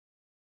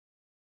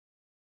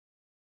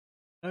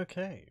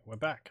Okay, we're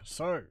back.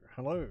 So,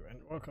 hello and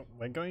welcome.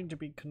 We're going to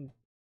be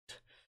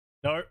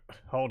No,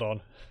 hold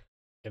on.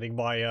 Getting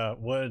my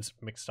words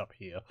mixed up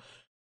here.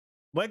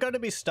 We're going to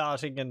be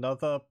starting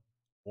another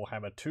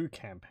Warhammer 2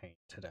 campaign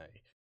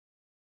today.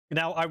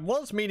 Now, I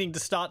was meaning to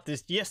start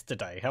this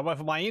yesterday,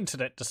 however my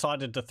internet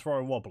decided to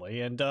throw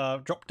wobbly and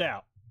dropped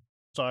out.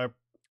 So,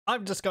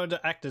 I'm just going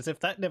to act as if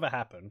that never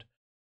happened.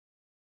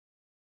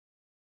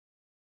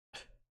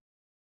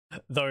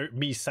 Though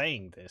me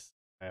saying this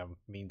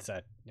means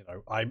that, you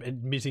know, I'm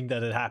admitting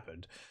that it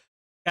happened.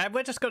 And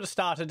we're just going to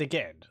start it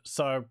again.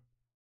 So,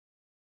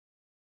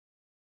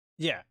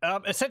 yeah,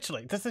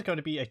 essentially, this is going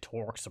to be a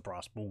Taurox the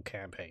Brass Bull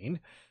campaign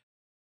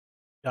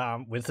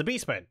with the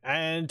Beastmen.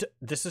 And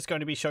this is going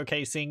to be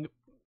showcasing...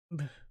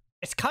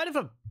 It's kind of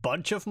a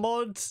bunch of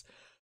mods.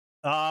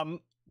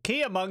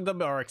 Key among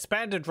them are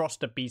expanded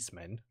roster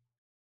Beastmen,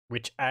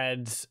 which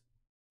adds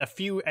a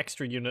few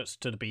extra units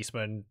to the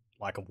Beastmen,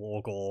 like a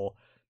Wargore,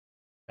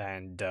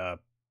 and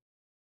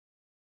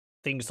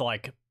things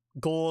like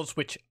Gores,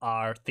 which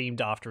are themed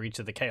after each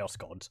of the Chaos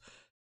Gods.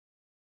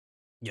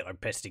 You know,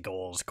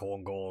 Pestigores,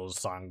 Khorne Gores,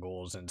 Sun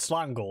Gores, and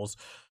Slime Gores.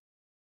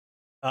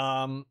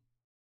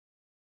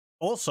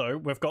 Also,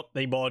 we've got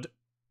the mod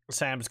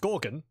Sam's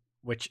Gorgon,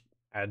 which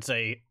adds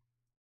a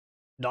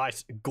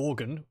nice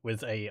Gorgon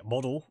with a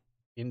model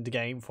in the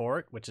game for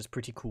it, which is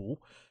pretty cool.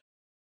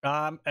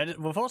 And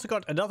we've also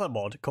got another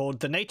mod called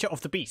The Nature of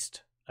the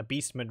Beast, a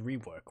Beastman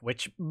rework,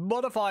 which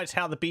modifies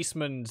how the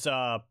Beastman's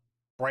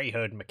Grey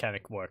Herd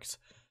mechanic works.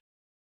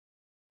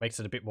 Makes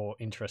it a bit more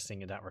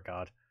interesting in that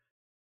regard.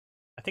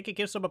 I think it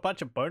gives them a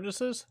bunch of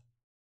bonuses.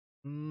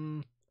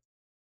 Was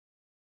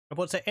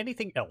there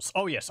anything else?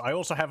 Oh yes, I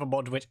also have a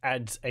mod which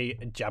adds a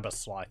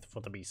Jabberslythe for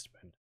the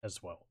Beastmen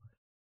as well.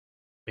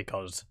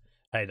 Because,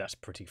 hey, that's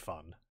pretty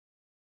fun.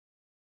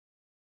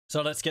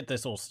 So let's get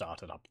this all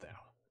started up now.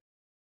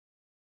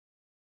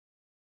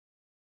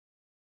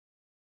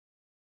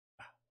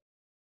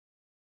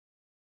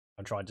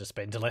 I'm trying to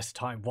spend less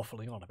time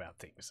waffling on about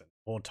things and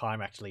more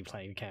time actually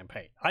playing the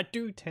campaign. I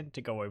do tend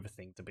to go over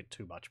things a bit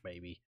too much,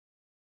 maybe.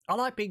 I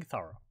like being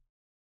thorough.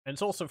 And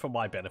it's also for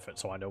my benefit,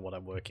 so I know what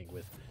I'm working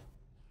with.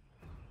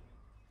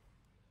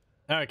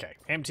 Okay,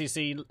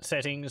 MTC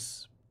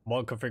settings,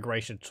 mod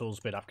configuration tools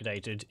been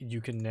updated.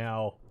 You can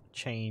now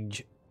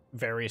change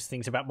various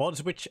things about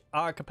mods which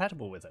are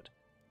compatible with it.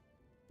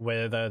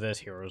 Whether there's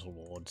heroes or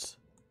lords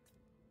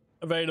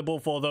available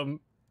for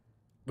them.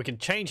 We can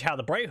change how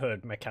the Grey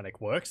Herd mechanic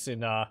works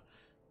in the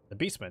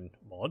Beastmen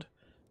mod.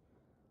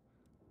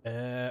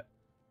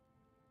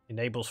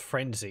 Enables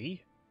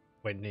Frenzy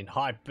when in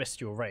high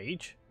bestial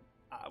rage.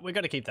 We're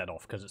going to keep that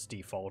off because it's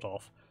default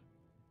off.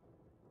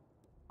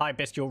 High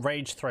bestial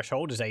rage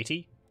threshold is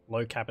 80.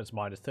 Low cap is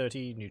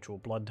 -30. Neutral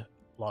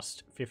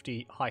bloodlust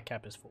 50. High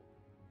cap is 4.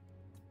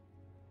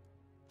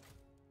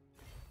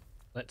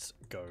 Let's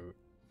go.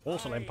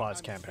 Mortal Empire's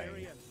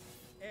campaign.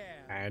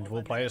 And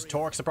we'll play as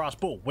Taurox the Brass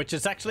Bull, which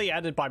is actually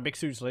added by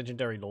Mixu's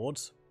Legendary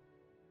Lords.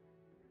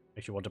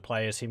 If you want to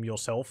play as him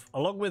yourself.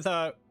 Along with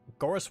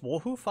Goris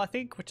Warhoof, I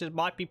think, which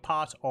might be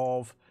part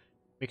of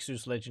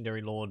Mixu's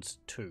Legendary Lords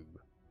 2.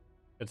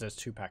 Because there's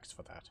 2 packs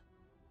for that.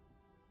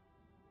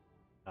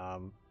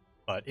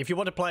 But if you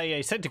want to play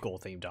a Centaur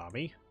themed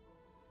army,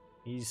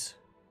 he's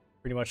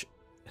pretty much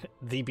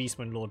the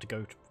Beastman Lord to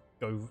go.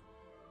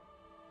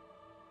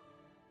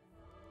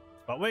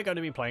 But we're going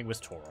to be playing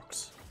with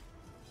Taurox.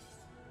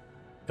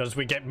 Because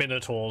we get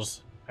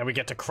Minotaurs, and we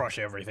get to crush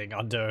everything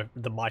under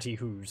the mighty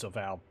hooves of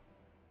our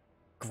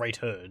great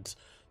herds.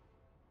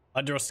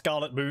 Under a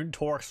scarlet moon,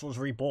 Taurox was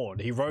reborn.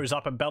 He rose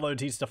up and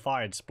bellowed his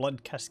defiance,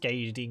 blood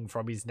cascading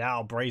from his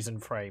now brazen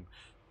frame.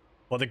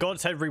 For the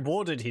gods had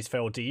rewarded his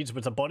fell deeds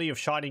with a body of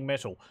shining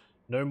metal.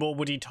 No more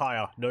would he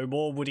tire, no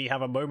more would he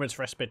have a moment's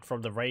respite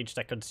from the rage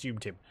that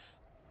consumed him.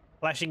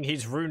 Flashing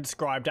his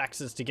rune-scribed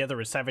axes together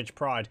in savage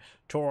pride,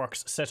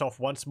 Taurox set off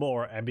once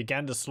more and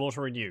began to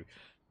slaughter anew.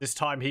 This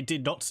time he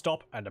did not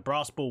stop, and the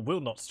Brass Bull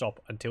will not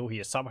stop until he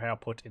is somehow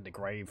put in the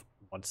grave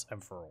once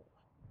and for all.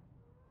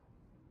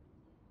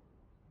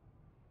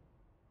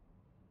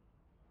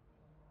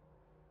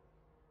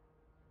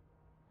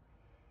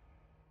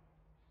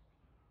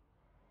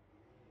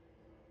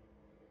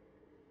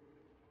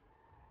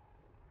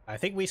 I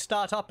think we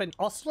start up in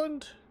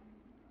Ostland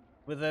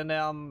with an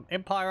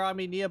Empire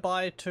army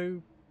nearby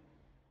to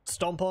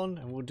stomp on,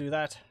 and we'll do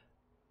that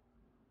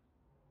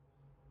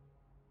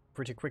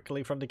pretty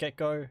quickly from the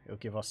get-go. It'll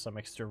give us some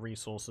extra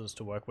resources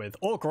to work with,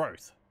 or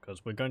growth,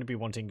 because we're going to be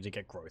wanting to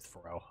get growth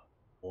for our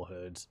war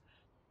herds.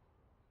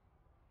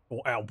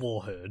 Or our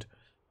war herd.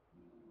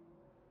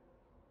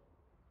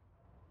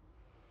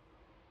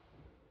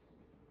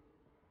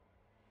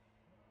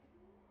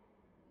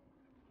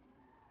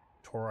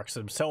 Taurox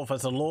himself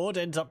as a lord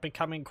ends up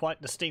becoming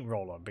quite the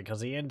steamroller, because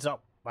he ends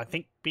up, I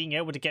think, being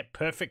able to get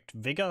perfect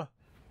vigor.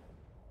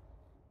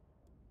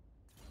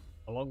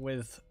 Along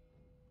with,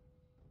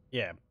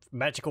 yeah,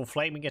 magical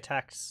flaming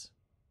attacks,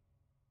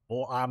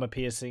 more armor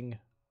piercing,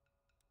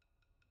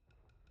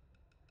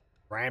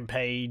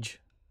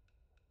 rampage,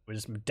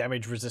 with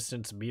damage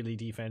resistance, melee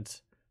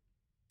defense.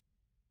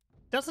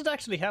 doesn't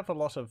actually have a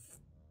lot of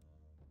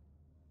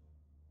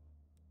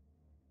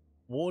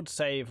ward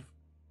save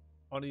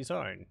on his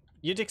own.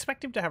 You'd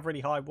expect him to have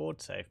really high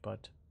ward save,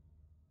 but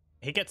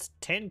he gets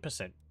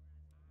 10%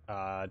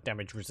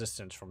 damage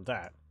resistance from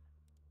that.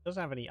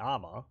 Doesn't have any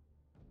armor.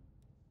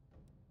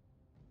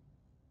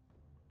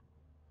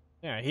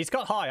 Yeah, he's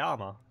got high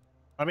armor.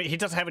 I mean, he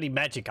doesn't have any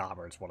magic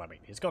armor, is what I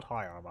mean. He's got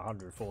high armor,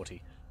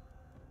 140.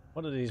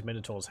 What do these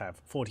Minotaurs have?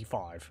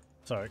 45.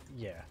 So,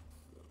 yeah.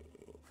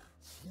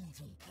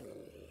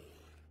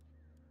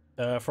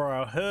 For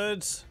our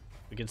herds,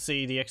 we can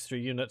see the extra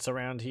units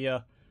around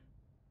here.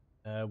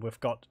 We've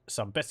got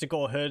some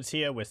Bestigor herds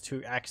here with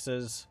 2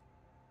 axes.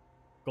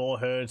 Gore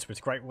herds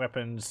with great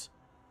weapons.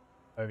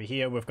 Over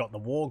here, we've got the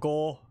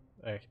Wargore,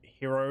 a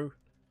hero.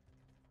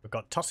 We've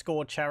got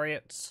Tuskor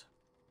chariots.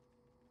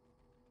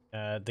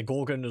 The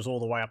Gorgon is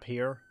all the way up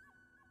here.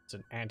 It's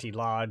an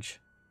anti-large,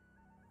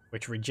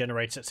 which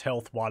regenerates its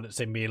health while it's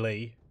in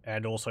melee,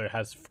 and also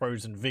has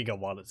frozen vigor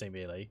while it's in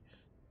melee.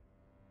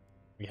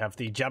 We have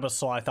the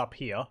Jabberslythe up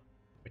here,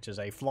 which is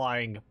a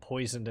flying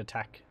poisoned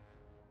attack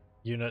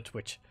unit,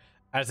 which,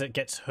 as it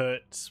gets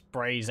hurt,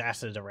 sprays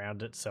acid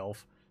around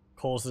itself,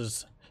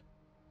 causes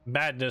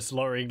madness,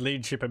 lowering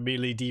leadership and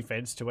melee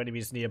defense to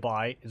enemies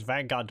nearby. Its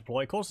Vanguard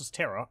deploy causes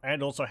terror,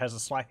 and also has a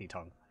Slithy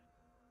tongue,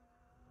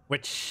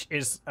 which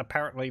is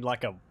apparently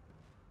like a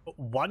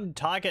one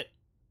target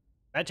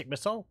magic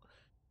missile.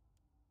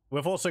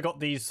 We've also got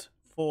these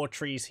 4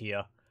 trees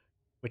here,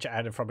 which are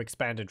added from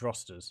expanded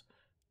rosters,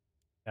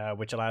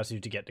 which allows you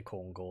to get the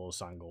Khorne Gores,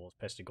 Sun Gores,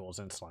 Pestigores,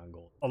 and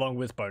Slangors, along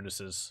with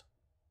bonuses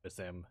with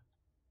them.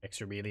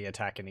 Extra melee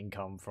attack and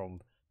income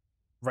from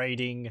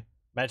raiding,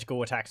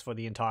 magical attacks for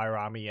the entire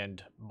army,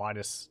 and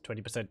minus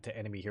 20% to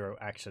enemy hero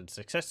action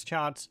success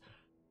chance.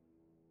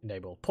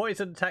 Enable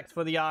poison attacks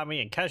for the army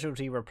and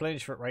casualty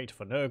replenishment rate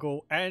for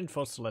Nurgle and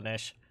for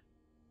Slaanesh.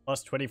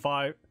 Plus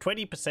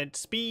 20%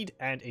 speed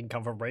and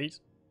income from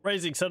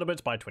raising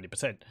settlements by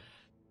 20%.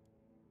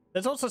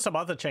 There's also some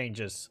other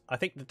changes. I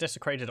think the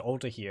Desecrated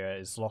Altar here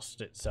has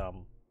lost its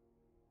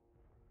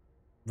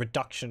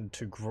reduction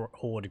to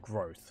horde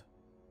growth.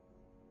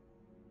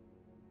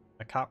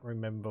 I can't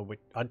remember which.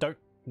 I don't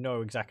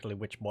know exactly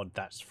which mod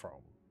that's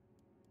from.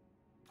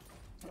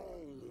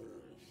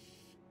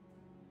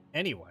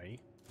 Anyway,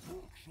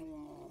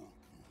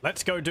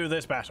 let's go do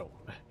this battle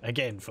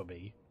again for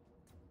me.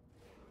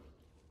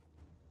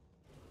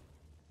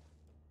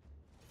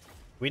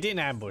 We didn't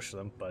ambush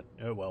them, but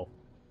oh well.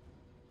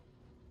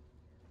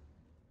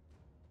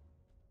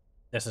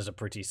 This is a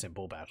pretty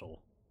simple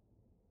battle.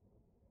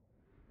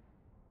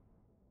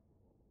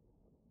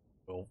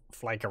 We'll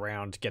flank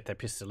around, get their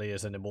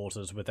Pistoliers and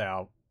Immortals with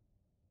our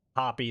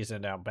Harpies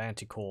and our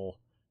Manticore.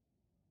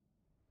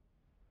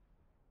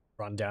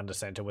 Run down the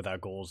center with our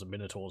Gores and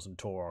Minotaurs and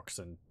Taurox,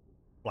 and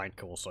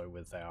flank also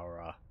with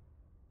our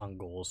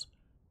Ungors.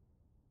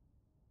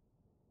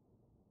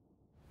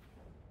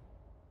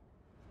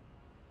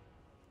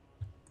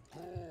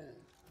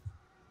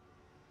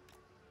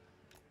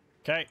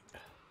 Okay.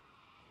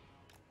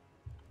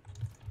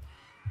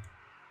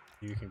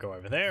 You can go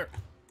over there.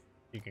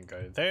 You can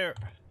go there.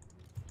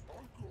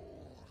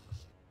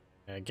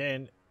 And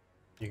again,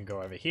 you can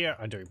go over here.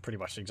 I'm doing pretty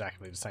much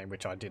exactly the same,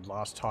 which I did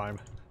last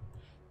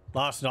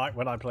night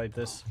when I played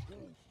this.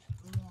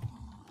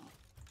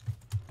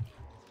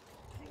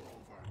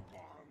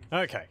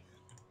 Okay.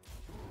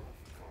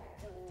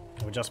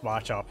 We'll just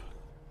march up.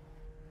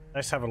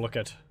 Let's have a look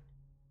at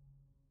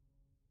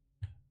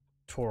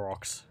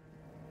Taurox.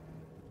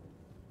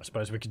 I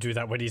suppose we could do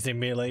that when he's in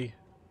melee.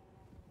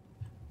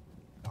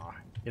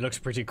 He looks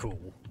pretty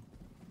cool.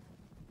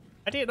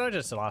 I didn't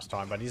notice the last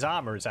time, but his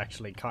armor is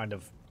actually kind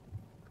of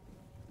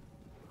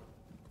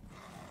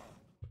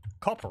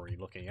coppery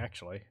looking,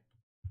 actually.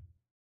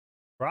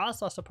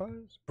 Brass, I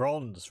suppose?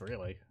 Bronze,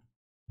 really.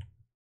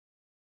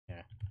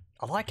 Yeah.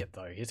 I like it,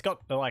 though. He's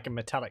got, like, a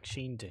metallic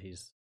sheen to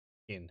his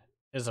skin.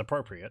 It's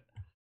appropriate.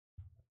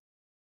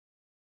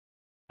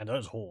 And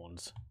those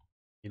horns.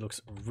 He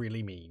looks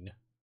really mean.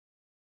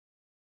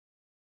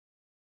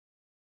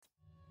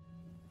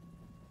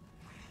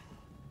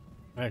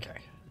 Okay.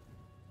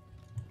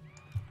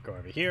 Go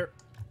over here.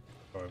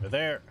 Go over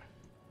there.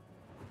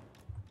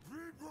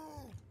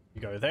 You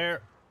go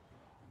there.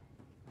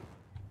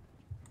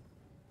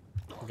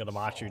 I'm gonna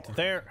march you to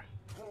there.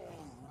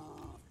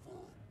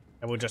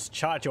 And we'll just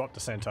charge you up the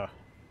center.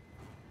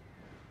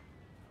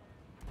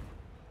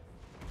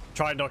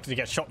 Try not to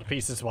get shot to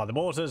pieces by the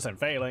mortars and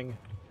failing.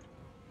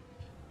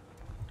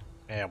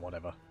 Yeah,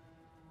 whatever.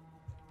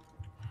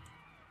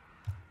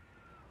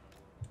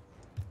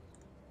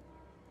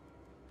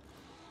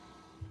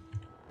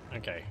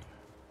 Okay.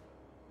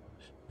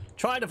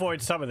 Try and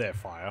avoid some of their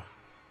fire.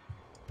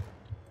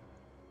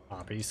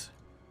 Harpies.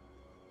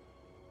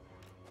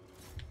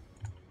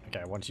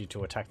 Okay, I want you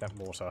to attack that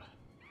mortar.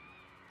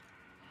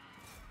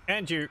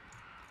 And you.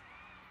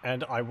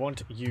 And I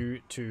want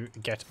you to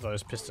get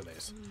those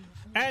Pistoliers.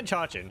 And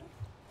charge in.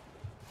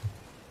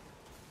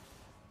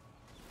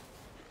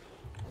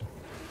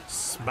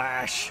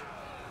 Smash!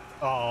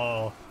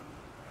 Oh.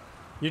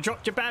 You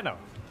dropped your banner.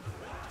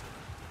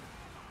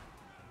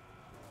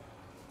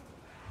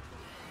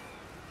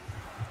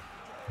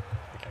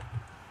 Okay.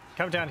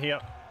 Come down here.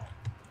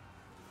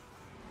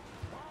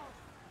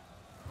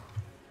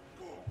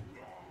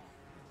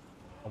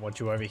 I want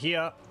you over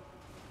here.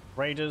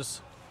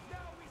 Raiders.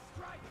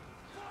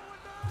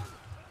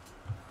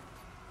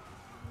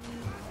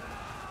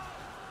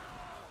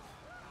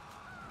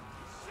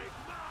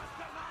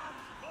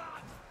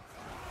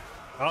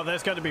 Oh,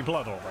 there's going to be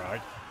blood, all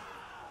right.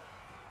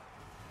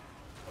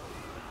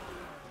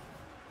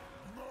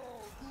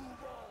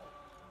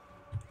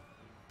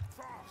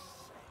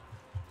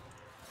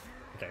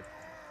 Okay.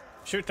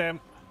 Shoot them.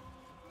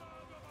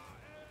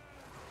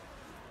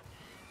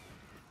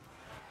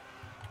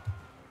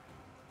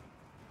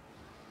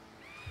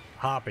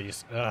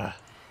 Harpies. Ugh.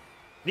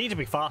 Need to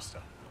be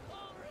faster.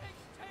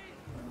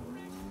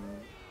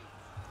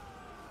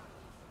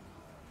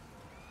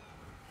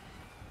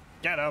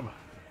 Get him.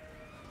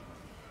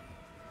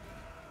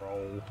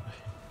 Roll.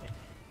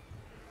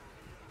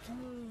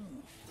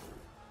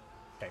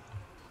 Okay.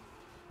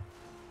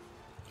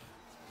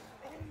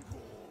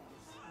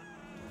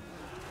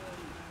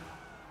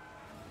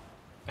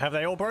 Have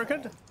they all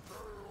broken?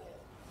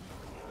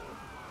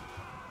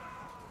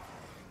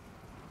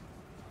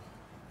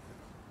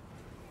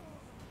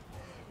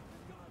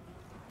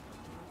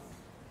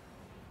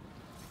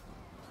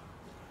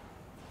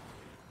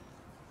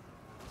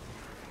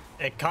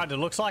 It kind of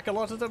looks like a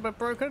lot of them are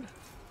broken.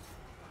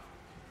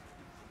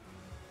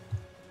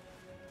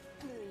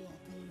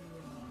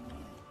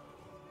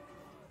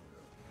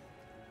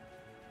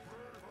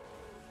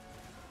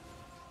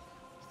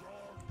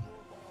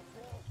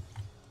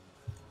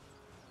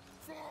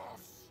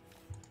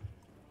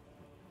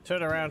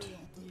 Turn around.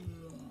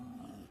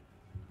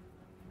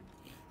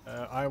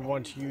 I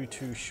want you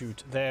to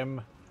shoot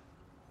them.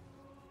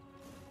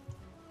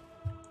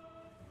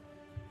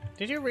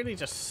 Did you really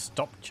just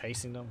stop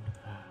chasing them?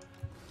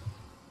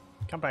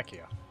 Come back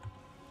here.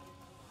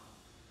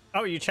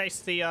 Oh, you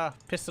chased the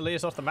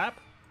Pistoliers off the map?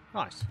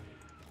 Nice.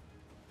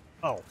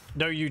 Oh,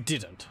 no you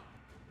didn't.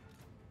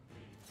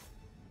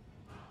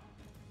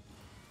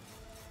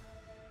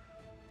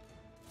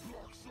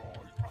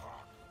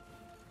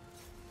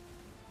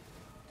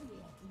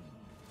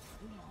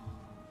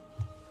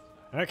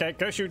 Okay,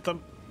 go shoot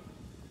them.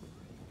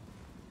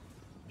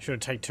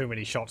 Shouldn't take too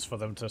many shots for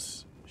them to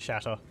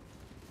shatter.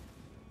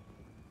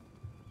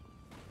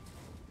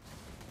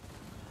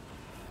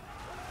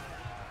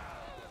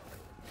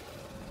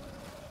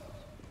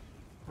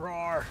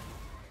 Roar!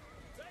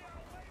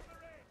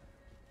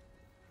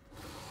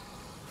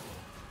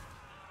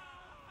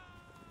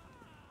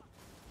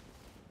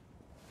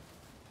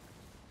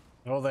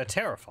 Oh, they're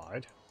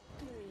terrified.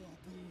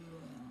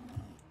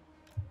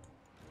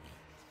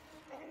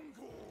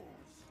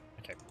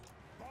 Okay.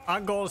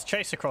 Ungors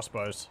chase the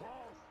crossbows.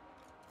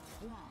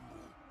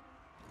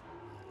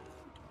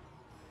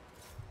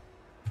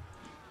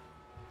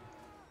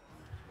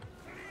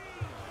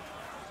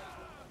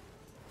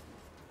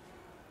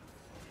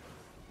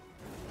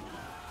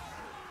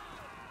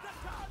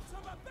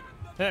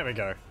 There we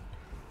go.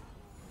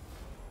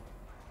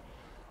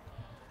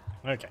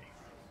 Okay.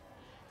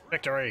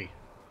 Victory!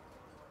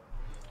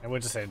 And we'll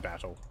just end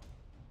battle.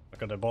 Not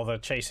gonna bother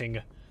chasing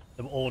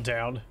them all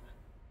down.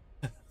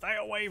 They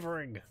are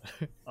wavering!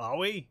 Are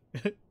we?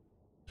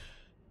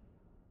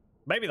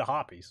 Maybe the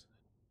harpies.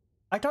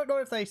 I don't know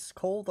if they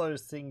call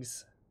those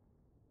things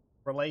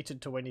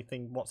related to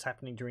anything, what's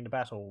happening during the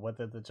battle,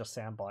 whether they're just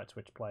sound bites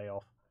which play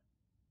off.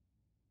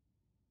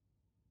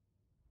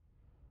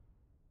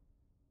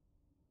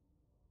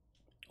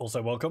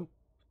 Also welcome.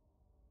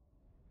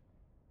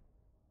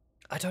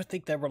 I don't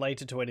think they're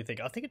related to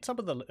anything. I think it's some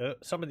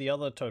of the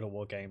other Total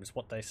War games.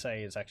 What they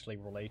say is actually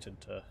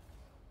related to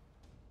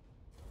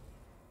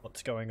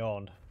what's going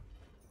on.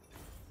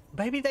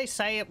 Maybe they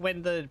say it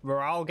when the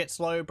morale gets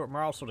low, but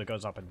morale sort of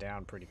goes up and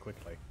down pretty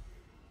quickly.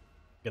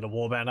 Get a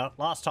war banner.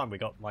 Last time we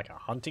got like a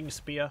hunting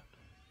spear.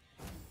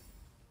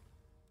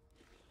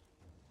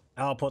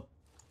 I'll put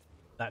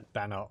that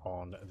banner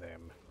on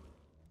them.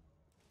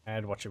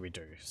 And what should we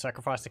do?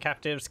 Sacrifice the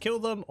captives, kill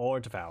them,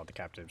 or devour the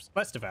captives?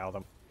 Let's devour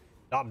them.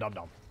 Nom nom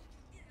nom.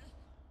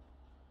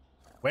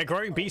 We're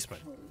growing Beastmen.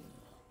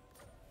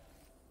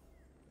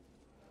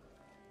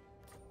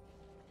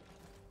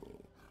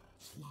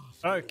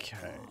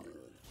 Okay.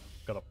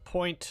 Got a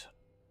point.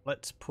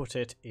 Let's put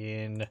it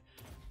in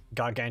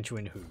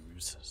Gargantuan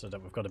Hooves so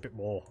that we've got a bit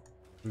more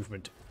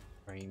movement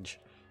range.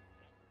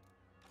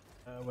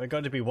 We're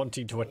going to be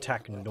wanting to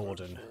attack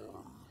Norden.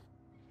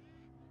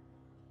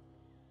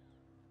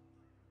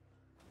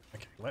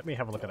 Okay, let me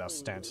have a look at our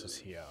stances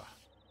here.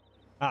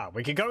 Ah,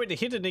 we can go into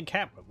hidden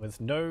encampment with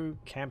no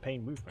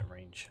campaign movement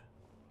range.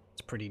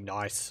 It's pretty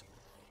nice.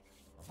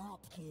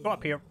 Go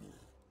up here.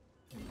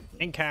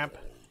 Encamp.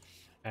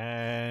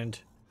 And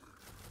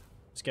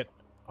let's get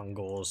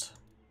Ungors.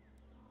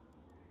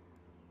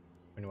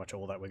 Pretty much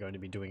all that we're going to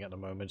be doing at the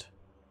moment.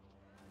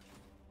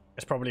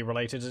 It's probably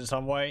related in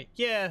some way.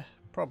 Yeah,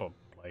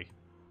 probably.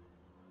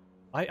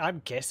 I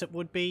guess it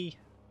would be.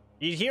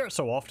 You hear it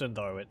so often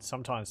though,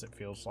 sometimes it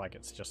feels like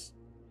it's just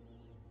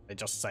they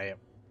just say it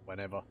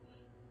whenever.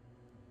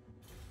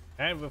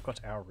 And we've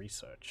got our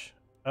research.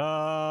 We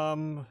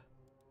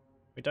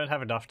don't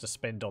have enough to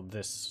spend on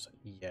this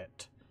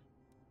yet.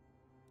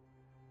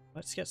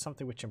 Let's get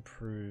something which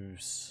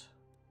improves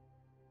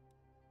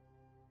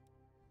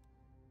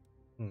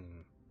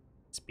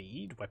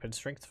speed, weapon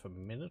strength for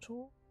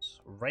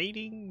minotaurs,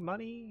 raiding,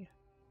 money.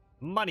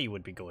 Money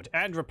would be good,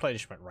 and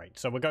replenishment rate.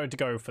 So we're going to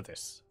go for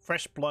this.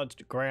 Fresh blood,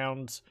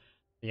 grounds,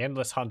 the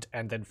endless hunt,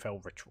 and then fell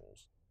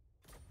rituals.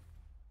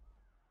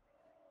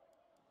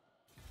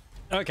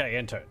 Okay,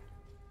 end turn.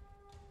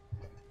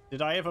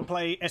 Did I ever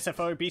play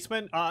SFO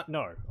Beastmen?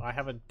 No. I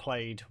haven't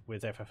played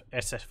with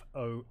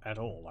SFO at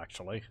all,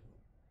 actually.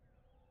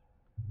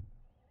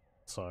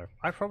 So,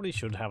 I probably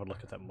should have a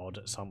look at that mod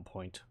at some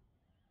point.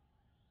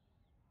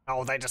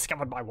 Oh, they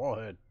discovered my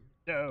warhead.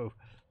 No.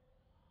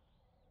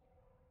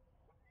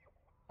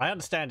 I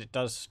understand it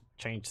does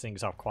change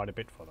things up quite a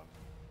bit for them.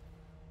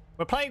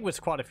 We're playing with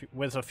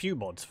a few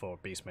mods for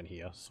Beastmen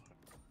here. So.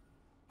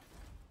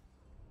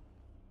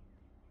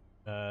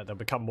 They'll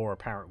become more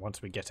apparent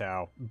once we get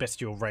our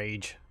bestial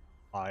rage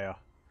higher.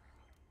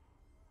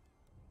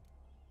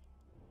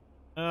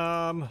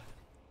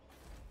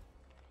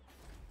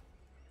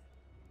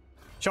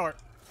 Sure.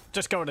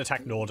 Just go and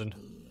attack Norden.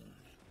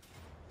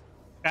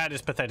 That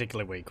is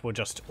pathetically weak. We'll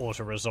just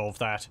auto-resolve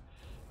that.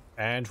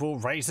 And we'll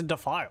raise and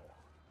defile.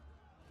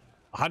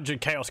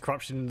 100 chaos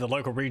corruption in the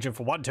local region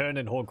for 1 turn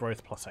and horde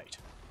growth +8.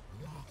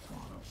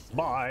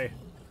 Bye.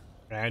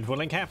 And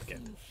we'll encamp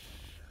again.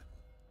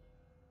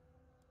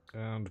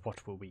 And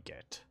what will we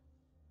get?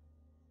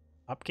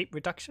 Upkeep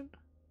reduction?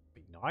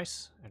 Be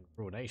nice. And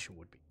ruination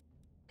would be.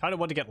 Kind of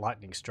want to get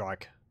lightning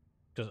strike.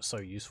 Because it's so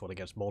useful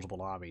against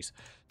multiple armies.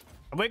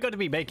 And we're going to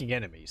be making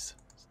enemies.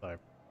 So.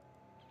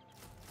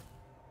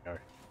 Go.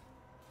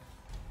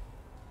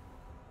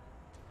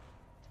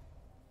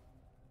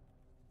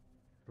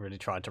 Really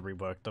tried to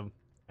rework them.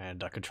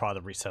 And I could try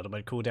the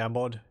resettlement cooldown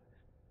mod.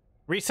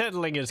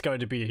 Resettling is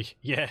going to be,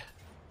 yeah.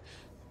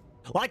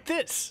 Like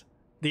this!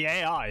 The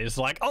AI is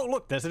like, oh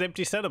look, there's an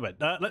empty settlement.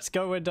 Let's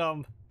go and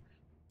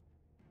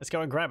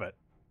grab it.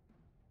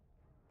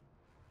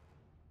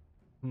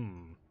 How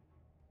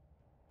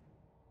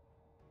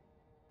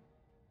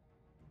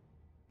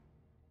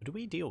do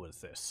we deal with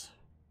this?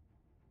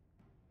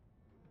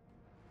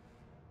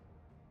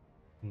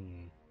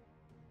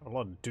 A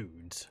lot of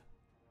dudes.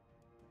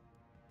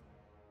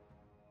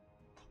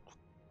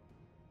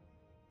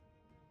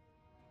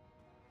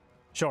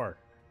 Sure.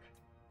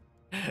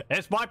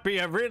 This might be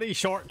a really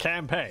short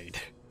campaign.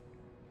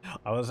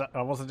 I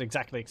wasn't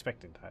exactly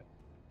expecting that.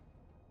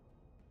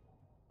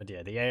 But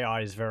yeah, the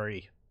AI is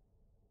very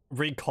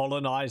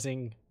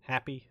recolonizing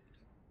happy.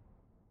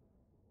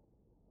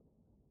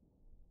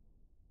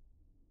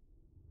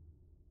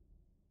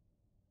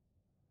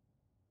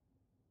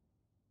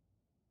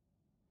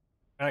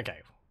 Okay.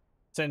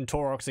 Send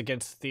Taurox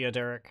against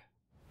Theoderic.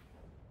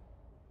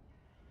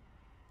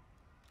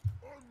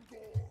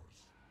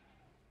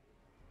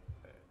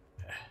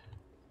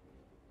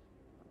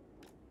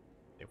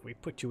 If we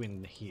put you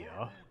in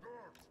here.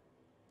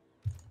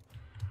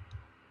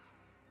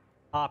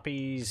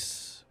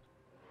 Harpies.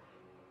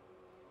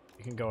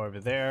 You can go over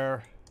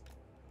there.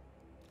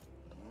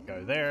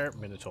 Go there.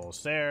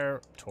 Minotaurs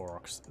there.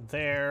 Taurox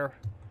there.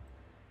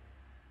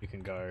 You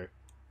can go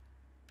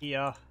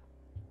here.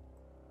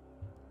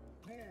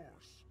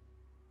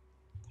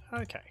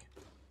 Okay.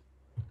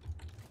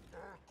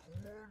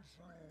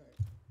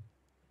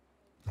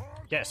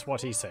 Guess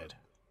what he said.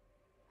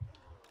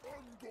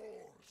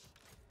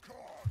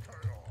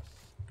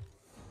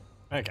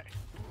 Okay.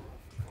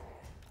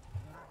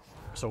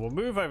 So we'll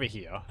move over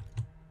here.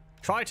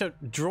 Try to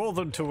draw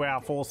them to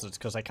our forces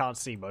because I can't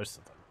see most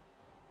of them.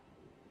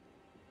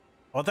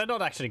 Well, they're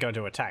not actually going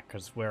to attack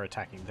because we're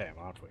attacking them,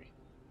 aren't we?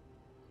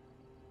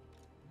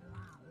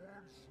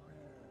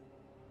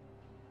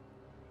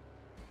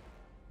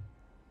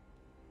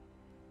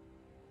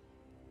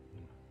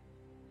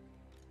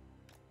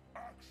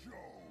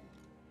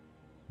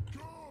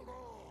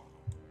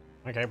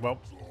 Okay, well,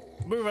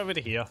 move over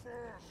to here.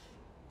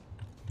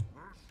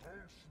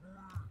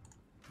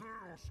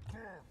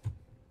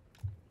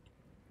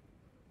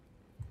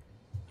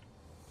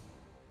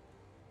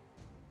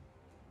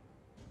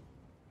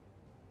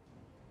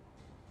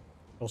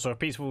 Also, if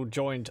people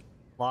joined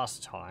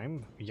last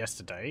time,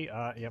 yesterday,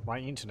 yeah, my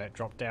internet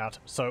dropped out.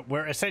 So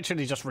we're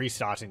essentially just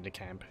restarting the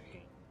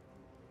campaign.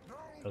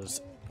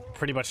 Because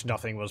pretty much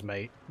nothing was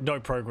made, no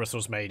progress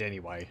was made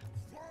anyway.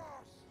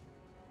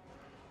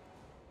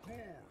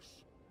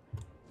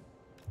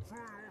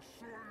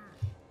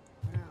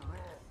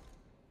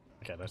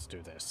 Okay, let's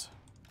do this.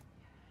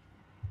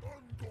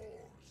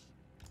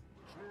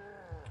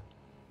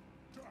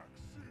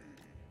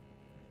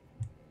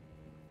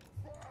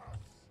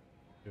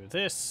 Do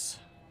this.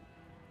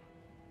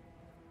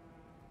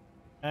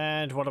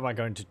 And what am I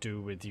going to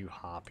do with you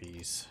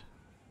harpies?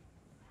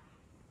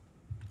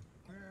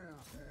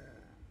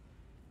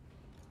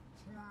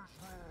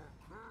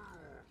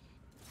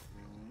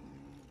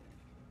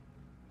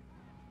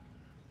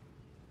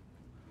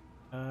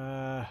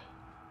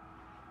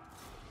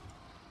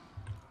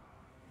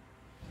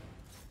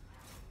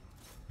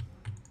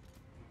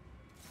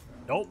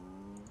 Nope.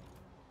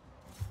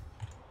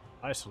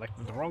 I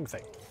selected the wrong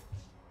thing.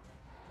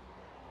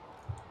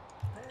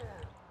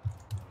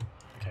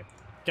 Okay,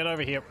 get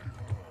over here.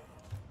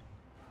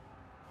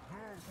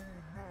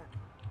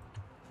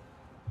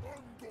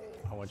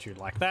 I want you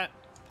like that.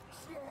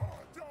 I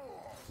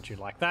want you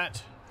like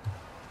that.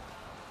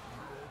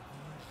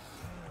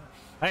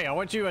 Hey, I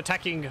want you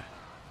attacking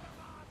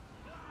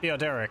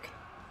Theoderic.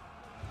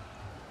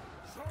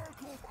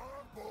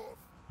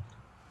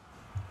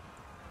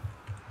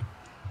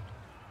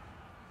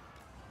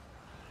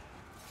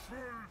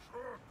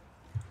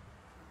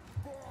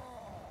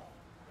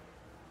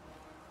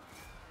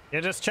 Yeah,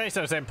 just chase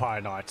those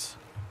Empire Knights.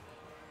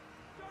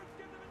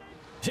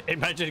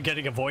 Imagine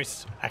getting a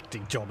voice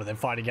acting job and then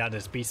finding out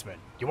it's Beastmen.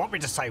 You want me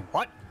to say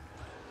what?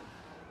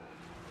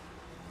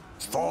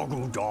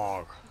 Thorgle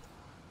dog.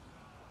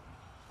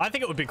 I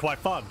think it would be quite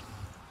fun.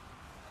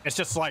 It's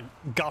just like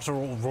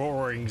guttural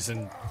roarings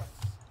and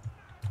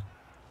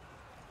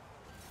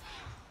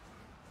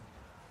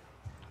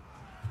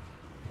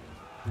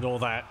all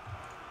that.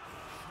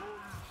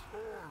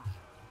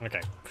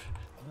 Okay.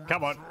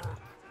 Come on.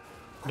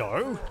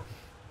 No.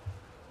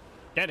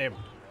 Get him.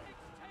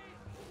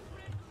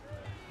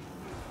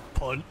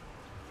 Punt.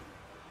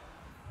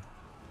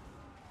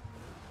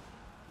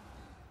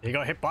 He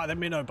got hit by the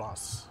minnow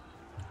bus.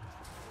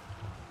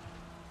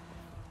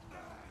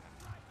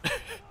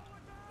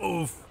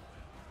 Oof.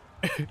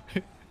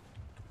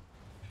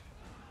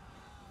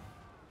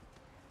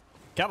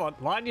 Come on,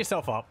 line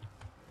yourself up.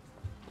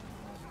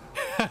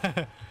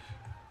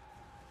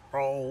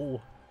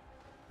 Roll.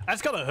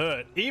 That's gonna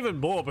hurt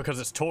even more because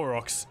it's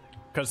Taurox.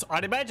 Because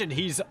I'd imagine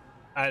he's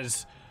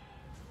as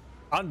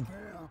ungiving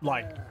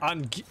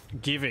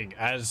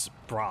as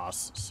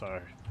Brass. So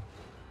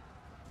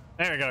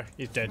there we go.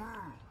 He's dead.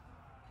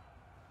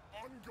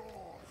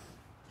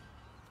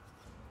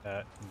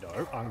 No,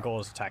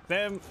 Ungors attack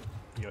them.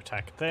 You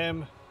attack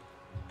them.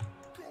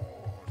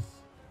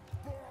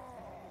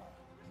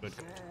 Good.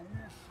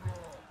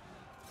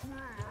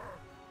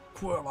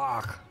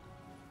 Quirlock.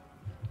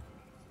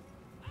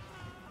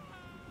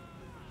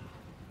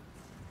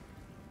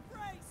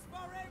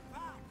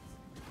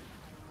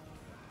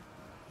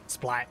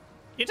 Splat.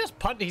 You just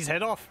punt his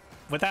head off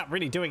without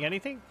really doing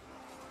anything?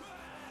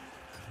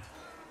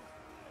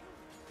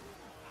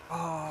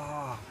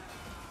 Oh.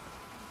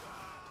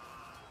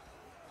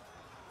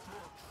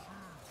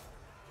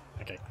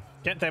 Okay,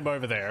 get them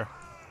over there.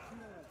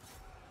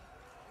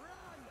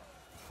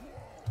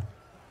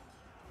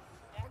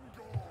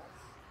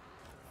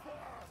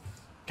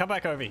 Come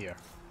back over here.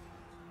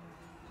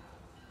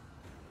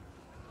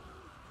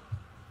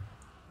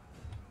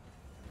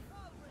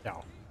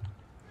 No.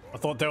 I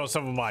thought they were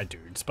some of my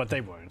dudes, but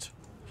they weren't.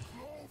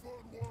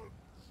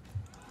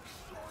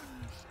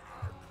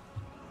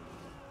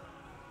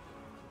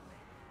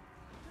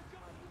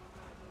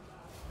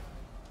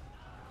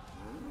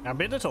 Now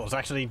Minotaurs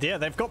actually, yeah,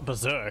 they've got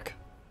Berserk.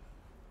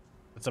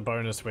 It's a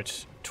bonus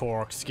which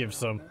Taurox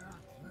gives them.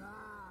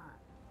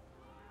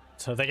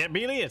 So they get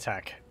melee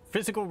attack,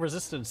 physical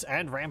resistance,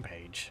 and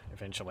rampage,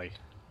 eventually.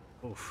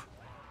 Oof.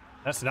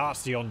 That's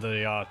nasty on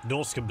the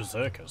Norscan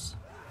Berserkers.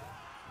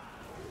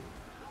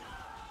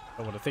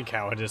 I want to think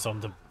how it is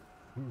on the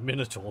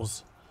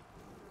Minotaurs.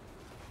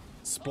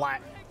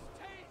 Splat.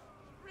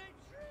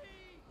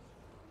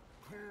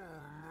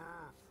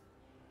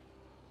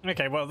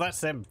 Okay, well that's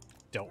them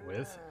dealt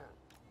with.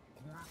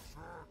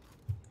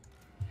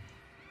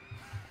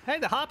 Hey,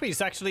 the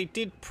Harpies actually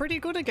did pretty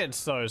good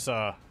against those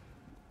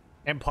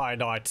Empire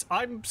Knights.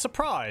 I'm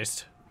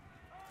surprised.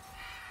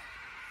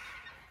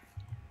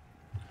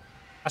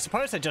 I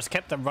suppose they just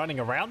kept them running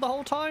around the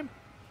whole time?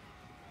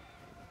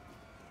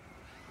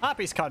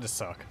 Harpies kind of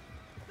suck.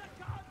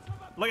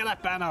 Look at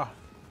that banner.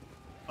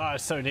 Oh,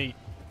 it's so neat.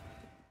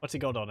 What's he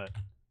got on it?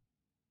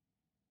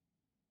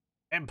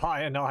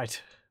 Empire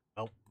Knight.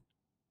 Oh.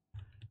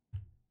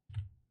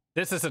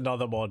 This is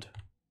another mod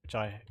which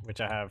I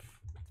have.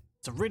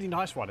 It's a really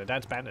nice one. It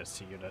adds banners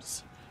to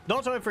units.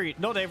 Not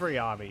every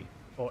army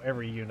or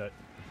every unit.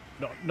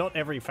 Not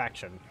every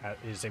faction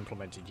is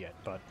implemented yet,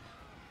 but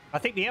I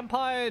think the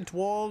Empire,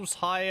 Dwarves,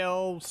 High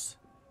Elves,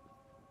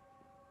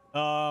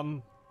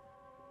 can't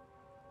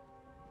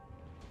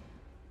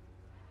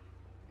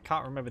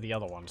remember the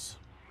other ones.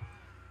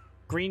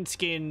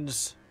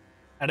 Greenskins,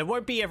 and it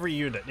won't be every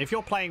unit. If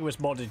you're playing with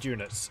modded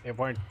units, it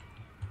won't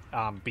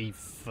be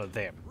for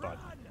them, but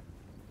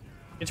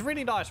it's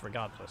really nice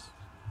regardless.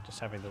 Just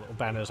having the little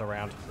banners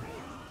around.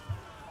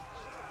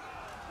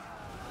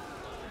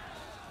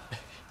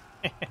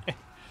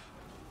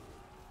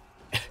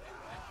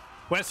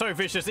 We're so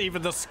vicious,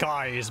 even the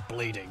sky is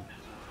bleeding.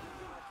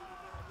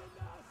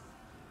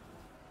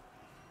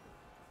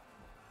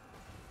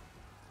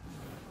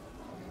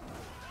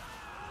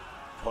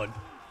 Fun.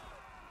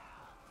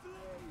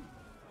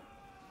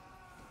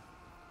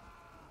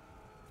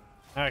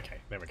 Okay,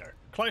 there we go.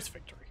 Close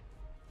victory.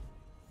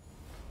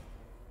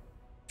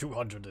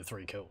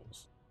 203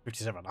 kills.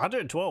 57.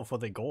 112 for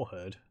the Gore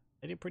Herd.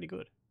 They did pretty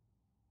good.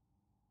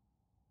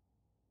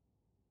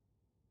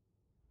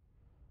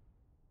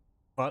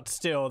 But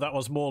still, that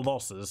was more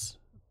losses.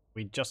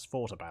 We just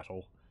fought a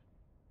battle.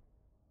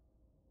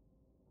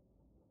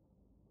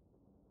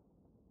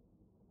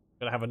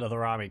 Gonna have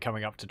another army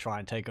coming up to try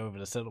and take over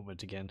the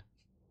settlement again.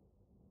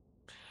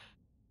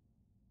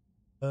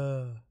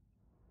 Okay,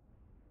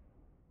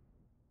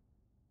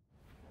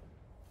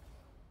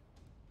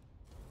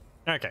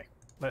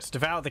 let's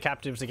devour the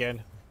captives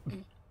again.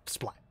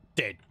 Splat.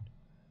 Dead.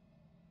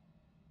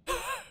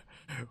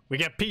 We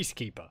get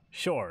Peacekeeper.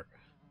 Sure.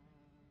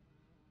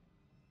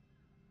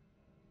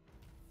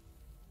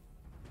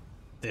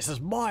 This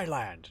is my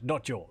land,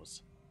 not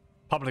yours.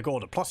 Public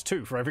order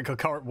 +2 for every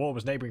concurrent war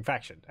with neighboring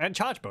faction. And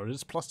charge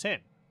bonus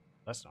 +10.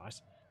 That's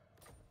nice.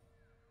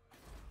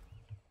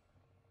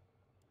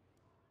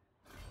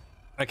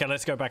 Okay,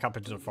 let's go back up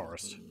into the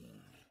forest.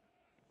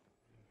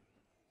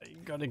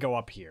 You're gonna go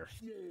up here.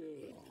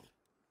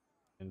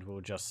 And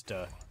we'll just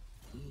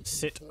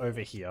sit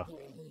over here.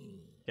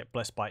 Get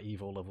blessed by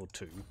evil level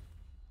 2.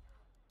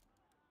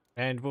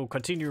 And we'll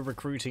continue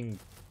recruiting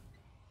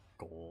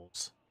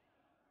Gauls.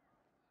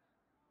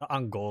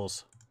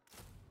 Ungauls.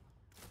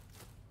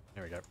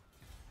 There we go.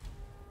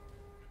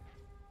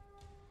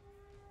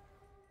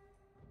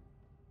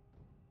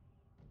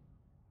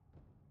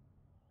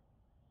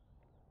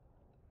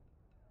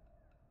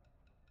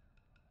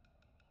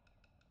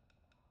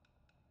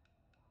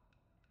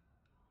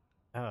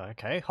 Oh,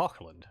 okay.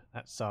 Hochland.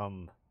 That's,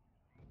 oh,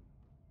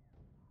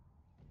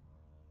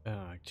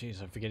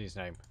 jeez, I forget his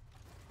name.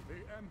 The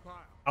Empire.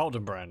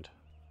 Oldhammer.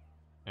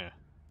 Yeah.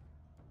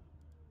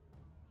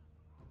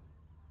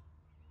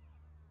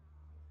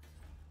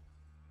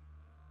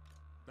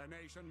 The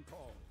nation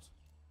calls.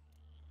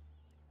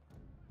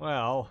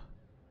 Well,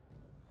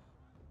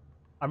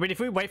 I mean, if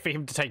we wait for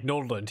him to take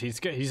Nordland,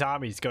 his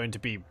army's going to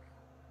be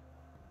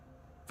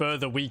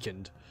further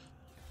weakened.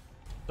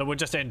 So we'll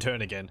just end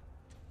turn again.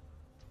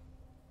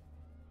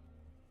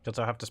 Because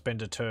I'll have to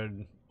spend a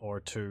turn or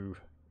two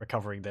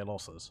recovering their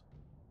losses.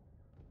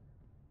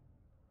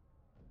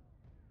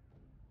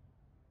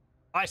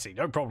 I see,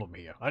 no problem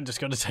here. I'm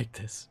just going to take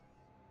this.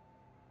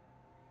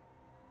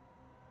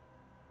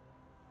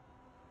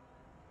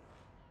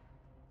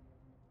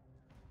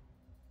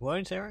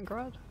 Won't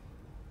Erengrad?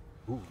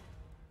 Ooh.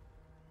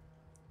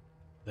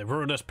 The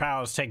ruinous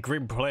powers take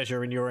grim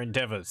pleasure in your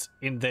endeavors.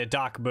 In their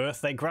dark mirth,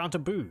 they grant a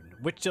boon.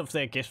 Which of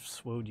their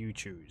gifts will you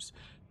choose?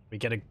 We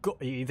get you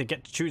either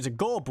get to choose a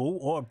Gorbul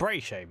or a Bray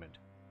Shaman.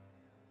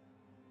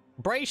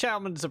 Bray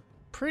Shamans are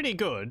pretty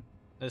good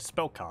as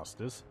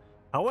spellcasters.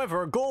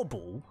 However, a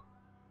Gorbul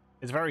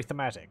is very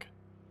thematic.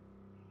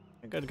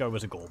 I'm going to go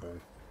with a Gorbul.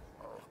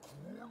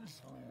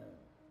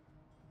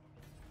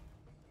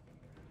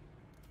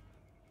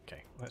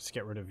 Okay, let's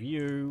get rid of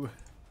you.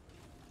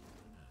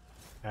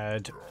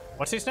 And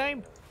what's his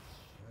name?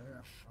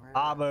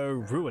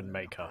 Armo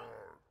Ruinmaker.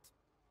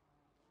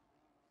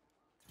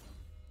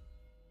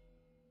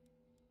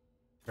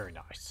 Very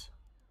nice.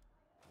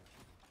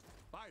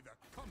 By the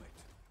comet.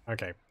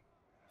 Okay.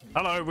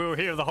 Hello, we were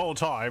here the whole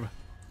time.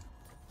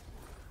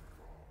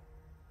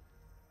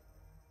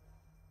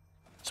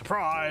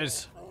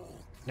 Surprise!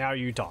 Now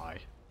you die.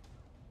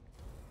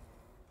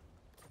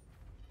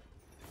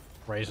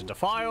 Raise and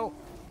Defile.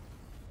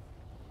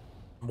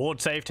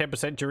 Ward save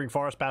 10% during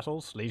forest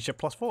battles. Leadership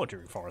 +4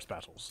 during forest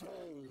battles.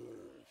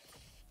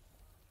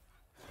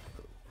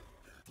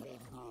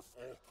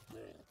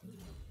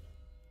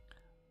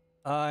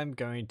 I'm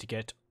going to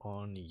get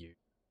on you.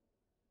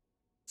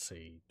 Let's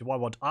see. Do I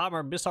want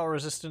armor missile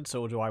resistance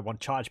or do I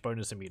want charge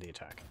bonus immediate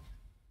attack?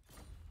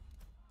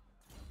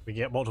 We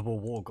get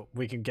multiple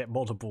we can get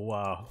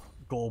multiple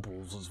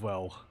Gorbles as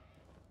well.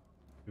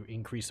 To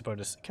increase the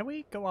bonus. Can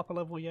we go up a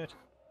level yet?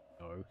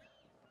 No.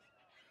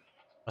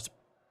 That's...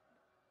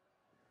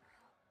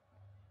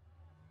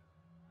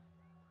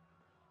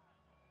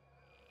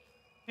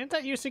 Didn't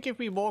that used to give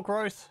me more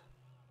growth?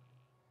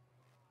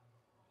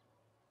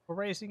 For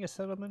raising a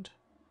settlement?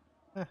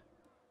 Eh.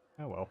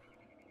 Oh well.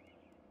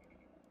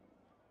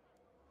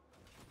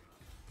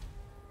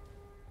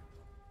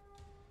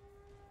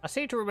 I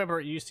seem to remember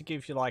it used to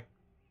give you like...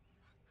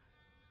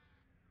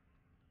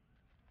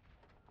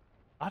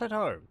 I don't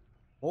know.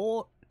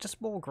 Or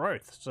just more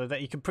growth. So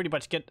that you can pretty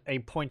much get a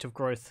point of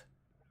growth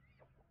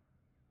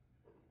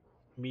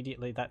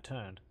immediately that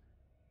turn.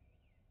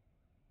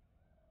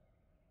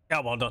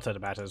 Oh well, not that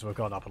it matters. We've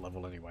gone up a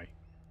level anyway.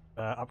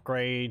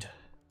 Upgrade.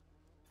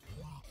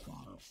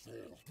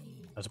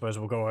 I suppose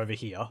we'll go over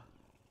here.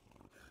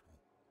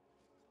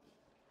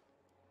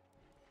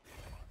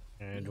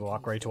 And we'll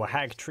upgrade to a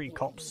Hag Tree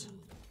Copse.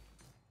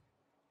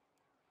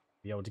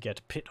 Be able to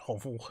get Pit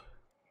Hovel.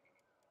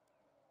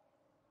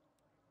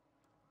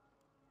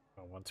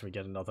 Oh, once we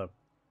get another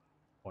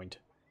point.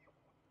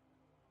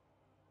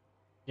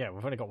 Yeah,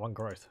 we've only got one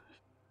growth.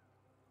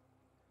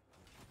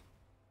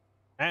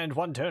 And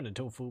one turn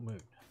until full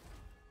moon.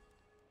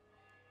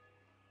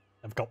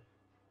 I've got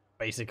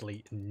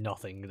basically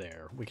nothing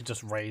there. We could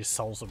just raise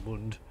Souls of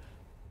Wound.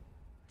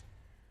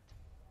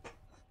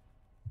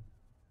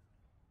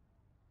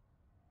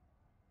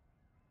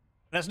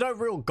 There's no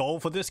real goal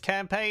for this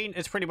campaign.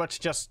 It's pretty much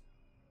just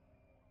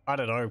I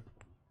don't know,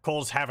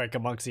 cause havoc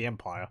amongst the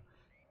Empire.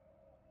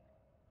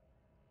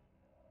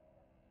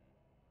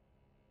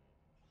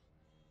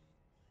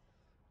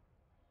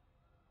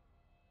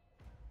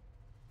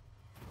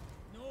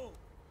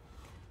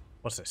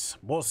 What's this?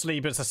 More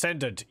sleep is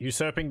ascended,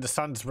 usurping the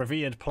sun's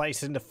revered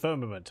place in the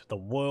firmament. The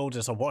world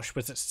is awash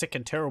with its sick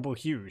and terrible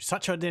hue.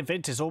 Such an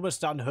event is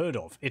almost unheard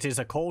of. It is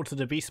a call to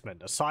the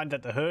Beastmen, a sign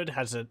that the herd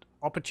has an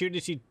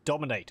opportunity to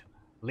dominate.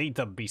 Lead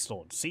them,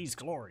 Beastlord. Seize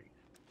glory.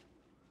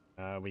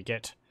 We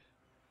get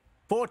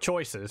 4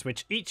 choices,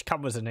 which each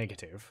come as a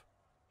negative.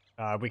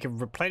 We can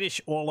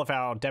replenish all of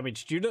our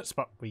damaged units,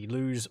 but we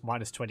lose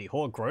 -20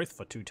 horde growth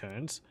for 2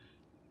 turns.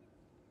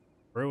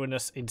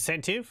 Ruinous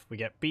incentive. We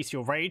get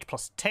bestial rage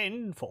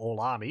 +10 for all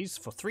armies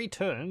for 3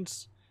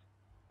 turns,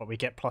 but we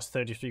get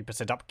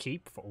 +33%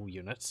 upkeep for all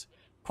units.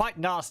 Quite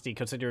nasty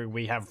considering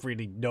we have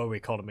really no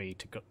economy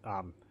to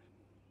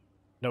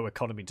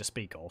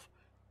speak of.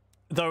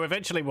 Though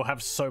eventually we'll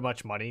have so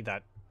much money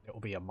that it will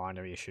be a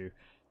minor issue.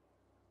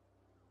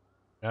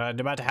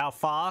 No matter how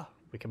far,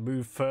 we can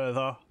move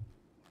further,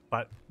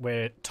 but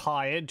we're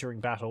tired during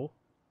battle.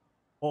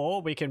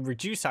 Or we can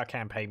reduce our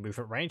campaign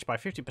movement range by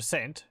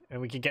 50%, and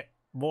we can get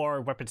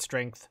more weapon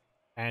strength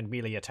and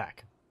melee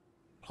attack.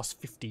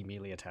 +50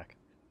 melee attack.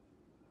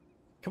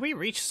 Can we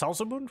reach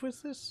Salzamund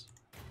with this?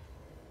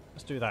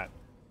 Let's do that.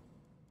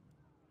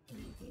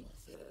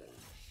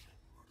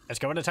 Let's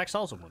go and attack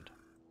Salzamund.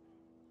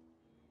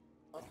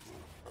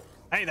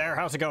 Hey there,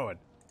 how's it going?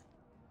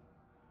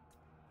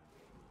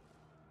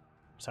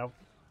 So,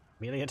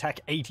 melee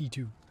attack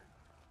 82.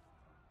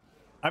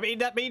 I mean,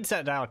 that means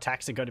that our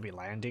attacks are going to be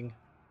landing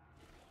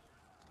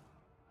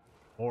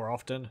more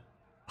often.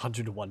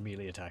 101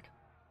 melee attack.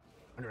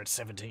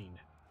 117.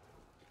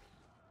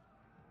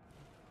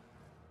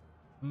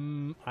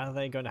 Are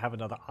they going to have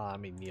another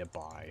army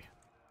nearby?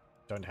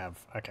 Don't have...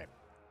 Okay.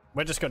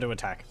 We're just going to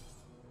attack.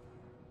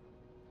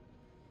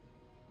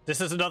 This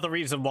is another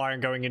reason why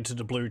I'm going into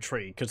the blue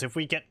tree, because if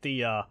we get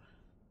the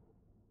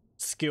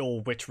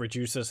skill which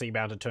reduces the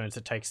amount of turns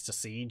it takes to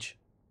siege,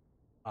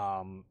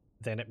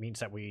 then it means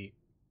that we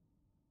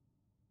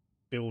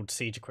build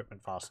siege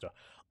equipment faster.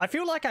 I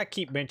feel like I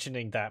keep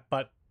mentioning that,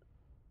 but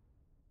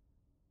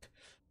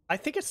I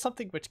think it's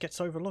something which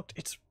gets overlooked.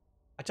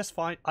 I just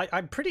find...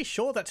 I'm pretty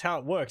sure that's how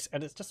it works,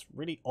 and it's just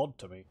really odd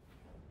to me.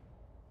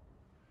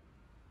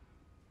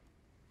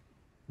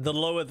 The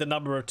lower the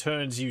number of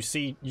turns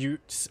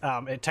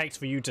it takes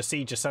for you to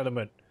siege a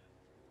settlement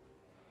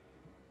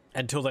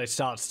until they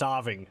start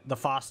starving, the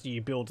faster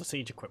you build the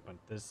siege equipment.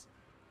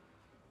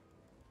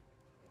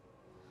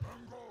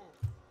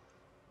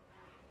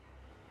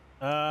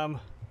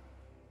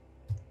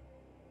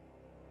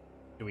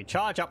 Do we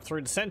charge up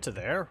through the center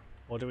there?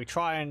 Or do we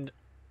try and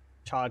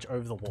charge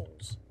over the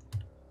walls?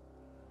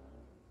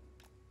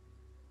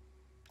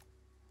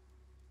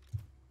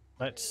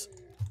 Let's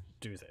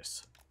do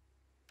this.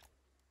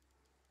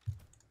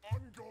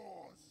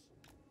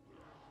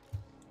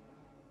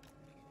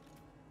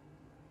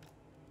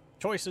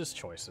 Choices,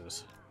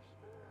 choices.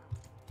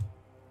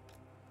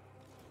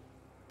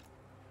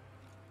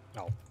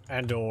 Oh,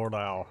 and all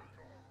our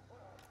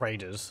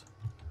raiders.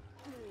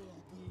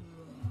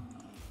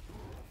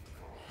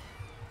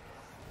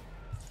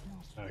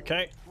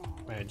 Okay,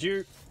 and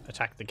you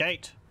attack the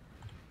gate.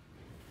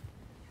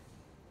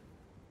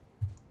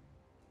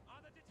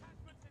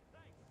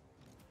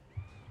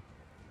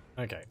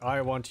 Okay,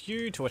 I want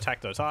you to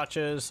attack those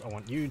archers. I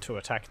want you to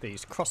attack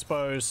these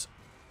crossbows,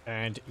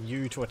 and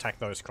you to attack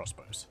those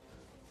crossbows.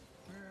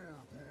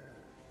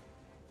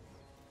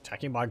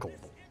 Attacking my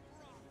Gorble.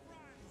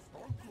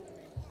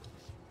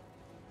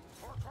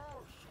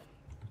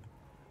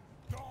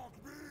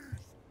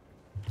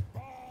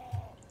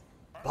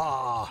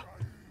 Bah!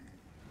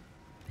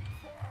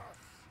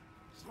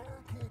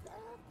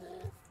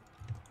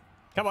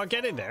 Come on,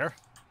 get in there.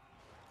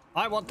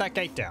 I want that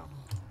gate down.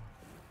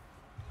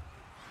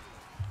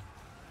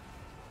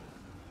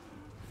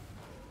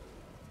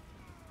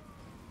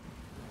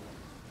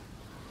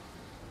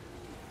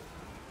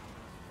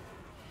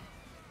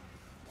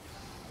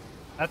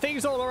 Are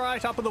things all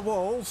alright up in the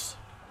walls?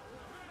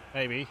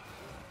 Maybe.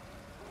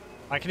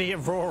 I can hear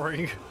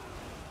roaring.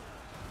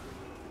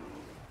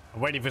 I'm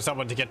waiting for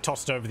someone to get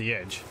tossed over the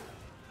edge.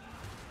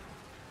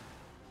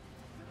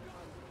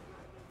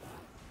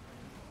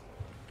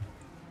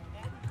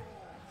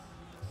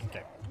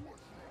 Okay.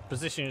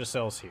 Position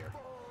yourselves here.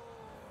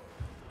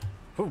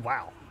 Oh,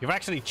 wow. You've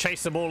actually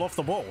chased them all off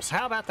the walls.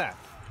 How about that?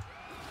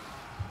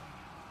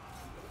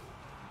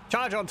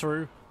 Charge on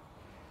through.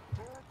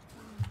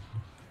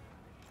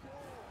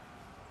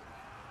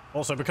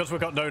 Also, because we've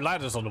got no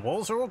ladders on the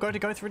walls, we're all going to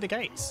go through the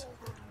gates.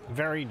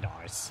 Very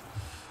nice.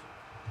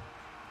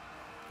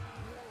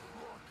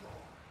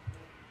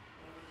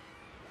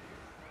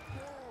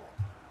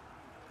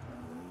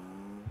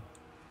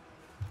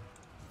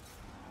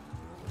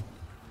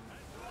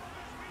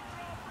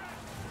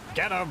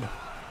 Get him!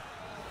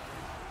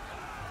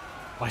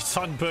 My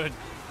sunburnt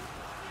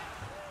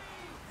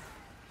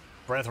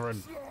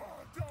brethren.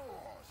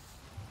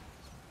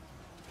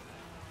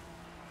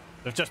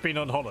 They've just been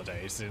on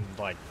holidays in,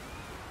 like,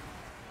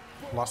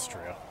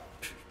 Lustria.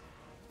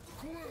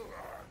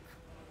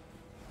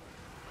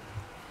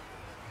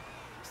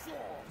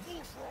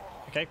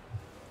 Okay.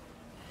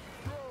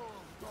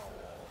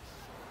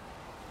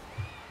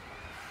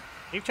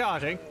 Keep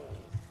charging.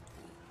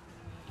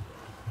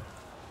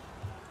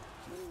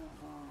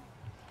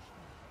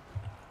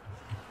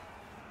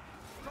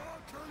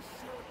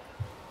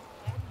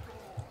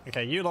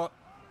 Okay, you lot,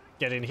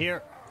 get in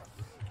here.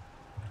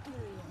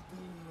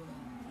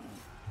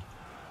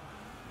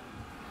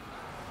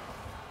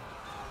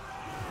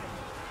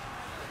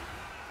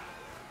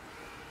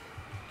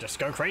 Just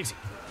go crazy.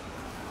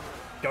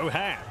 Go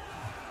ham.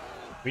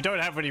 We don't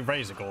have any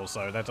razor claws,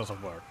 so that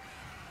doesn't work.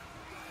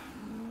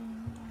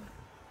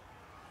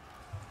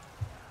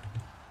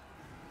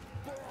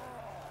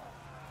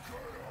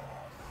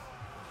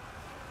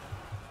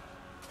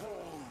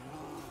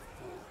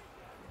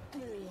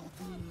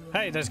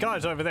 Hey, there's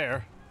guys over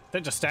there.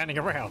 They're just standing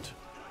around.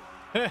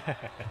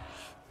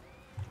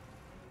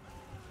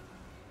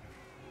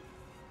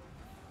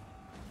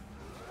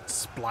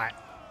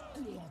 Splat.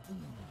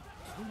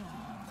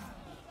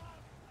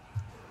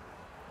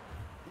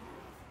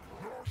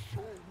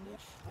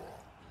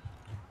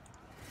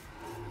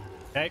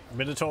 Okay,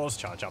 Minotaurs,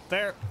 charge up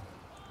there.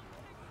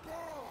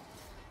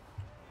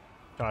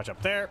 Charge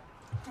up there.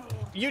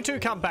 You two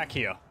come back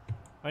here.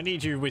 I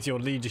need you with your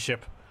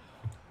leadership.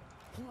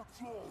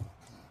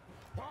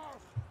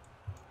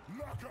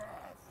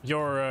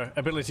 Your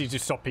ability to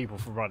stop people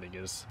from running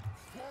is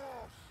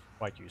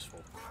quite useful.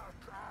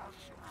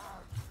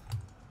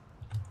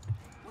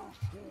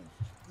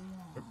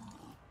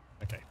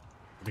 Okay,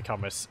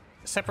 become a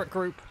separate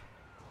group.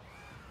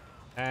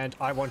 And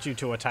I want you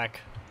to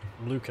attack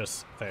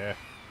Lucas there.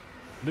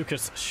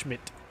 Lucas Schmidt.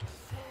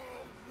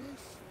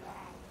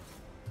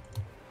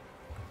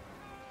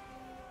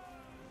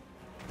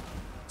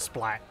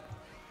 Splat.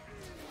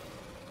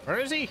 Where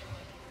is he?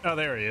 Oh,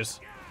 there he is.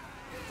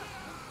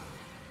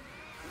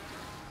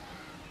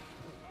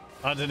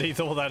 Underneath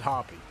all that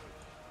harpy.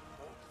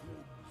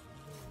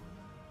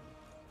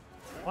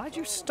 Why'd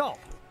you stop?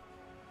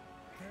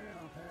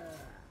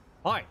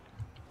 Fine.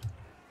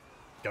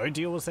 Go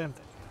deal with them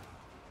then.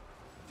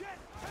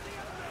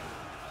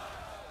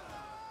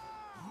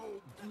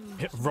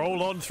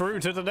 Roll on through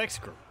to the next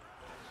group.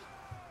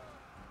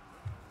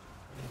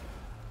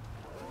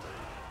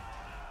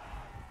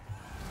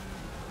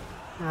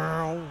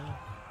 Meow.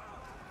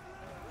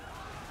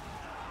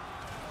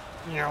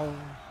 Meow.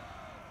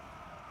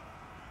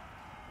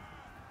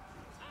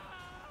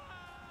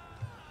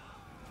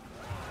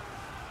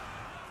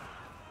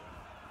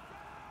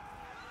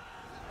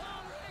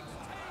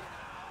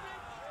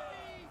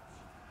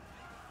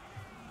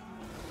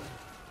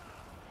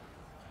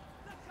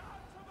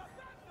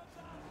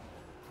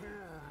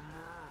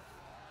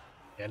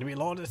 The enemy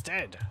lord is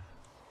dead.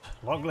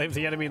 Long live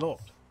the enemy lord.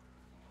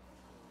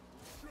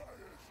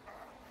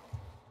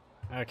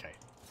 Okay.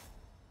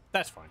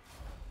 That's fine.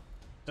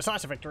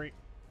 Decisive victory.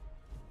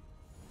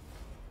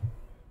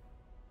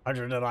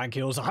 109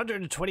 kills,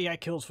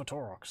 128 kills for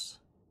Taurox.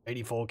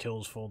 84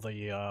 kills for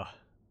the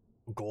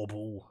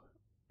Bull.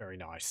 Very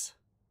nice.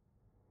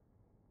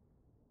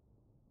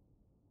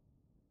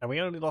 And we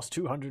only lost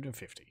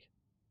 250.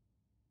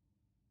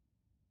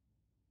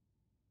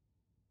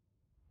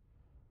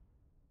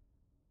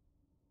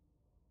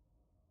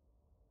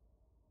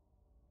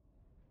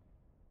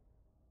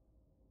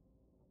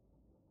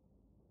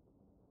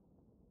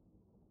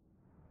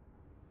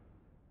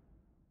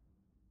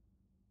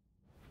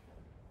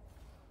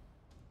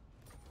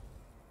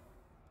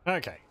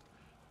 Okay.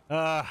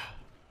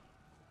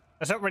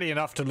 That's not really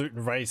enough to loot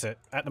and raise it.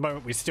 At the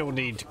moment, we still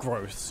need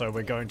growth, so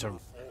we're going to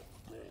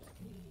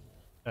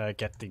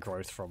get the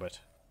growth from it.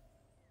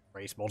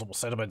 Raise multiple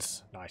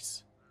settlements.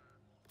 Nice.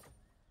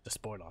 The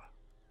spoiler.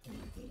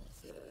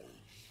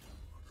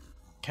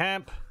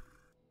 Camp.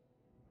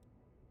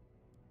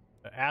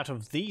 Out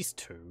of these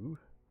two,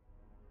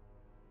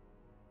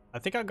 I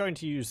think I'm going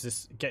to use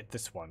this, get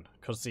this one,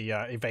 because the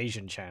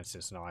evasion chance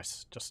is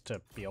nice, just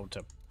to be able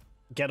to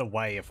get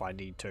away if I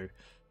need to.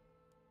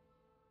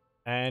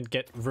 And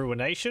get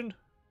ruination.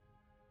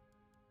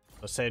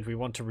 I said we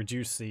want to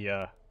reduce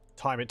the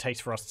time it takes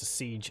for us to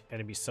siege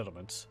enemy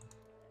settlements.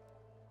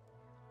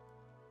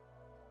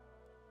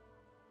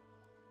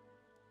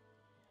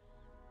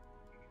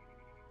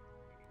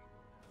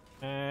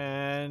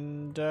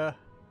 And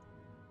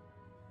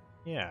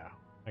yeah,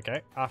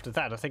 okay. After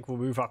that, I think we'll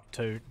move up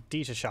to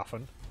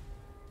Dieterschaffen.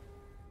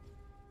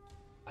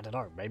 I don't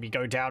know. Maybe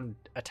go down,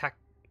 attack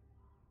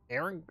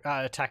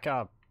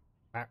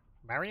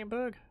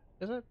Marienburg,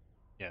 is it?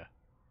 Yeah.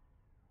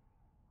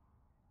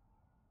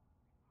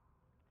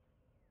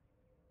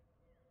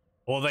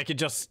 Or they could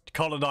just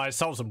colonize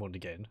Salzamund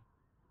again.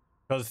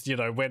 Because, you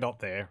know, we're not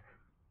there.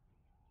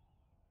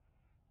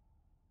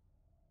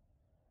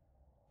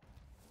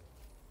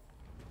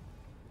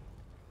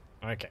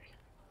 Okay.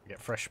 We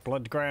get fresh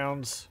blood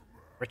grounds.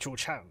 Ritual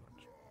challenge.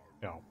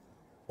 Oh.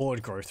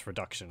 Horde growth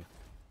reduction.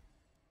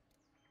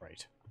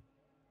 Great.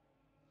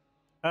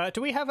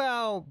 Do we have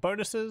our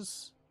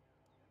bonuses?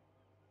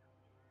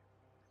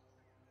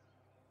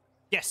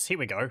 Yes, here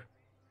we go.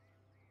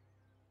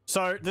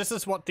 So this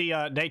is what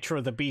the Nature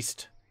of the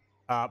Beast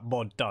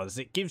mod does.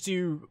 It gives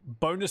you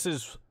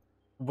bonuses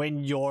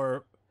when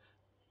your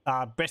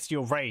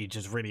bestial rage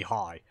is really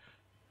high.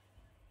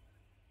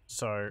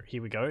 So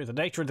here we go. The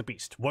Nature of the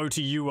Beast. Woe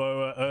to you,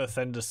 O earth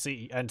and the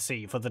sea,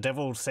 for the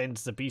devil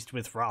sends the beast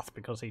with wrath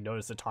because he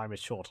knows the time is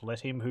short. Let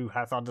him who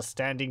hath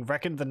understanding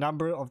reckon the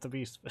number of the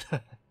beast.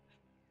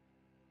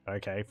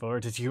 Okay, for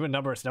it is human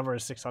number, its number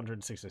is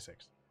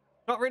 666.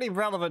 Not really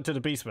relevant to the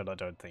Beastmen, I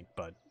don't think,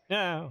 but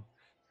yeah.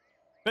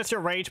 That's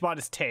your rage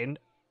minus 10.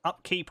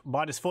 Upkeep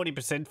minus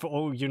 40% for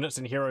all units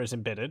and heroes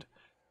embedded.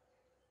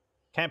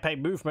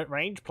 Campaign movement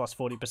range plus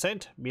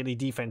 40%. Melee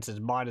defense is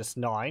minus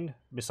 9.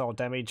 Missile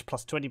damage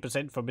plus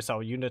 20% for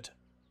missile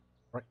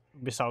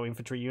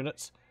infantry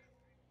units.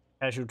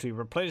 Casualty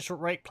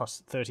replenishment rate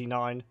plus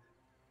 39.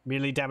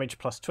 Melee damage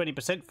plus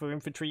 20% for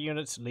infantry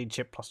units.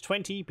 Leadership plus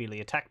 20.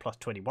 Melee attack plus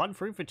 21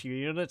 for infantry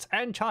units.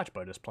 And charge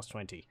bonus plus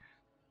 20.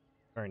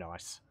 Very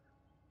nice.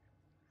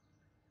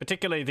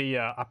 Particularly the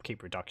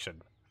upkeep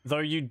reduction. Though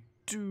you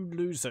do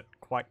lose it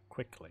quite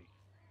quickly.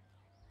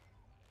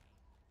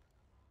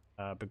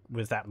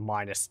 With that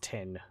minus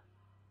 10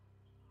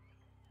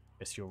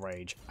 bestial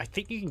rage. I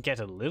think you can get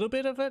a little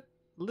bit of it.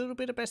 A little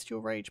bit of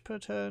bestial rage per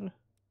turn.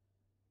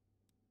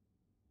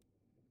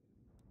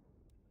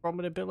 From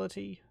an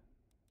ability.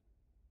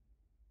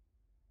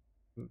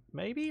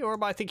 Maybe? Or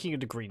am I thinking of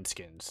the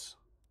greenskins?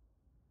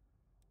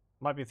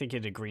 Might be thinking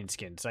of the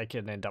greenskins. They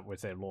can end up with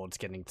their lords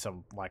getting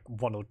some, like,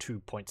 1 or 2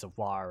 points of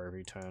wire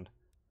every turn.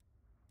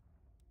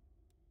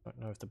 Don't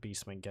know if the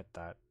beastmen get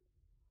that.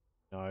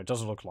 No, it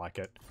doesn't look like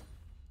it.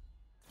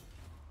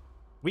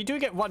 We do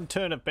get 1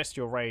 turn of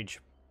bestial rage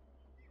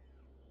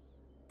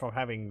from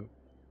having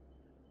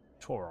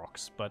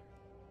Taurox, but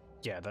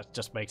yeah, that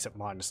just makes it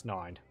minus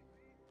 9.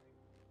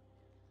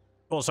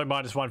 Also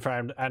minus 1 for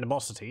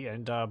animosity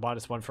and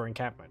minus 1 for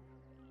encampment.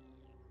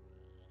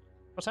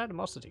 What's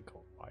animosity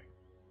called by?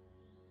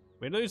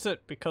 We lose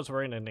it because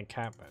we're in an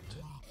encampment.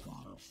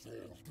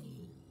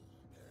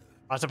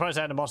 I suppose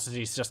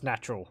animosity is just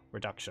natural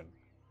reduction.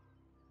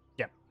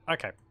 Yep,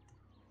 okay.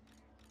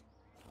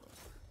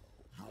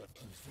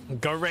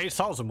 Go raise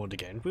Salzamund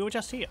again. We were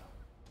just here.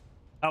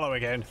 Hello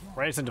again.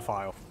 Raise and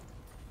defile.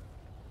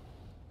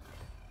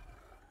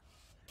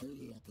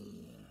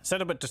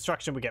 Settlement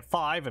destruction we get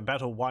 5, and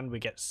battle 1 we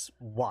get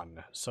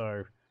 1.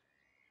 So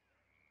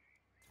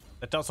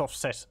that does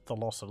offset the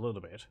loss a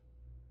little bit.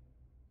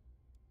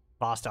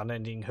 Vast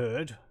unending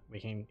herd.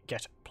 We can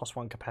get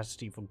 +1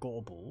 capacity for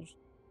gore bulls.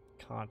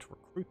 Can't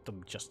recruit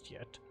them just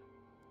yet.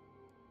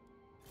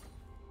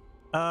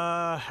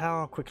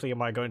 How quickly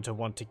am I going to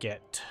want to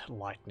get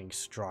lightning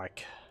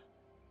strike?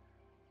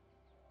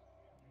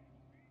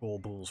 Gore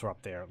bulls are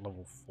up there at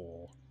level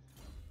 4.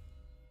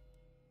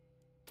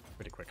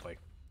 Pretty quickly.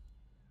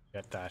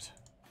 Get that.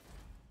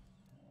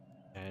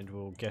 And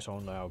we'll get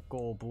on our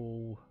gore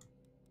bull.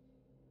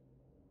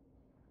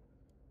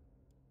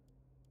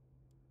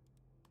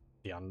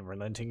 The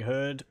unrelenting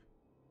herd.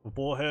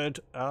 War herd,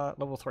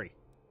 level 3.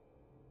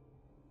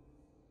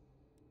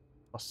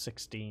 Plus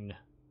 16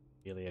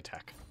 melee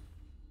attack.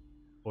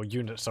 Or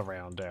units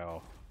around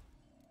our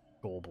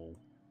gore bull.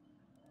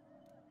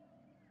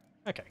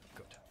 Okay,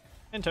 good.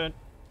 End turn.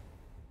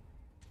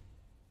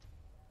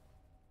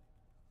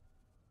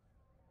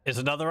 Is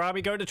another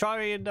army going to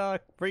try and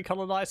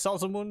recolonize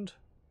Salzamund?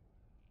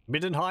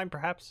 Middenheim,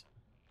 perhaps?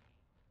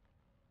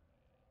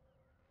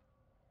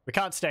 We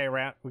can't stay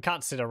around. We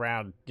can't sit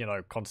around, you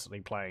know,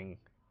 constantly playing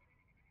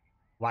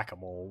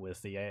whack-a-mole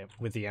with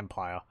the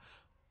Empire.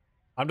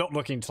 I'm not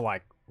looking to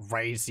like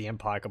raise the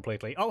Empire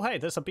completely. Oh, hey,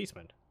 there's a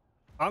Beastman.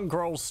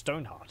 Ungroll's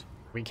Stoneheart.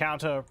 We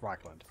counter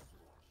Reichland.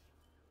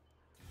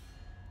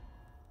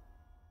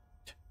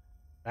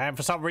 And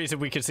for some reason,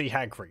 we can see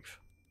Hagreef.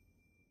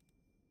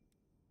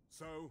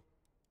 So,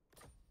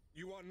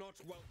 you are not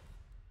well.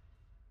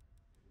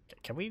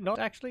 Can we not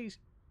actually?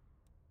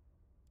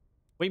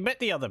 We met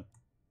the other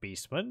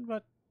Beastman,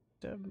 but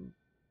I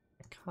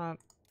can't.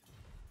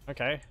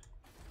 Okay.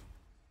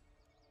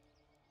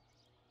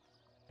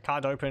 I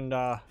can't open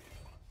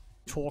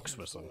talks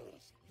with them.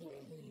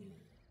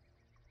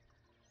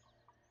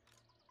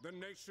 The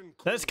nation.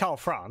 There's Karl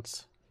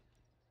France.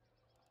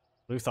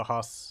 Luther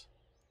Huss.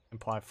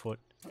 Empire Foot.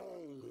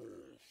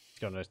 He's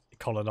gonna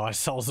colonize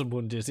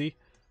Salzamund, is he?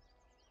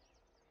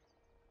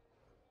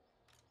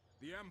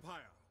 The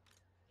Empire.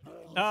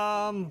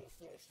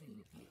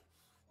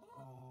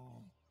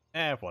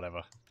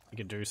 Whatever. You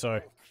can do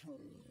so.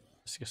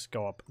 Let's just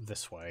go up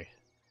this way.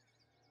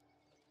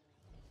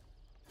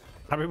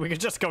 I mean, we could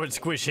just go and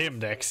squish him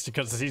next,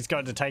 because he's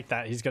going to take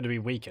that. He's going to be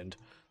weakened.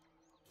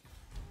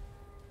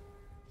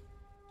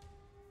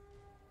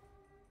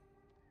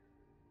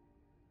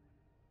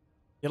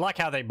 You like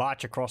how they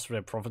march across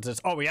their provinces?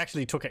 Oh, we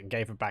actually took it and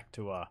gave it back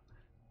to,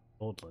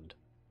 Nordland.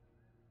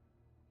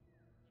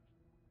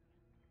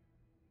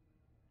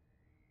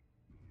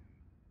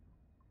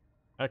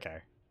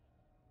 Okay.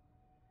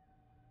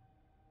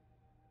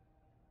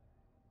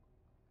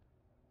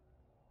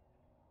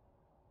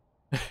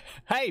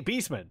 Hey,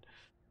 Beastmen!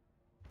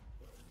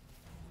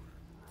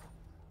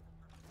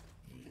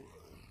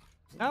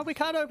 We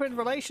can't open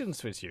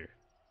relations with you.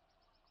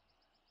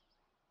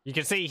 You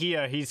can see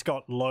here he's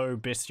got low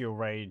bestial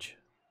rage,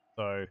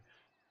 so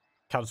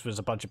comes with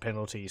a bunch of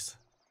penalties.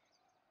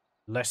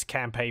 Less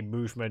campaign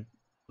movement,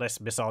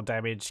 less missile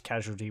damage,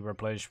 casualty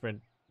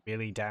replenishment,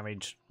 melee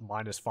damage,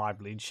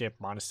 -5 leadership,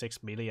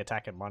 -6 melee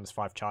attack, and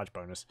 -5 charge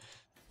bonus.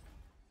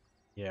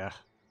 Yeah.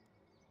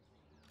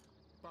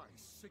 By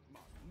Sigma,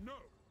 no!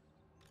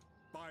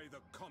 By the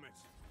comet!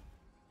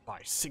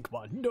 By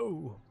Sigma,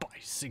 no! By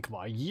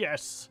Sigma,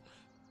 yes!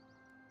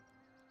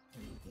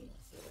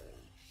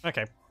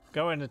 Okay,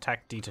 go and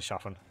attack Dieter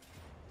Schaffen.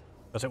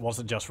 Because it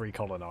wasn't just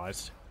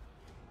recolonized.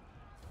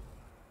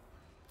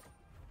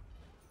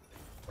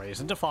 Raise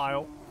and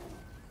Defile.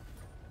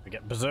 We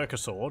get Berserker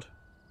Sword.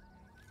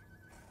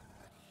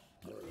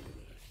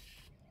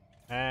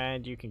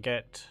 And you can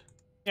get,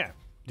 yeah,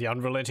 the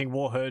Unrelenting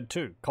Warherd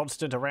too.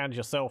 Constant around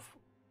yourself,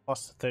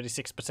 plus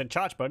 36%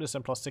 charge bonus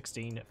and plus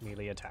 16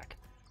 melee attack.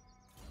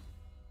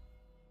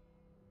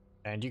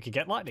 And you can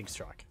get Lightning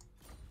Strike.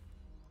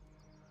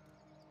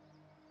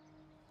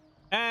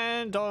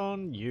 And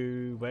on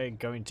you, we're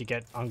going to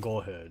get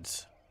Ungor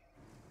Herds.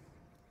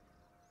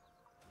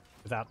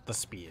 Without the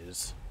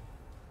spears.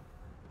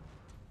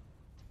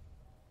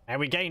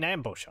 And we gain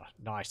Ambusher.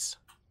 Nice.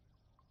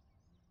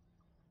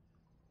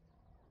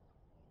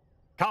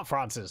 Count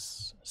France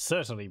is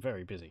certainly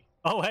very busy.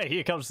 Oh, hey,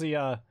 here comes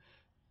the,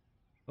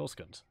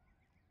 Norskins.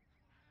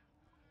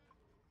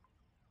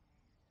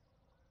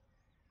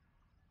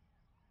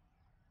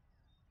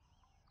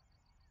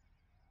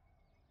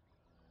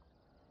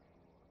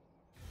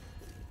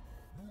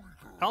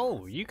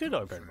 Oh, you could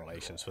open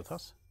relations with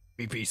us.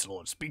 Be peace,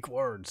 lord. Speak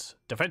words.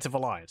 Defensive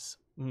alliance.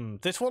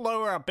 This will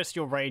lower our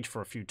bestial rage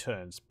for a few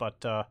turns,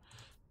 but,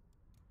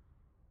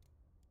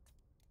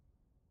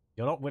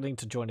 you're not willing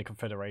to join a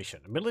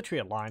confederation. A military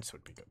alliance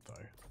would be good,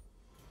 though.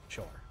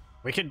 Sure.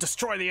 We can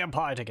destroy the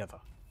Empire together.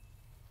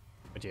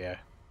 But yeah.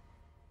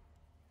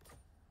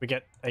 We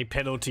get a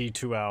penalty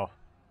to our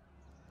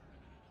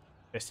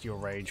bestial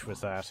rage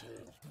with that.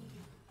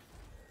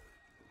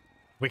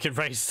 We can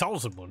raise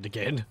Salzamund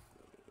again.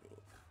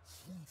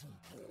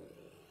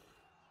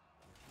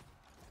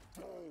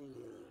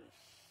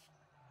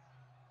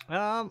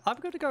 I'm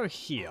going to go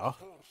here.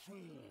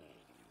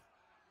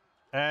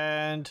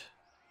 And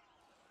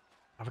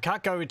we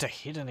can't go into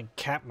hidden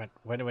encampment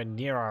when we're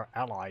near our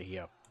ally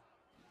here.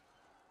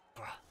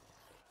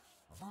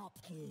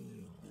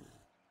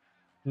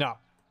 No,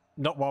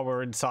 not while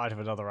we're inside of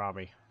another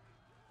army.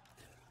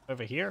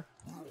 Over here?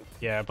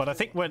 Yeah, but I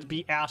think we'd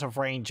be out of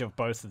range of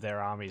both of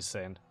their armies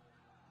then.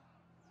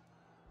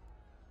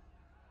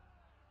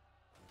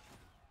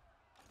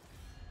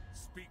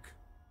 Speak,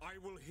 I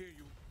will hear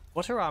you.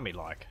 What's her army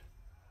like?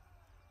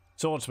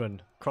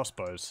 Swordsmen,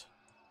 crossbows.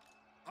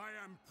 I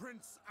am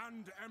Prince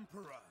and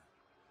Emperor.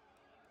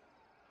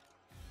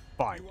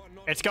 Fine.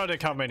 It's going to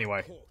come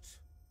anyway. Court,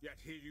 yet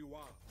here you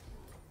are.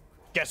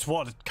 Guess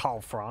what,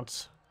 Karl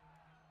Franz?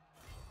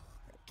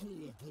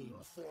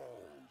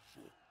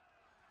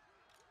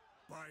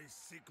 By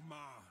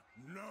Sigma,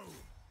 no.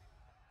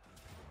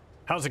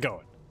 How's it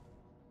going?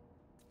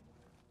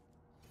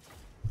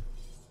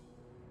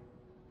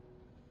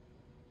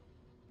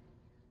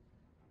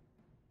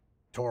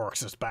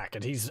 Taurox is back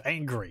and he's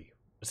angry.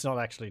 It's not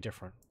actually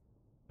different.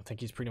 I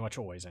think he's pretty much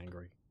always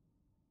angry.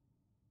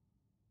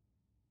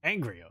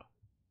 Angrier.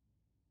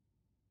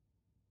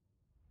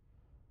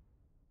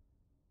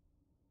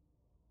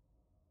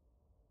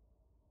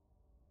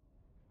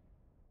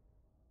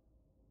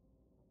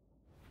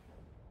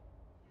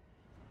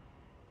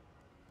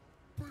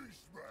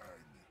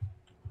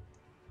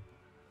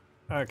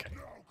 Okay,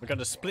 we're going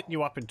to split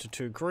you up into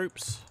two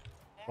groups.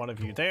 One of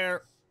you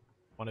there,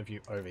 one of you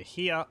over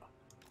here.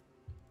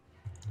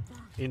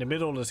 In the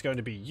middle is going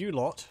to be you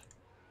lot.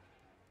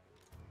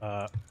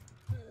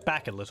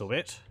 Back a little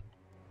bit.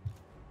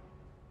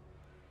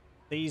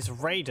 These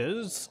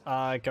raiders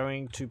are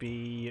going to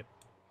be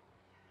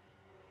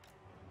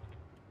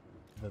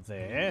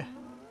there.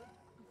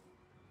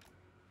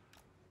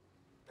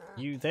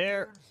 You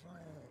there.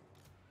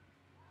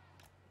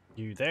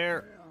 You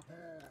there.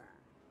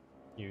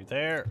 You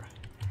there.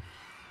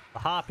 The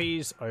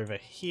harpies over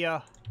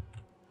here,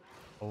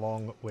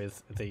 along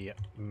with the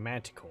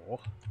manticore.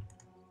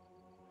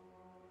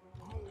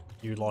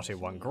 You lot in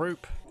one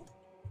group.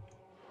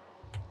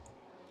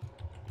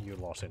 You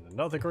lot in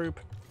another group.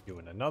 You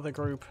in another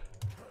group.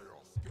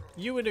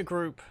 You in a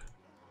group.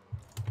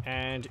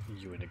 And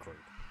you in a group.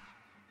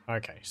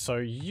 Okay, so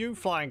you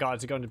flying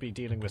guards are going to be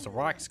dealing with the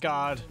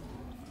Reichsguard.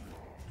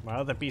 My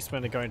other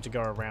beastmen are going to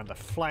go around the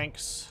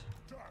flanks.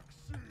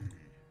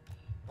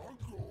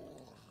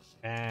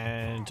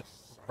 And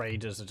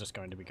raiders are just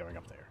going to be going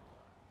up there.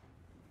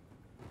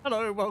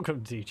 Hello,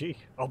 welcome DG.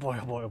 Oh boy,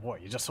 oh boy, oh boy,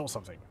 you just saw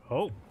something.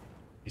 Oh,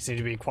 you seem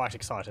to be quite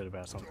excited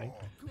about something.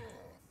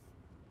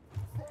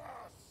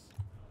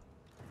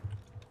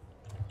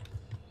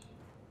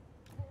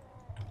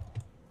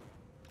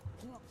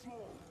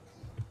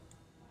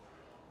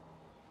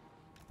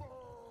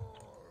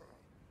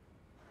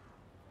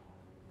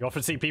 You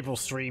often see people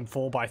stream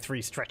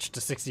 4x3 stretched to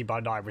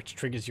 60x9, which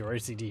triggers your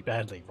OCD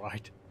badly,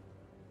 right?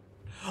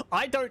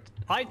 I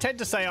tend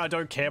to say I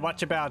don't care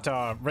much about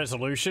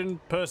resolution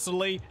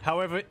personally.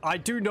 However, I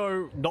do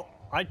know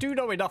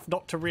enough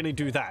not to really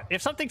do that.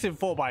 If something's in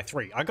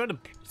 4x3, I'm going to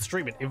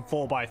stream it in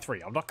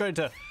 4x3. I'm not going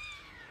to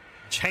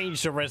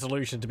change the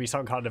resolution to be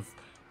some kind of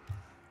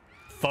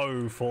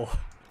faux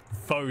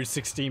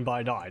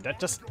 16x9. That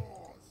just,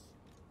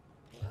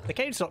 the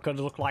game's not going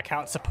to look like how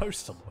it's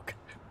supposed to look.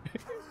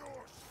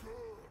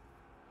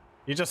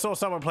 You just saw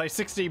someone play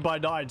 16x9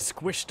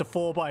 squished to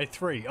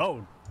 4x3.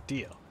 Oh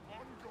dear.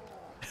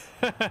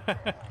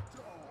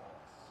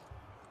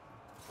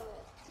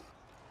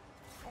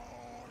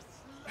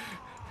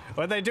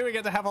 When they're doing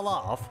it to have a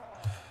laugh.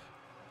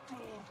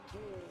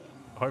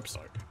 I hope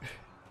so.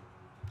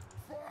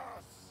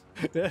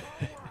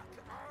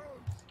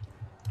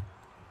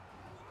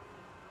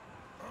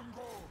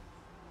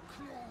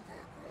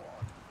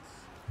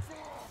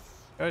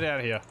 Go down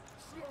here.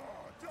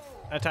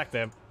 Attack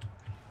them.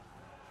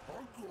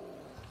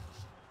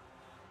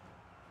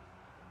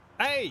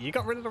 Hey, you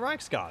got rid of the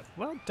Reichsguard.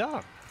 Well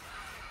done.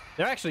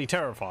 They're actually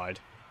terrified.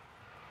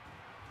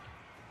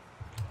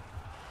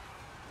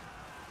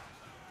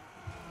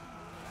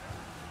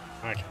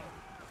 Okay.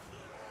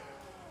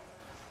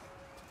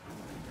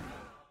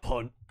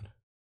 Punt.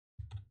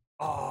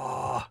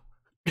 Oh.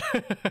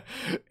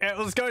 It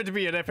was going to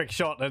be an epic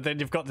shot, and then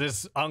you've got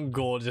this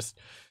Ungor just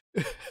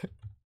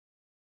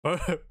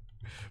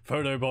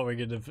photo bombing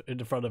in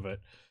the front of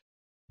it.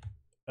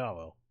 Oh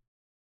well.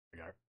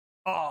 There we go.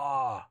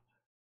 Ah. Oh.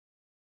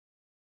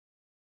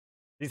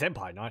 These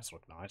Empire Knights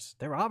look nice.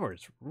 Their armor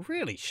is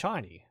really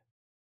shiny.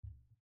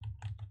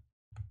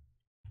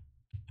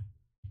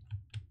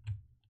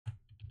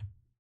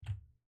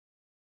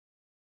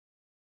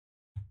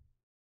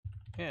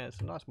 Yeah,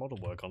 it's a nice model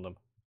work on them.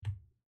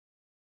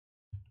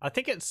 I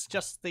think it's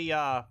just the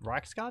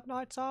Reichsguard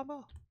Knights armor.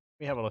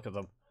 Let me have a look at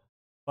them.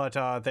 But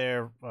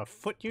they're a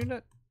foot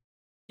unit?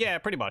 Yeah,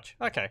 pretty much.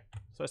 Okay,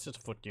 so it's just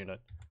a foot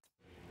unit.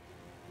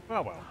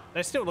 Oh well,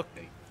 they still look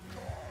neat.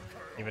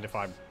 Even if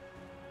I'm...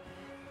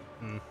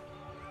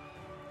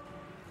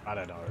 I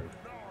don't know.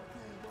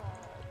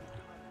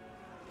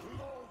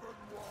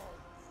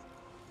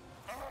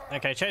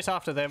 Okay, chase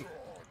after them.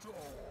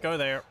 Go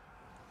there.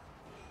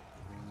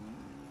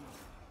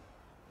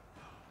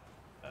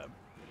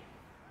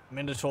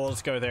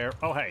 Minotaurs, go there.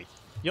 Oh hey,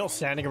 you're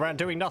standing around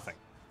doing nothing.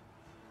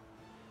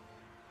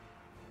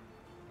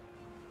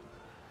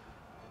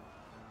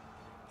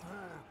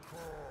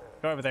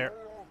 Go over there.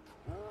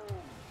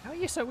 How are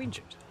you so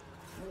injured?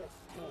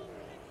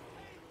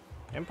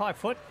 Empire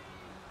foot?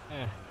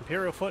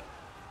 Imperial foot?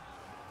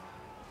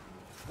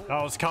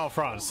 Oh, it's Karl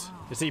Franz.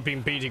 Has he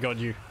been beating on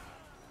you?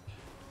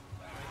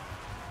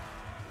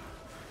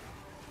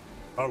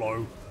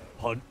 Hello,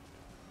 punt.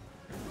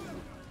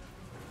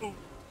 Ooh.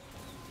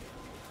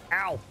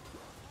 Ow!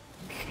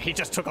 He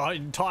just took an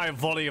entire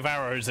volley of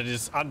arrows and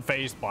is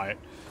unfazed by it.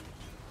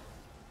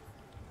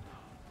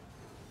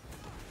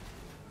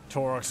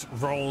 Taurox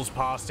rolls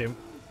past him.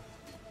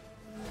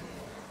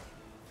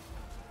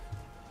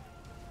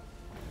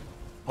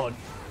 Punt.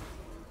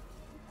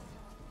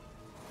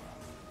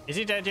 Is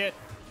he dead yet?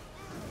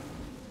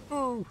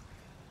 Ooh.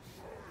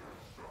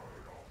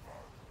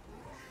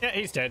 Yeah,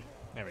 he's dead.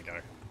 There we go.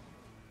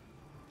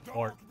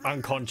 Or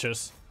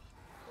unconscious.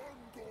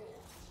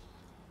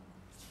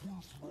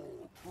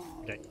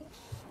 Okay.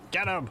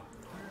 Get him!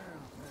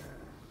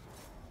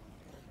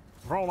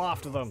 Roll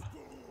after them.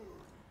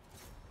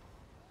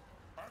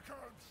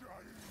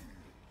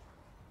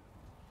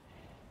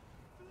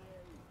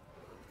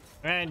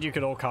 And you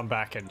can all come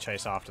back and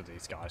chase after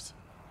these guys.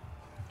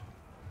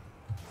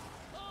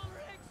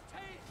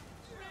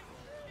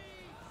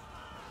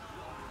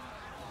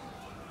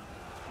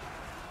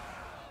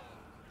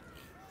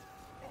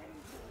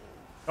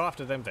 Go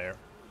after them there.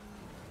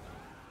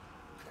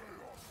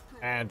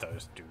 And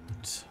those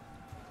dudes.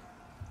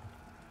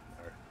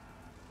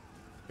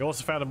 You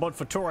also found a mod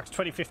for Taurox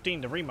 2015,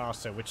 the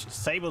remaster, which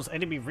disables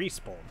enemy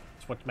respawn.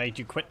 It's what made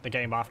you quit the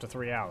game after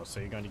 3 hours, so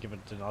you're going to give it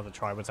another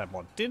try with that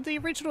mod. Did the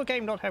original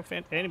game not have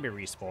enemy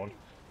respawn?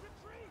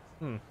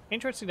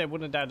 Interesting they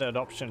wouldn't add an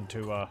option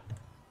to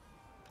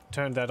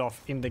turn that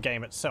off in the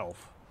game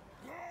itself.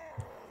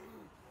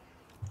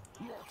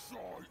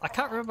 I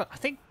can't remember.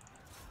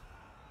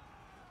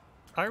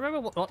 I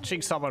remember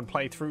watching someone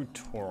play through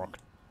Taurox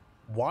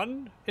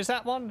 1, is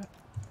that one?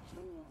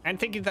 And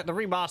thinking that the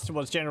remaster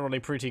was generally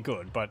pretty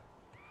good, but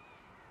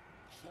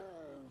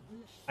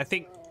I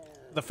think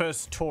the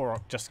first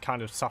Taurox just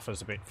kind of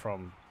suffers a bit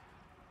from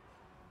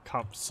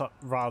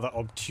rather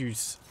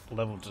obtuse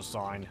level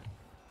design.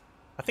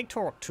 I think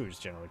Taurox 2 is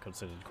generally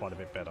considered quite a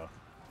bit better.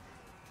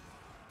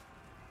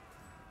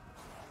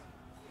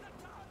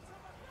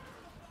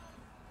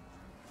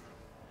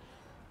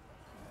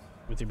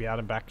 With the out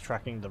and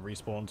backtracking, the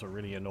respawns are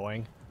really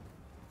annoying.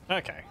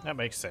 Okay, that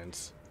makes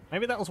sense.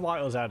 Maybe that was why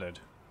it was added,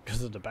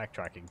 because of the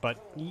backtracking. But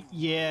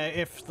yeah,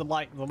 if the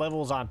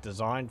levels aren't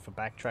designed for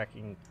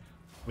backtracking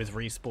with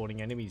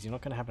respawning enemies, you're not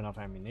going to have enough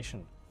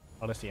ammunition.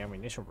 Unless the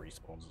ammunition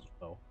respawns as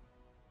well.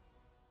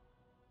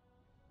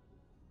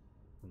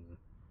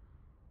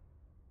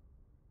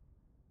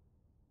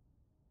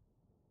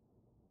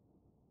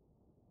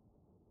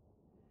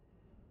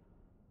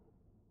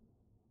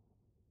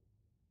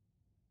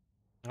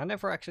 I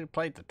never actually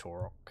played the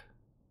Taurox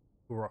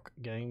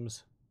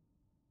games.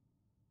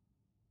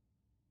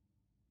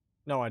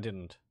 No, I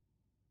didn't.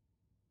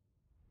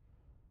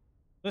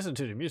 Listen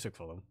to the music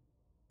for them.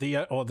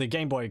 The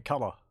Game Boy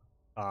Color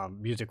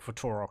music for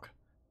Taurox.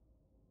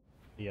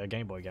 The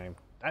Game Boy game.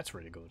 That's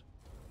really good.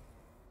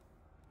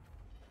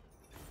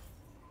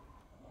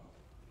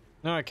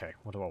 Okay,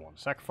 what do I want?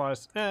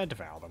 Sacrifice?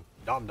 Devour them.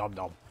 Nom nom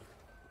nom.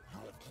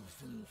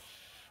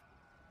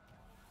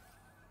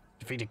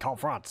 Defeated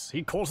confronts.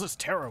 He causes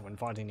terror when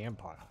fighting the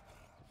Empire.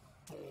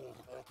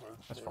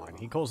 That's fine.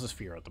 He causes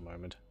fear at the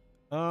moment.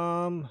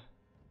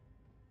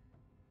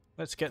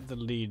 Let's get the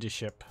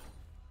leadership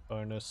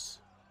bonus.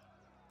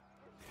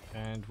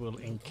 And we'll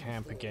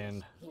encamp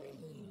again.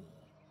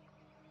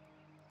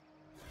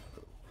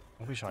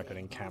 I wish I could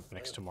encamp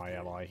next to my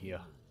ally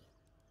here.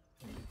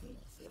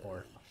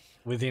 Or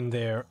within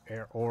their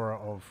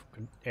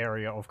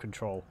area of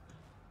control.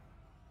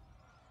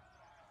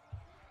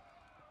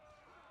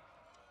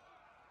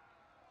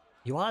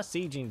 You are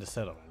sieging the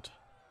settlement.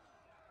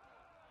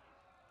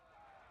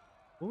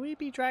 Will we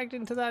be dragged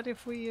into that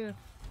if we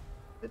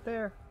sit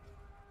there?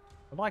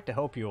 I'd like to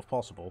help you if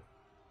possible.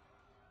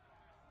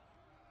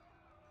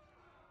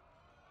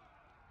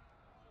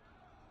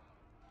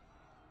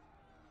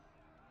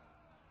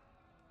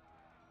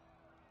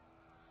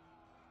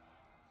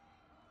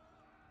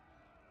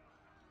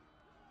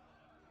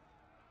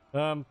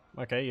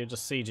 Okay, you're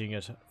just sieging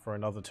it for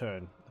another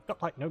turn. I've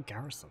got, like, no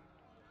garrison.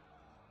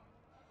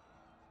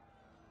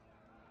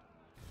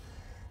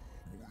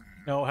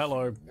 Oh,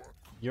 hello.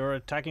 You're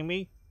attacking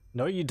me?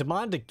 No, you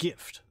demand a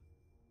gift.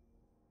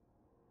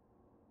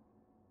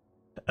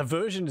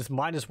 Aversion is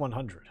minus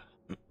 100.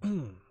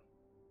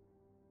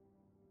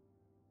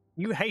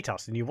 You hate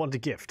us and you want a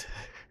gift.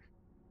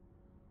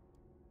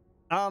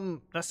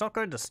 That's not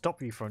going to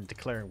stop you from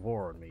declaring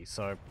war on me,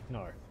 so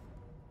no.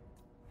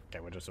 Okay,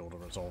 we'll just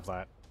auto-resolve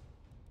that.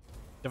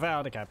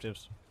 Devour the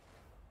captives.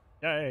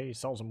 Yay,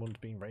 souls and wounds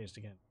being raised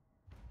again.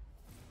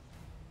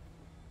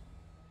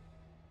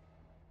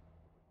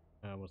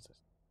 What's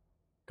this?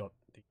 Got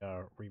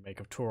the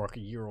remake of Taurox a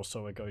year or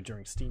so ago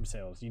during Steam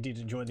sales. You did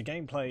enjoy the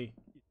gameplay.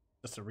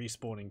 Just a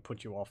respawning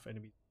put you off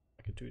enemies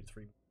like a 2 to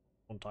 3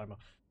 one timer.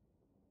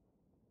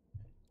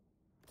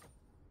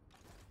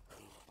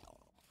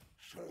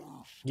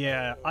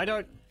 Yeah, I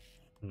don't.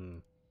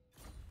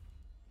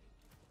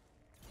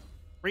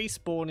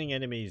 Respawning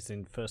enemies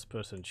in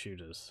first-person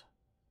shooters.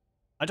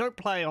 I don't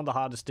play on the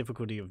hardest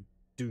difficulty of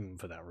Doom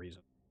for that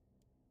reason.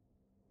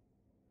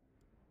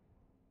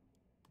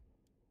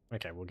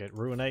 Okay, we'll get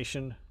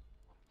Ruination.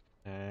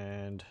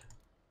 And...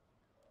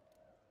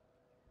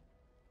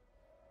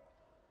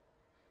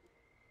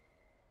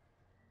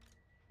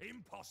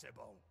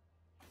 Impossible.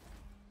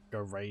 Go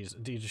raise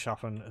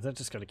Decomposed. They're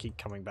just going to keep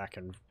coming back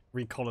and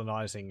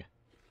recolonizing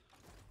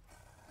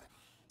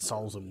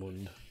Souls and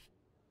Wound.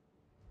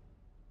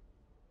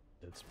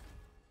 There's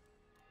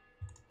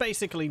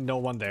basically no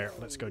one there.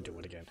 Let's go do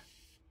it again.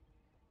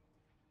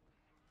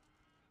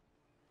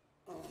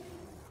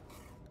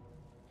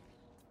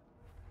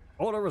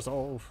 Auto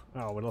resolve.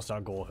 Oh, we lost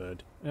our gore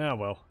herd. Yeah,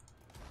 well.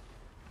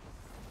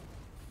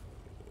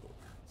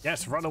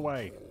 Yes, run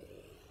away.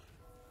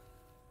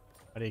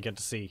 I didn't get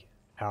to see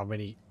how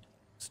many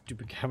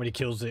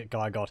kills the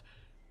guy got.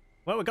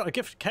 Well, we got a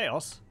gift of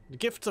chaos. The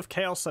gifts of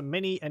chaos are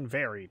many and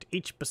varied,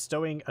 each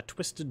bestowing a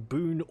twisted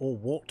boon or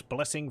warped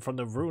blessing from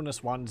the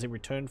ruinous ones in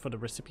return for the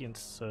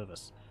recipient's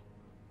service.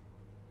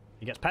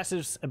 He gets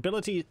passive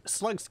ability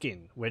Slug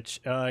Skin,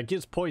 which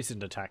gives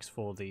poisoned attacks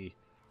for the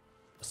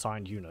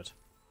assigned unit.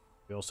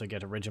 We also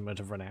get a Regiment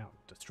of Renown,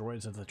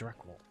 Destroyers of the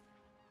Drakewall.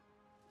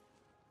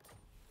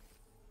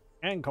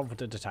 And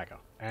Confident Attacker,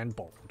 and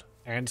Bold,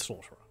 and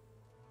Slaughterer.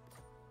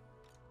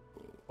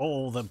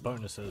 All the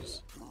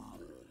bonuses.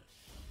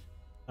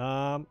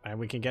 And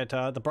we can get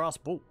the Brass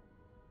Bull.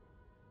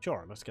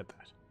 Sure, let's get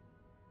that.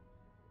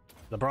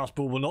 The Brass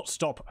Bull will not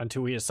stop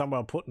until he is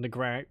somewhere put in the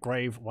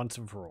grave once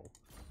and for all.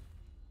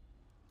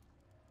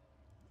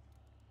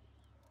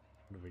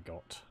 What have we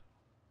got?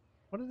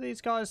 What are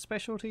these guys'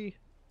 specialty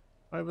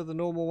over the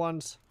normal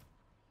ones?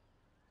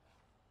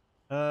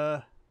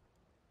 Oh,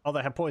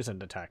 they have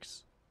poisoned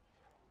attacks.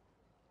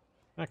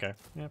 Okay,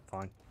 yeah,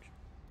 fine.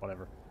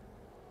 Whatever.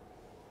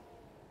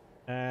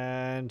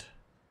 And...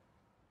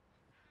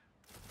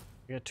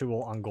 we get 2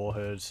 more Ungor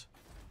herds.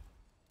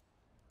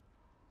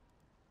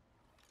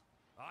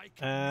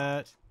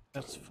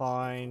 That's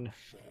fine.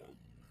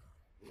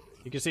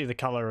 You can see the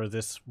color of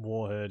this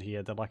war herd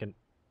here. They're like an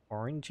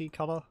orangey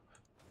color.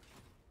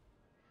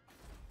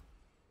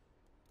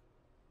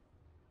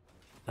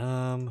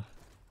 No.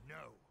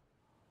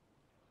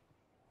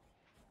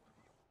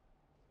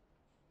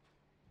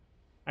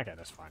 Okay,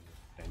 that's fine.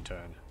 In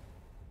turn.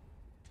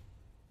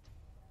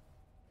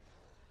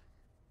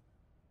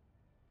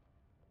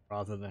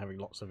 rather than having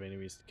lots of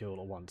enemies to kill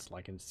at once,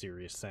 like in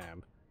Serious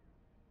Sam.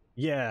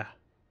 Yeah.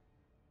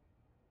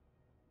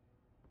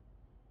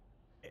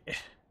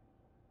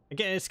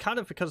 Again, it's kind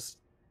of because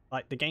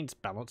like the game's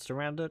balanced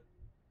around it.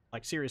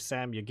 Like Serious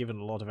Sam, you're given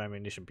a lot of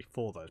ammunition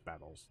before those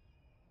battles.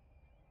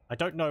 I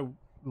don't know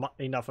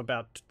enough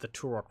about the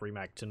Taurox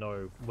remake to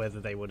know whether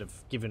they would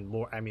have given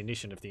more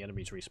ammunition if the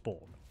enemies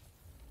respawn.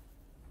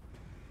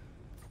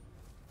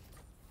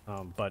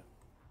 But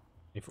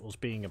if it was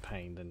being a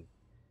pain, then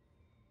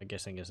my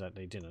guessing is that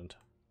they didn't.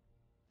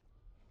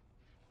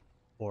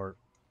 Or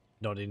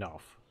not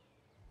enough.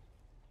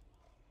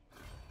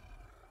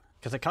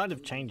 Because it kind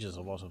of changes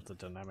a lot of the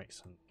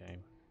dynamics in the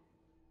game.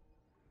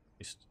 At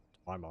least to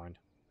my mind.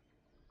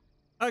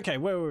 Okay,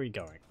 where were we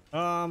going?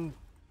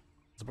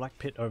 There's a black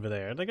pit over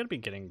there. Are they going to be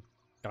getting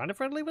kind of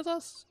friendly with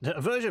us?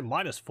 Aversion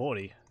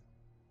 -40.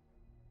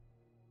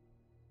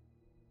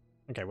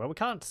 Okay, well we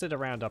can't sit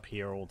around up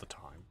here all the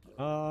time.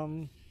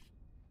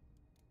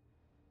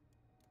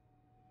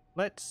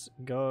 Let's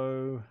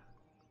go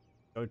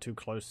too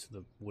close to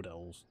the Wood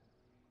Elves.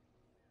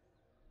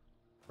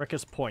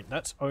 Wrecker's Point,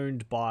 that's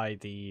owned by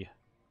the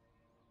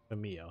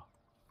Emir.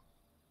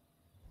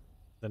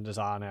 Then there's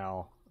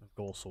Arnau and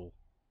Gorsel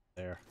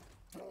there.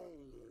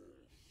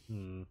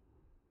 Go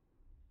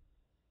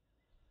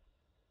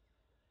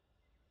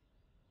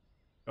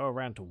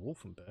around to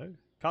Wolfenburg.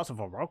 Castle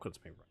von Rauken's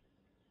been run.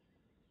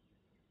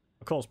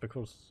 Of course,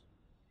 because...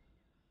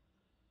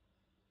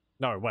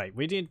 No, wait,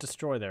 we didn't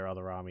destroy their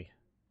other army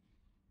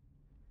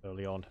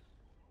early on.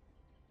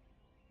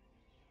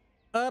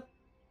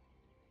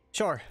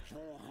 Sure.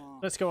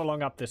 Let's go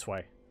along up this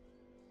way.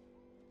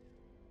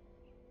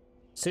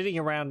 Sitting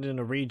around in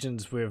the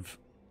regions we've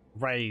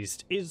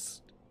raised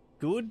is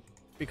good,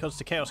 because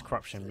the Chaos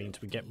Corruption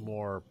means we get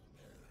more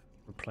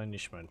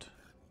replenishment.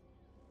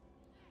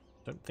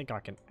 Don't think I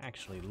can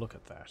actually look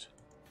at that.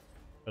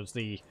 Because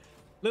the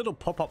little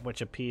pop-up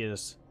which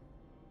appears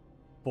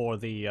for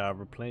the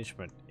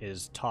replenishment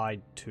is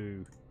tied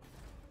to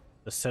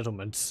the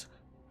settlements.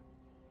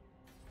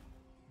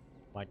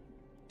 Like,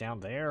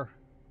 down there.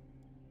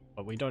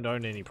 But we don't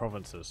own any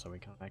provinces, so we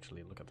can't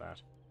actually look at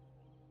that.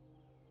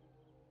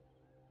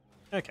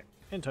 Okay,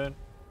 in turn.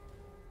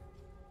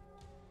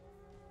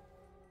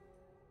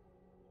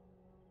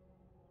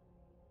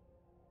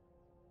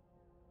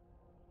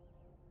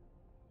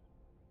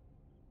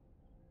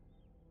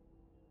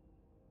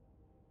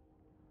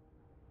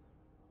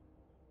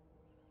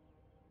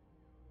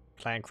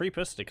 Clan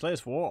Creepus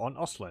declares war on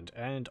Ostland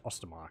and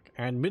Ostermark,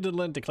 and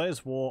Midland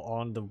declares war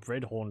on the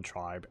Redhorn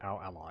tribe,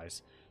 our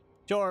allies.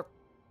 Sure.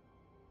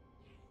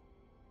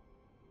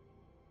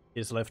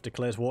 Isleth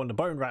declares war on the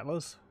Bone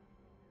Rattlers.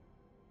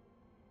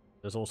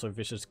 There's also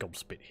Vicious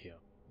Gobspit here.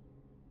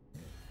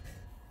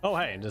 Oh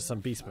hey, and there's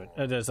some Beastmen.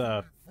 There's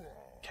a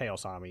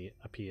Chaos Army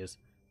appears.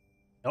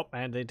 Oh,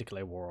 and they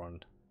declare war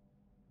on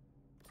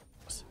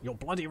us. Your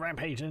bloody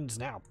rampage ends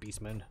now,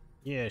 Beastmen.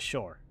 Yeah,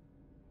 sure.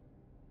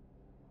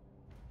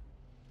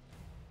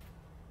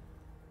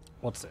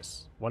 What's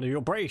this? One of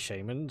your brave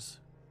shamans,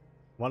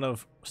 one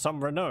of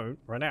some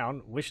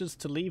renown, wishes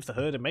to leave the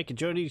herd and make a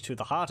journey to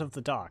the heart of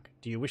the dark.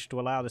 Do you wish to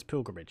allow this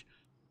pilgrimage?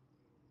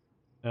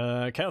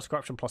 Chaos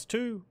Corruption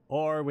 +2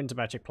 or Winter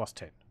Magic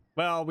 +10.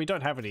 Well, we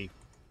don't have any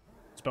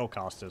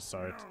spellcasters,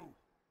 so it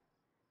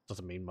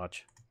doesn't mean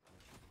much.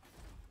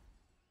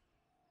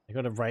 You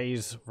gotta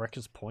raise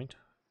Wrecker's Point.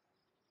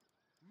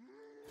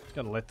 Just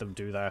gonna let them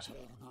do that.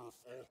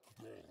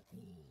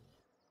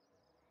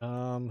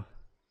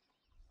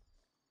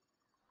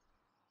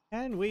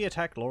 And we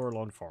attack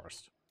Laurelon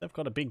Forest. They've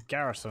got a big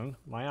garrison.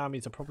 My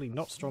armies are probably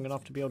not strong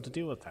enough to be able to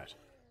deal with that.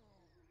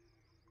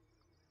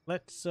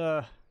 Let's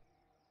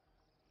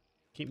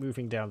keep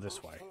moving down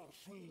this way.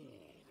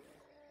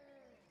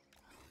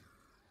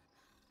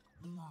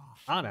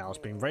 Arnau's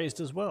been raised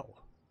as well.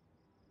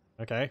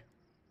 Okay.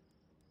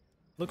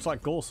 Looks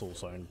like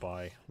Gorsel's owned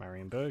by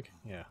Marienburg.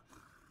 Yeah.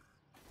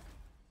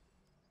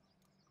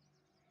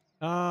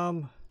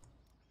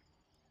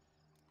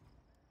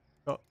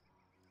 Got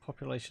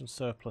population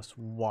surplus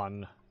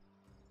 1.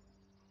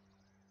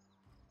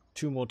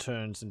 2 more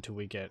turns until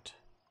we get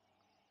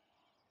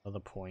another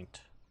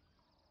point.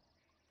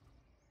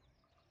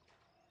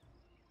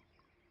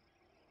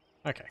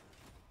 Okay.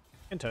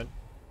 In turn.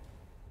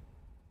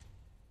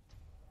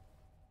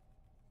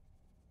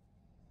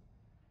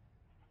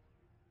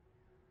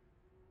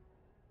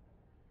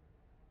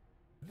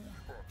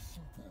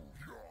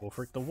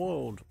 Wulfric the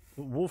World.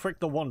 Wulfric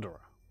the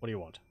Wanderer. What do you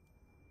want?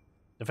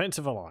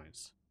 Defensive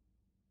Alliance.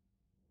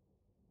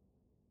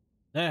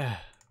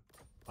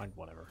 Fine,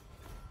 whatever.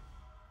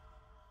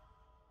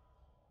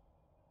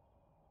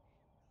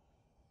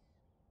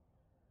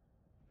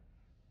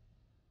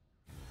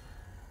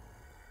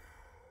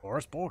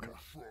 Boris Borka.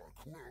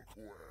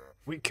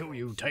 We kill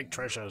you, take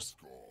treasures.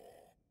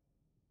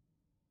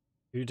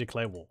 You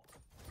declare war.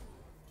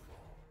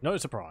 No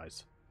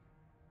surprise.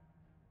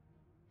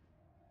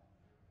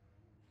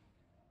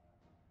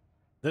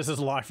 This is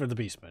life for the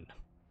Beastmen.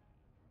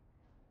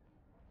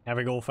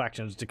 Having all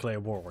factions declare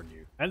war on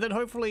you. And then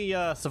hopefully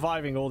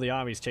surviving all the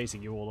armies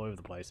chasing you all over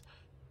the place.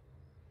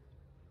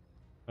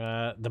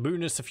 The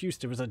moon is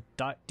suffused with a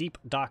deep,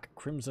 dark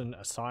crimson,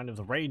 a sign of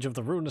the rage of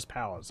the ruinous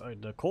powers.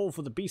 The call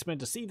for the Beastmen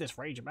to see this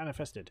rage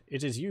manifested.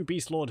 It is you,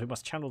 Beast Lord, who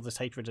must channel this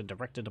hatred and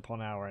direct it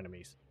upon our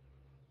enemies.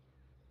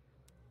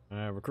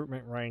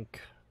 Recruitment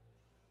rank.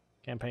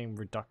 Campaign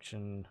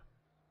reduction.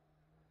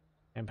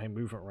 Campaign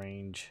movement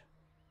range.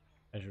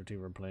 Casualty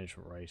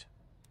replenishment rate.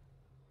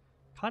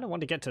 Kind of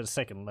want to get to the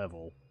second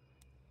level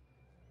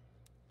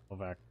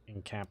of our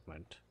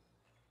encampment.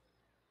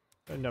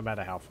 But no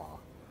matter how far.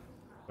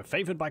 We're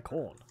favored by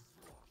Khorne.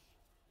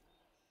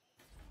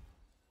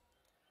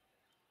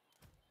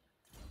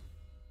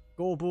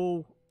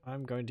 Gorbul,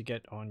 I'm going to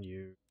get on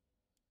you.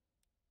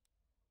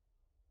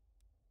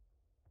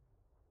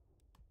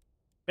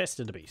 Best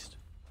of the beast.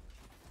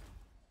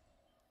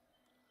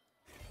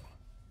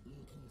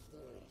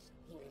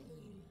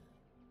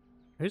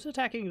 Who's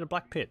attacking the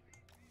Black Pit?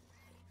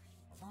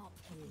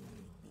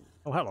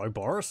 Oh, hello,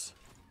 Boris.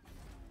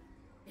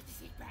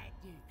 This is bad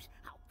news.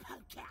 I'll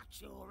poke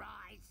out your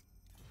eyes.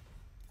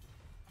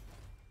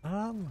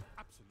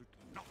 Absolutely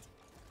not.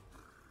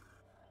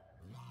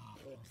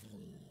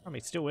 I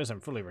mean, still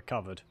isn't fully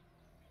recovered.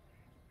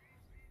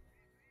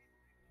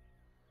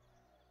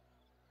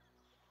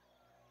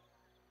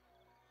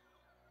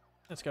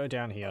 Let's go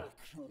down here.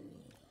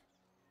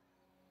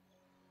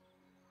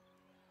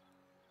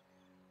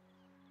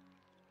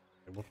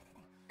 We'll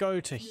go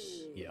to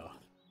here.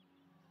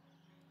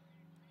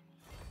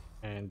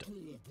 And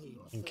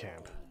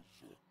encamp.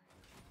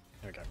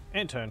 There we go.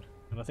 And turn.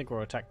 And I think we'll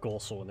attack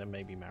Gorsel and then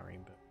maybe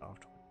Marienburg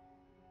after.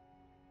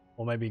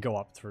 Or maybe go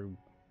up through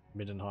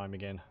Middenheim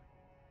again.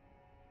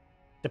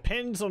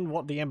 Depends on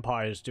what the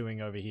Empire is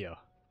doing over here.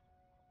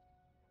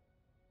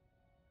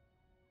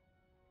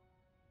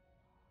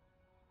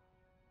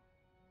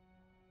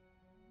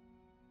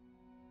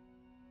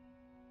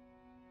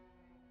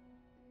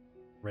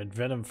 Red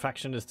Venom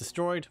faction is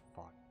destroyed.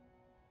 Fine.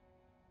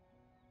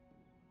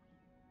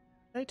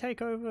 They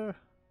take over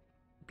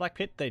Black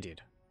Pit? They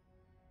did.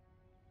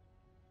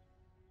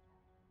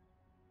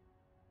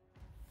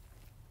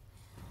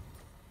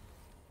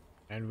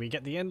 And we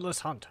get the Endless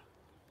Hunt.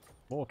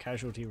 More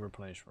casualty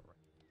replenishment rate.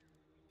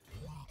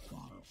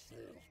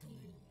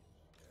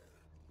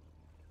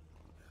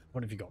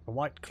 What have you got? The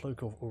White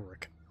Cloak of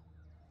Urgat.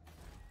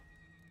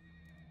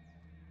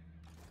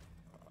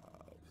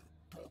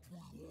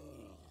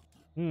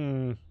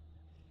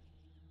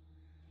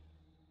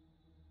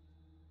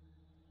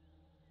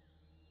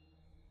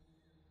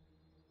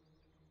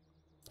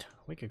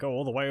 We could go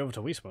all the way over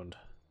to Weismund.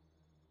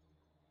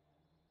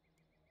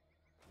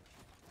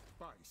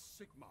 By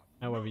Sigma.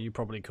 However, you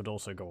probably could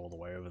also go all the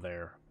way over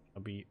there.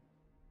 I'll be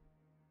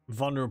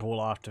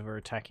vulnerable after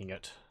attacking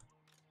it.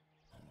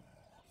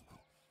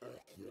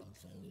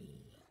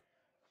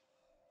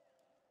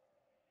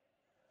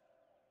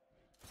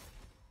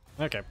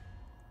 Okay.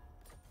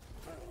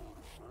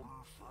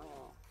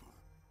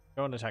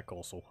 Go and attack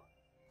Gorsel.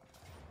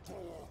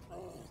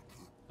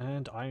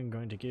 And I'm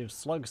going to give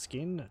Slug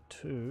Skin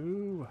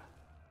to...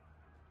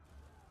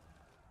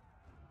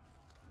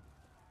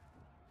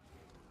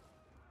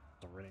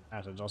 Doesn't really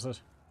matter, does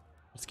it?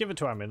 Let's give it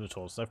to our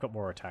Minotaurs. They've got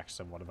more attacks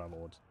than one of our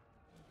lords.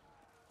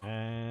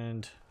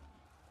 And...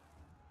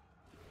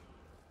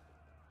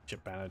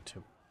 Ship banner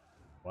to...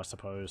 I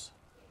suppose.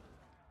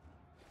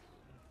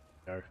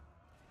 Go.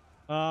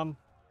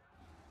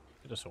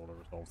 Just sort of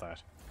resolve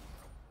that.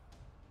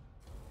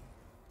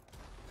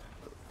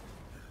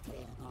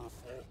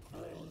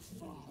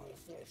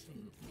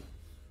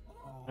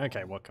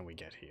 Okay, what can we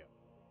get here?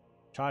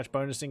 Charge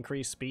bonus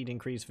increase, speed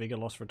increase, vigor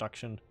loss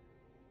reduction,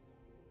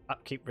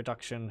 upkeep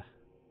reduction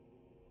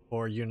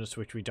for units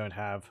which we don't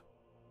have.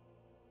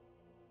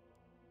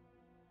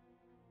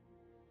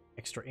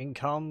 Extra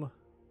income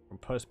from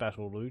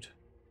post-battle loot,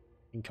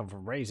 income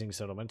from raising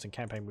settlements, and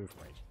campaign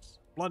movement rates.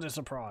 Blood is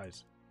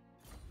surprise.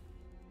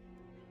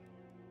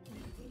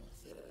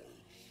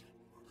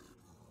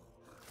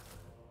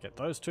 Get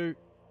those two.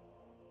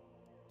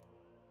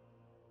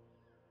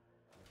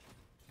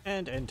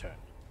 And end turn.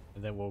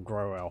 And then we'll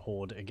grow our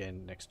horde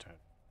again next turn.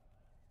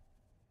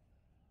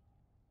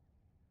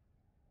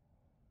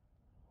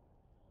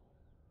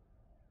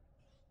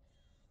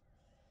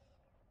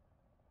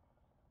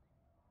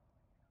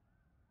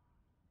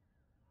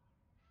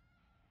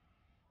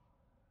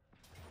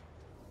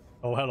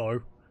 Oh,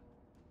 hello.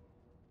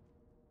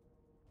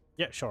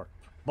 Yeah, sure.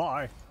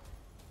 Bye.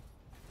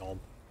 Nom.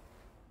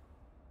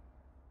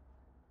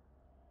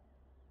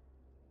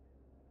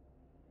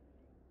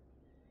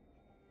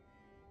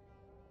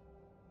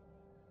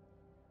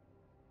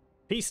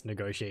 Peace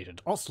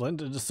negotiated.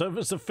 Ostland in the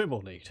service of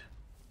Fimmelneed.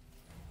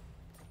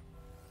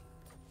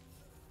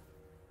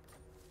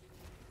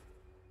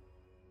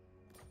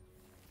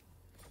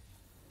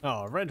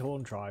 Oh,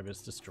 Redhorn tribe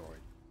is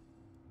destroyed.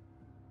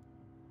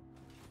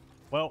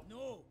 Well.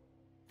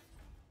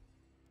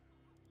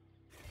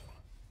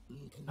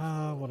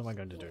 What am I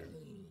going to do?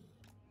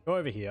 Go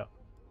over here.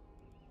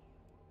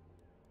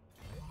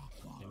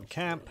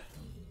 camp.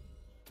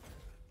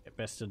 Get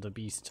Best of the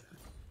Beast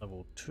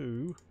level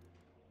 2.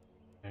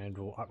 And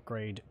we'll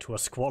upgrade to a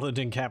squalid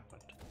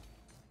encampment.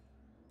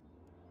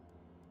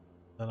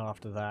 Then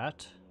after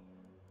that,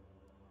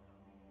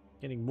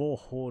 getting more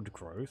horde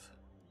growth.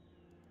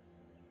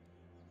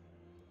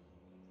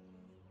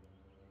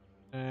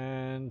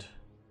 And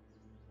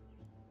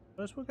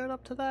first we'll get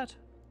up to that.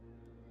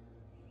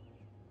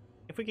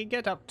 If we can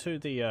get up to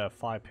the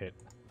fire pit,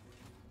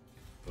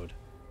 good.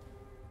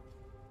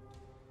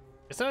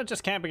 Instead of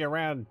just camping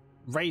around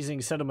raising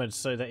settlements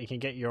so that you can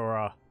get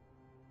your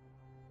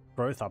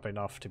growth up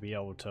enough to be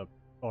able to,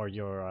 or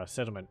your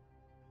settlement,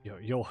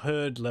 your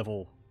herd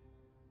level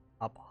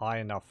up high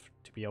enough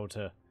to be able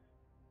to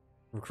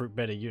recruit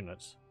better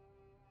units.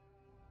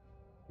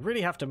 You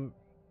really have to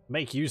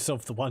make use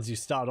of the ones you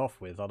start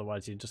off with,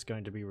 otherwise you're just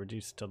going to be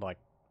reduced to like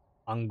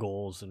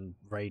Ungors and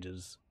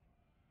Raiders.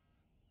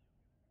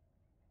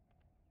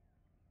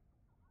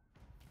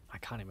 I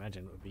can't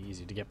imagine it would be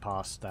easy to get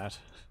past that.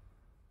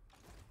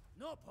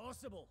 Not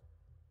possible.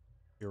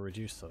 You're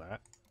reduced to that.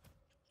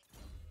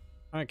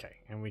 Okay,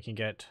 and we can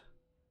get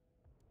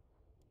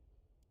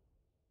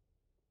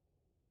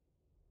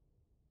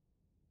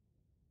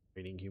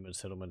raiding human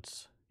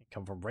settlements.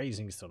 Come from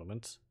raising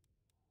settlements.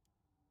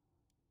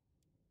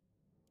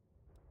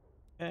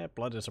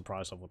 Blood is a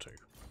prize level 2.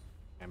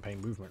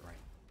 Campaign movement rate.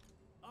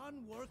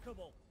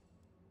 Unworkable.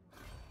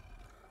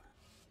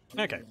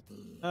 Okay.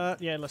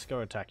 Yeah, let's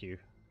go attack you.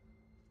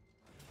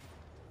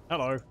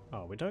 Hello.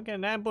 Oh, we don't get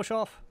an ambush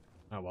off?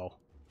 Oh well.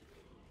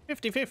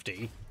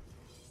 50-50?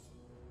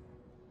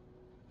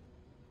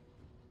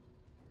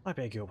 I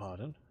beg your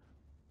pardon.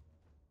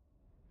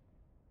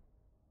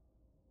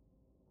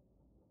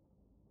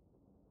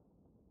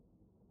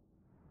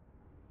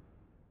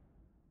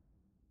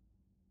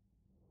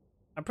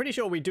 I'm pretty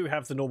sure we do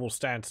have the normal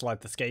stance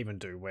like the Skaven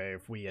do, where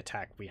if we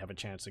attack, we have a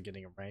chance of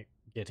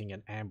getting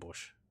an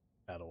ambush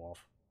battle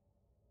off.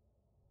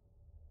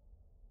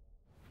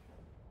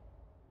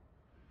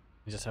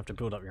 You just have to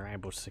build up your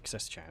ambush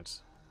success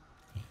chance.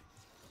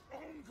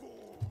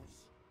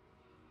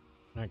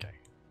 Okay.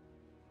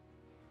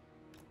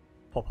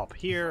 Pop up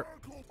here.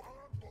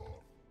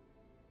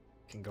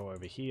 Can go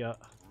over here.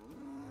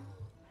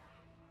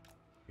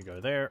 You go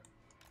there.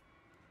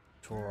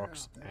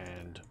 Taurox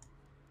and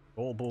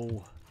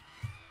Bull.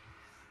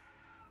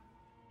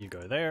 You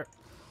go there.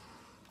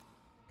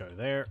 Go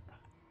there.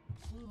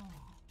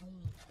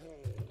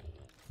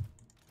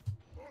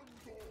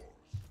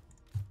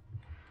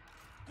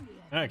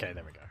 Okay,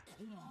 there we go.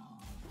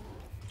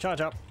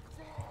 Charge up.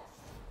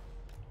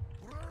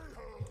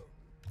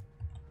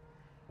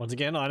 Once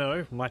again, I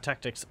know my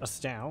tactics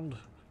astound.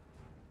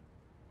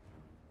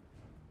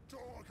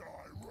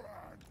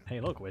 Hey,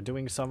 look, we're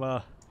doing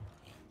some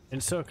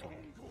encircling.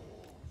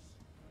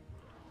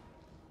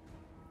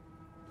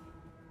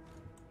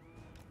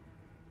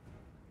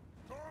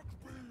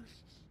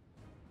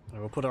 And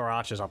we'll put our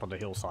archers up on the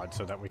hillside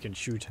so that we can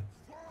shoot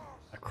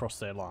across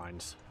their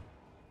lines.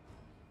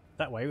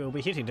 That way we'll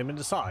be hitting them in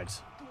the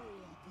sides.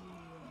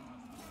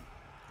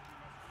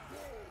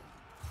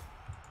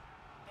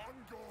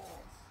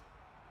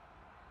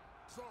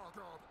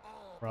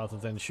 Rather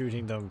than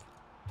shooting them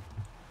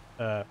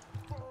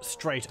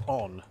straight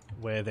on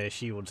where their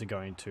shields are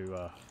going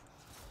to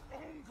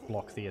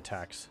block the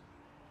attacks.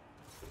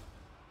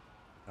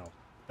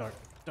 No,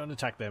 don't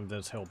attack them,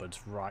 there's halberds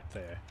right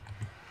there.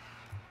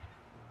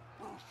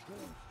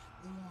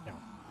 No.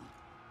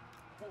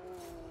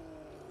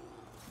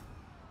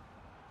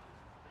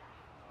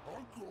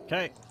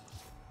 Okay,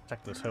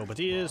 attack those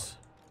halberdiers.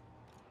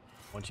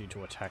 Want you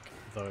to attack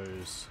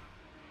those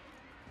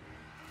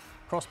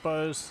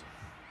crossbows.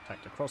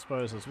 Attack the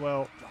crossbows as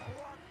well.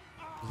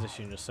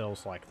 Position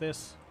yourselves like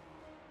this.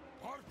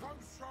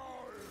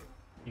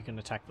 You can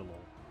attack them all.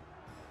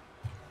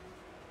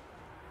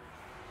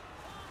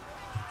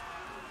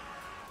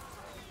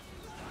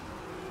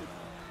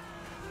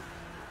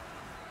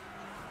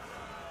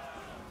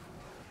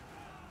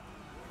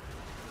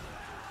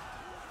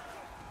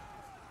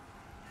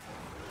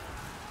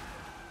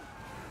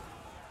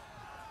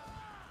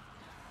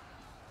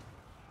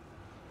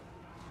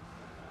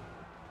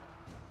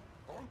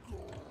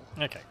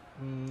 Okay,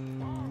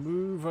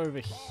 move over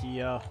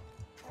here.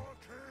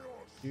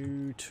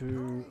 You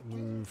two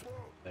move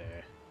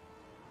there.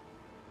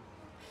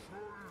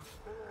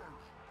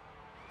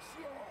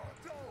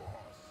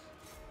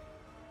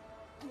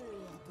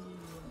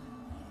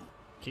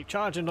 Keep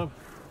charging them.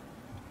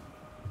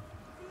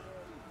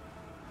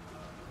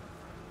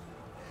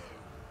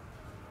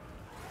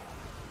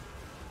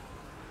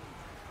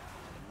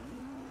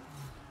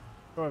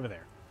 Go over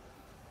there.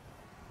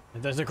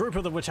 And there's a group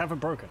of them which haven't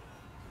broken.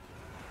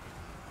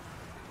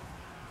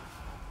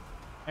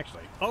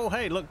 Actually, oh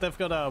hey, look, they've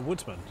got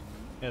woodsmen.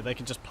 Yeah, they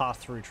can just pass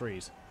through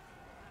trees.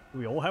 Do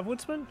we all have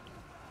woodsmen?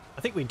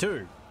 I think we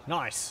do.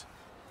 Nice.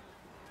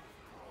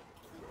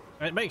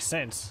 It makes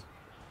sense.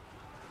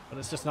 But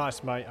it's just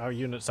nice our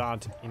units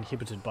aren't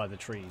inhibited by the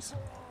trees.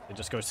 They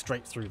just go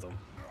straight through them.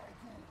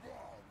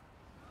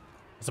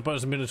 I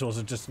suppose the Minotaurs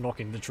are just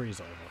knocking the trees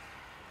over.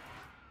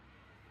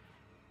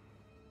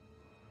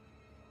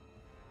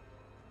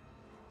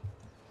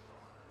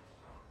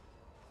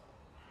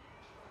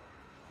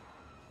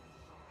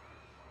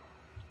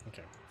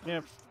 Okay.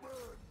 Yep.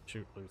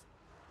 Shoot, Luth.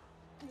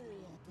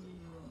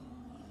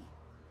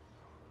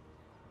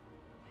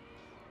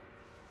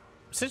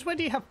 Since when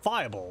do you have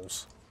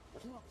fireballs?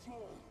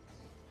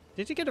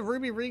 Did you get a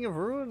ruby ring of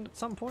ruin at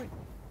some point?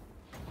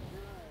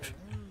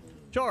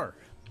 Sure.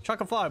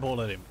 Chuck a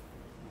fireball at him.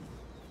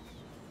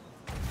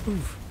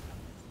 Oof.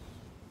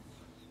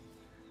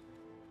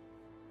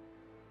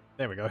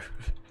 There we go.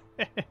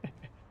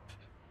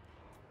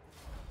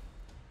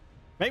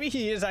 Maybe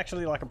he is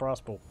actually like a brass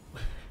bull.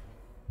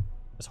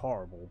 It's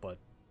horrible, but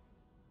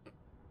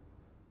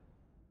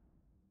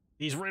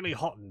he's really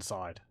hot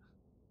inside.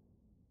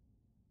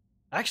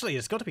 Actually,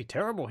 it's got to be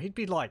terrible. He'd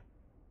be like...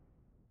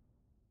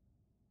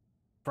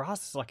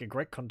 Brass is like a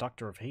great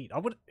conductor of heat. I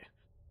would...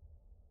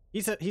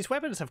 His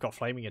weapons have got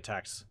flaming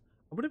attacks.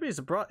 I wouldn't be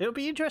surprised. It would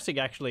be interesting,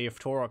 actually, if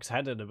Taurox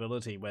had an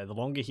ability where the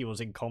longer he was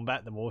in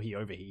combat, the more he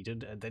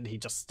overheated, and then he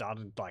just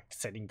started, like,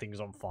 setting things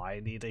on fire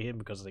near to him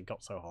because they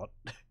got so hot.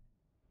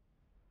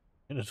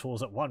 And it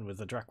falls at one with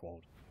the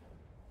Drakwold.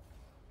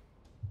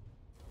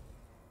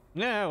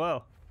 Yeah,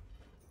 well.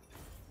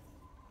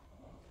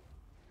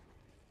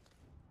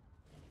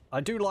 I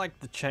do like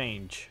the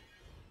change,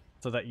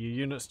 so that your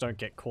units don't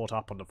get caught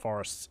up on the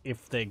forests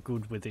if they're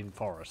good within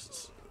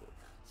forests.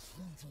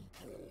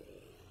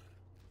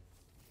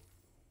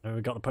 And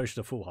we got the potion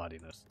of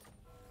foolhardiness.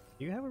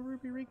 Do you have a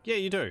ruby ring? Yeah,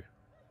 you do.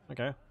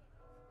 Okay.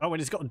 Oh,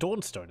 and he's got a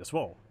Dawnstone as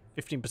well.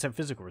 15%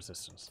 physical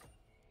resistance.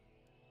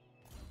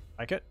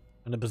 Like it.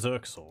 And a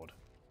berserk sword.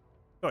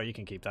 Oh, you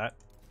can keep that.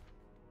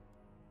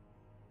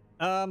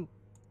 I'm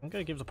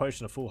gonna give the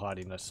potion of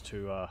foolhardiness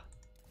to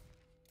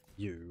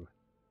you.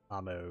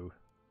 Amu.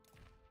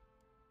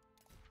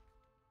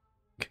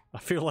 I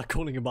feel like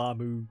calling him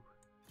Amu.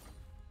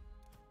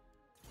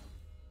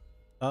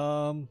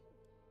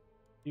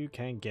 You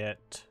can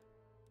get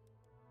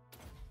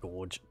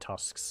Gorge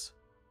Tusks.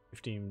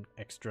 15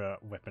 extra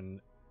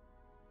weapon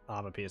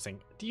armor piercing.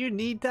 Do you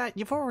need that?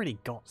 You've already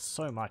got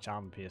so much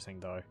armor piercing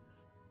though.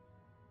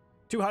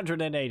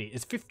 280.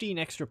 Is 15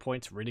 extra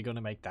points really going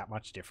to make that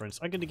much difference?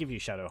 I'm going to give you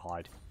Shadow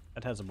Hide.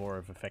 That has a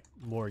more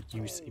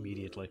use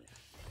immediately.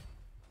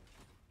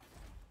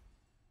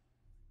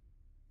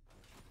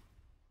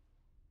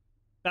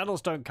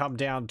 Battles don't come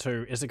down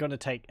to, is it going to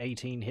take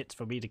 18 hits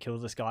for me to kill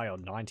this guy or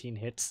 19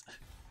 hits?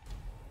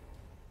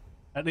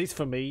 At least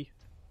for me.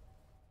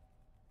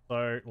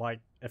 So, like,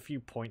 a few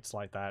points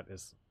like that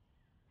is...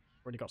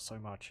 already got so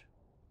much.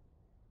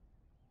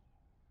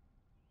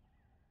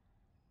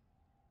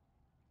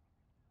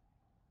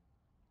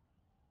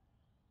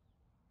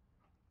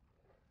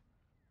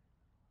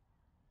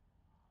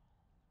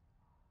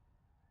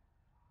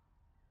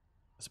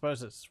 I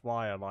suppose it's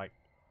why I like...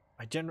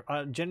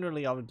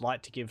 generally, I would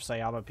like to give,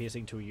 say, armor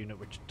piercing to a unit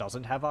which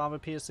doesn't have armor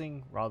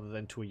piercing, rather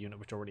than to a unit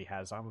which already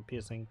has armor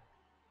piercing.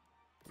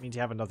 It means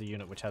you have another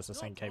unit which has the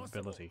same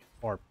capability,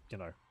 or, you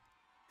know,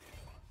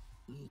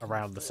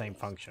 around the same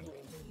function.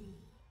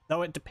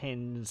 Though it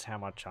depends how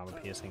much armor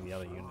piercing the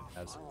other unit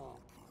has.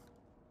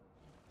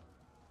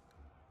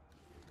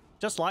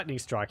 Just lightning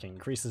striking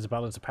increases the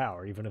balance of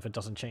power, even if it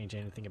doesn't change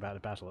anything about the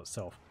battle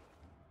itself.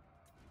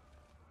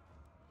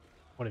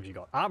 What have you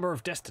got? Armor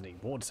of Destiny,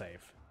 ward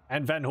save.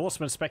 And Van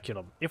Horseman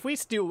Speculum. If we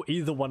steal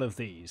either one of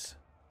these,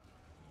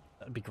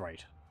 that'd be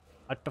great.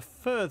 I'd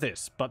prefer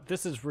this, but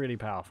this is really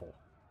powerful.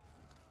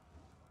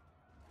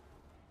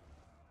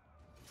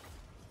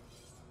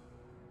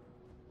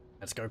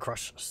 Let's go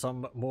crush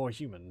some more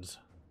humans.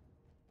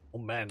 Or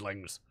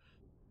manlings.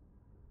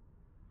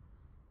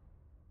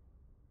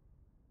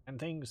 And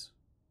things.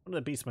 What do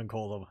the Beastmen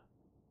call them?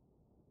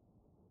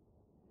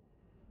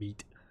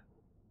 Meat.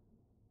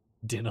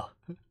 Dinner.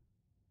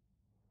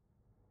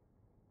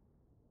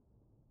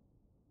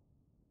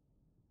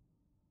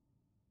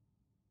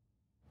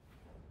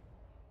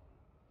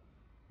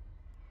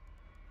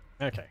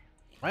 Okay.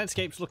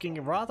 Landscape's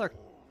looking rather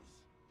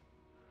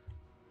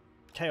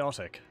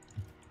chaotic.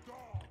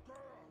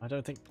 I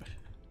don't think...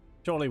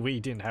 surely we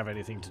didn't have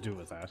anything to do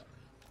with that.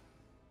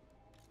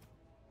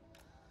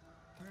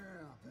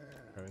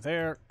 Go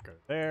there, go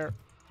there.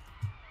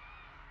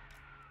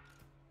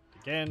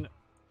 Again.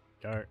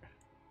 Go.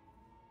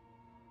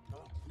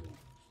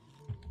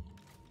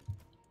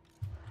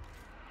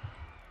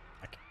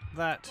 Like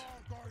that.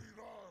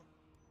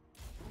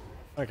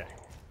 Okay.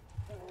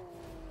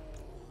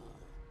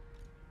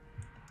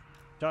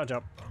 Charge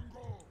up.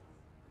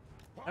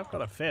 I've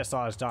got a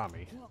fair-sized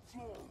army.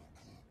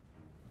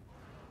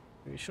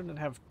 We shouldn't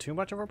have too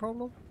much of a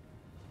problem.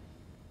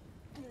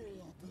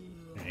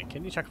 Hey,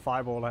 can you chuck a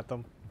fireball at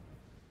them?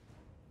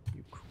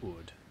 You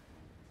could.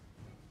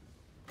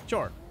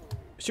 Sure.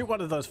 Shoot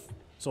one of those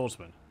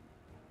swordsmen.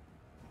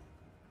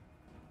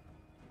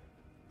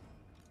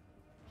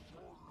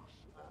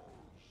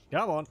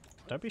 Come on.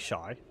 Don't be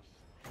shy.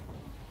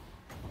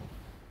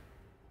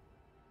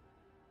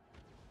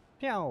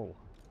 Pew!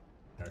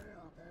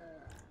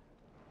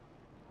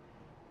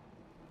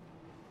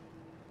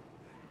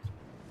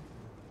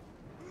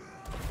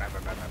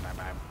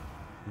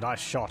 Nice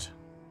shot.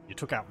 You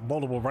took out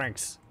multiple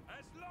ranks.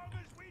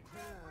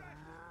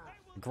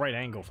 Great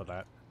angle for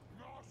that.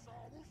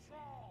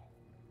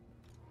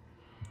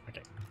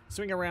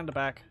 Swing around the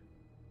back.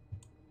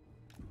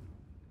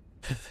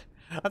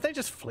 Are they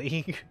just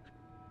fleeing?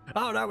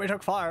 Oh no, we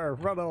took fire!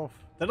 Run off!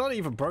 They're not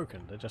even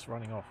broken, they're just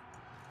running off.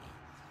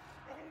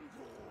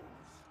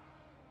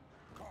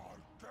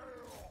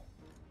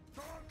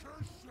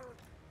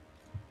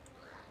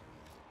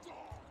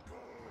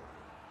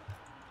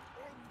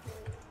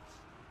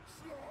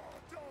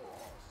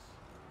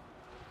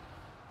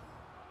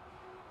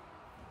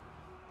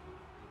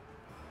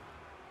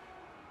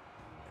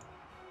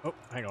 Oh,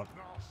 hang on.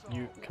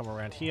 You come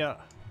around here.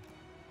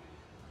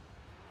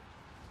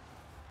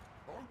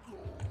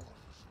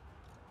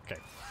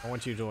 Okay, I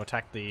want you to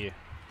attack the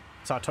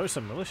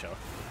Sartosa Militia.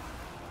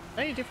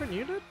 Any different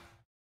unit?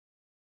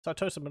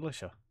 Sartosa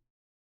Militia.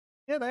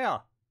 Yeah, they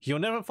are. You'll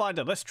never find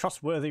a less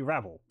trustworthy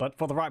rabble, but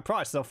for the right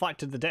price, they'll fight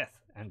to the death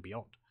and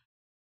beyond.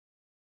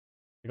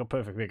 They got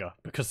perfect vigor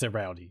because they're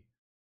rowdy.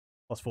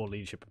 +4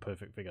 leadership and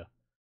perfect vigor.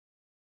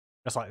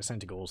 Just like the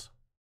Centaurs.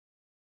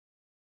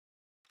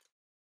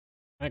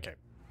 Okay.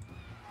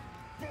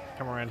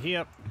 Come around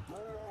here.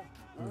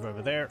 Move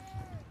over there.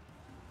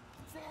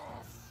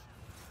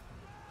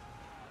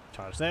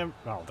 Charge them.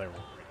 Oh, they're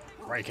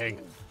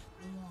breaking.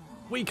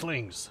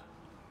 Weaklings.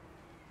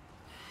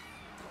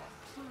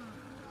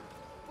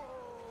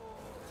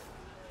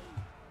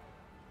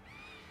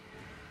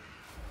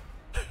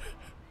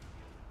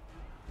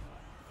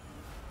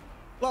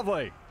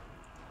 Lovely.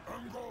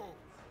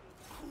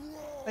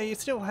 They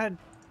still had,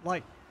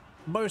 like,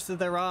 most of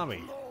their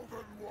army.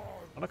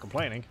 I'm not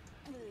complaining.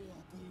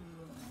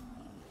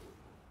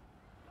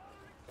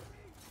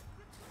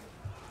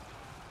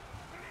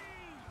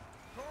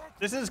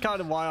 This is kind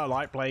of why I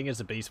like playing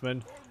as a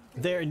Beastman.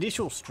 Their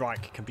initial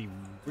strike can be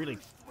really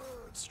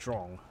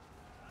strong.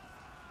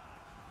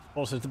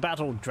 Also, if the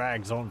battle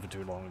drags on for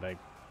too long, they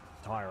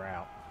tire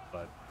out,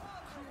 but...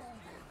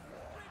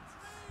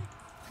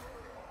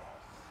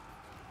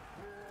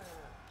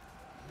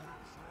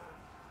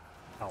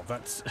 Oh,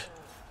 that's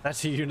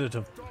a unit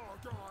of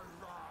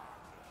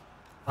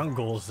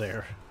Ungors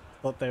there.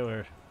 Thought they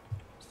were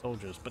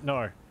soldiers, but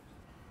no.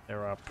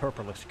 They're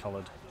purplish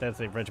colored. There's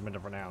the Regiment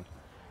of Renown.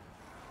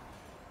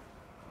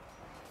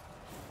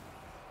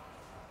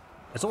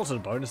 It's also the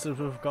bonuses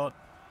we've got.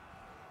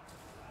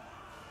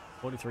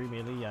 43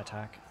 melee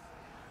attack.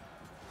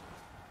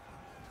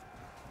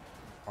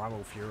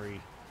 Primal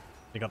Fury.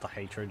 They got the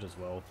Hatred as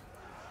well.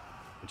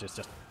 Which is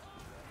just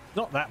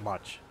not that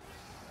much.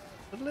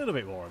 A little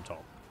bit more on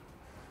top.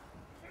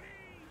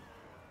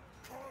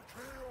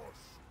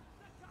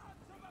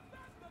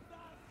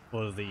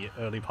 For the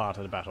early part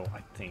of the battle, I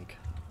think.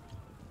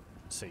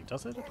 Let's see,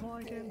 does it apply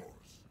again?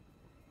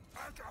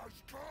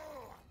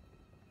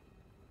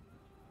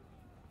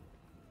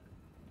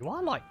 You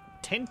are like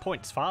 10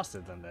 points faster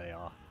than they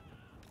are.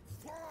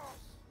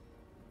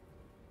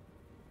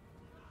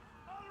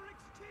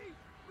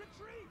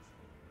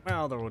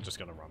 Well, they're all just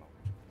gonna run off.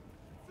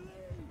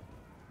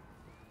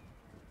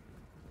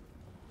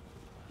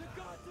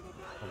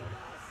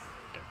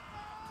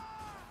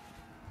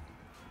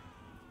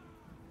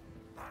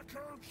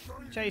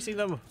 Chasing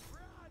them?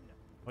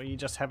 Or are you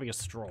just having a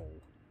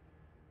stroll?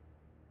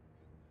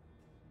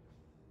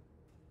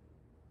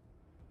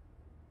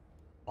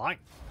 Fine.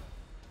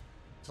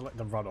 To let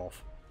them run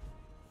off.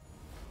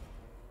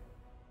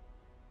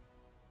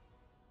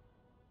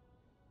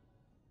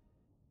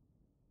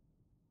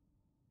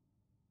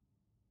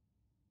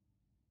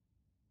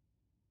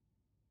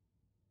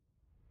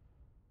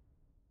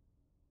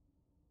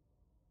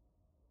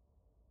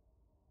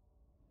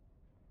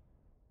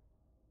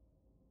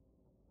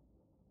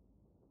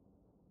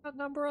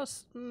 Outnumber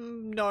us?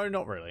 No,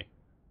 not really.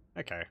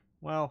 Okay,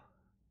 well.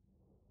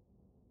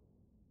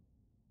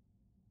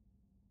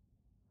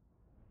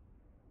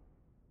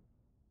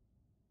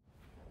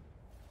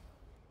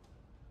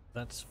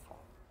 That's fine.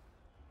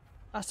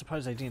 I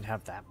suppose they didn't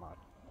have that much.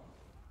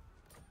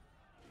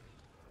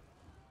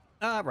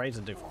 Raids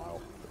and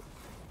Defile.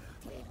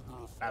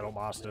 Battle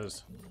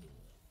Masters.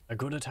 A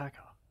good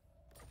attacker.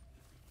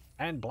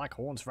 And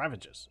Blackhorn's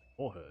Ravagers,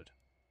 or Herd.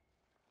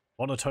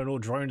 Monotonal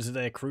drones in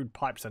their crude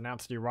pipes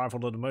announce the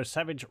arrival of the most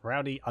savage,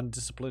 rowdy,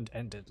 undisciplined,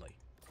 and deadly.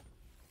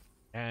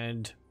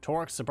 And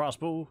Taurox the Brass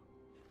Bull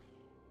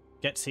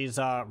gets his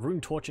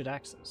rune-tortured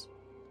axes.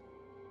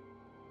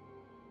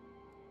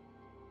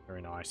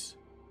 Very nice.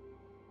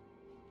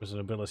 There's an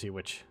ability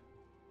which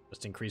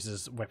just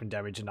increases weapon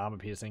damage and armor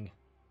piercing.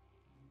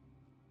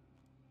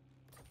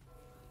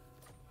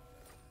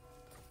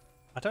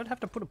 I don't have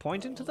to put a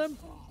point into them?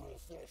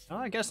 Oh,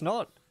 I guess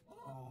not.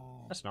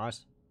 That's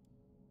nice.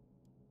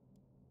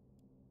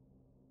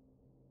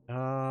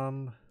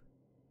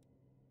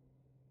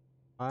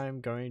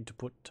 I'm going to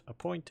put a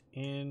point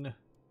in...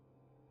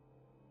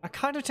 I'm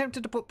kind of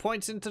tempted to put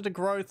points into the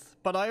growth,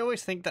 but I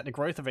always think that the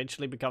growth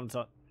eventually becomes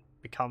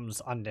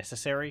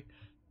unnecessary.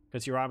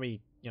 Because your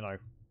army, you know...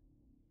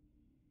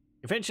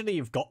 Eventually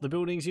you've got the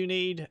buildings you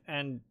need,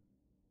 and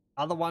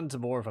other ones are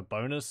more of a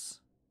bonus.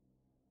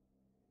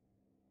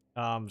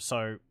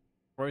 So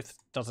growth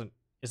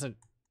isn't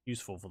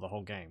useful for the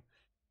whole game.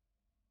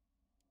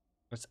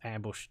 Let's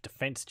ambush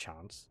defense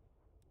chance.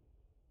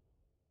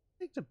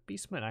 think the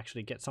Beastmen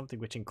actually get something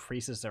which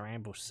increases their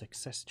ambush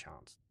success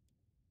chance.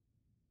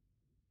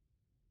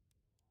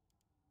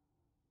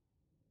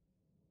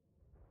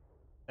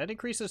 That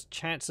increases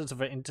chances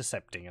of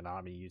intercepting an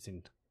army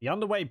using the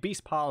underway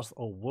beast paths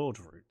or world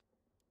route.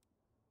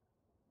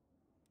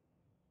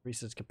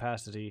 Increases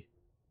capacity.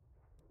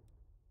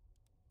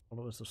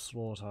 Followers of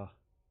slaughter.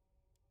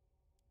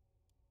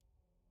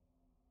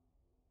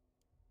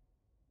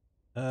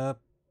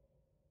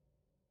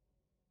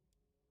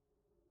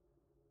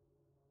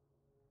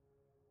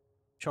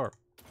 Sure.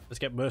 Let's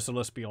get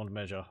Merciless Beyond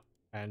Measure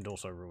and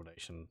also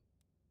Ruination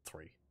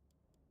 3.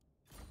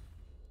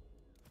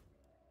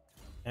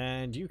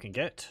 And you can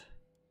get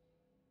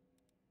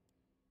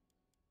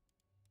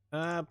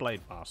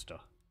Blade Master.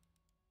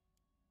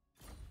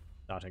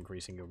 Start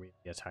increasing your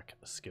attack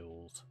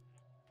skills.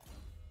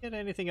 Get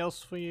anything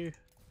else for you?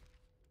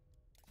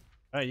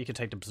 Oh, you can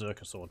take the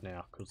Berserker Sword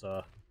now, because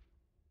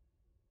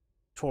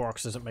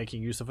Taurox isn't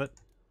making use of it.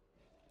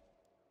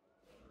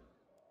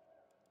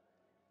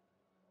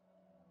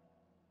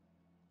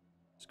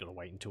 Just gotta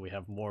wait until we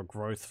have more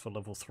growth for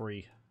level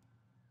 3.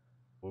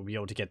 We'll be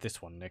able to get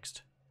this one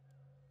next.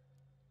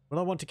 But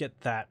I want to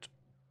get that,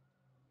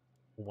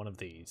 or one of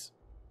these.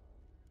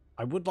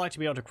 I would like to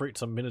be able to recruit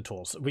some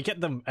Minotaurs. We get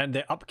them and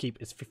their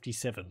upkeep is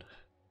 57.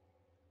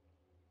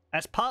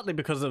 That's partly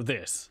because of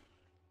this.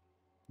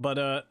 But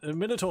the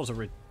Minotaurs are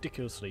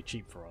ridiculously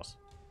cheap for us.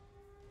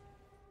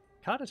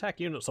 Can't attack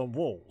units on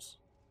walls,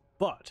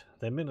 but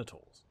they're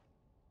Minotaurs.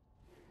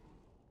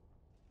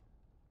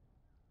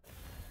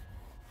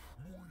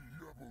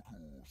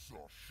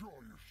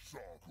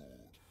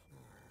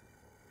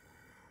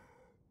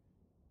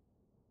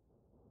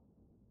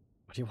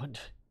 What do you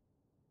want?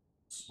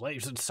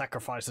 Slaves and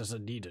sacrifices are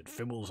needed.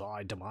 Fimbul's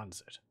Eye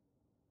demands it.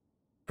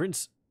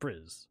 Prince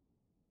Briz.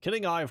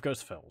 Killing Eye of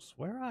Ghost Fells.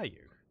 Where are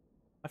you?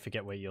 I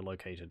forget where you're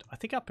located. I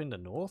think up in the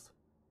north.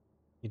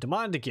 You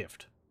demand a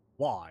gift.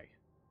 Why?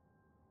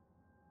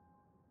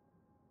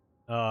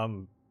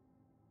 Or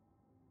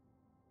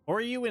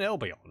are you in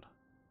Albion?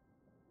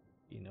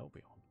 In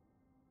Albion.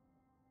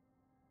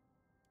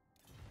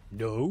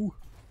 No.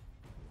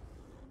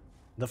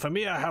 The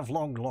Famir have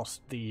long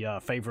lost the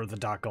favor of the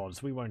Dark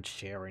Gods. We won't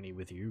share any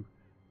with you.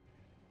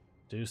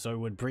 Do so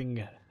would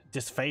bring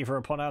disfavor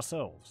upon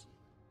ourselves.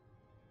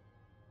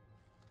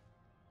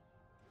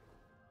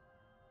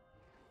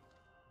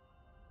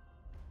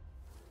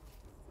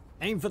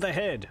 Aim for the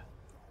head.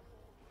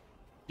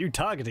 New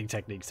targeting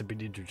techniques have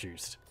been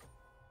introduced.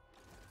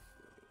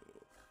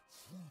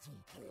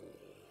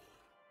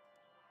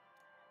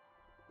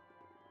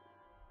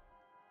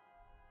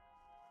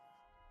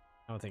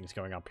 How are things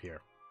going up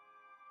here?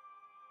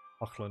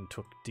 Auckland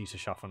took Dieter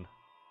Schaffen.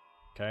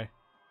 Okay.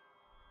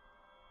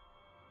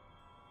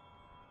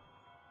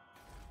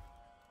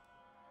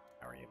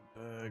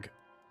 Marienburg.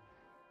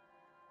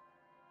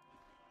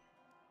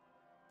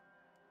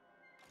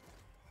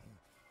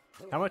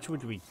 How much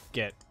would we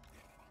get?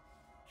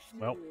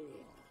 Well,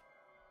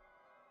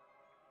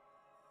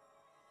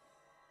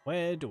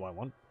 where do I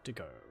want to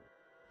go?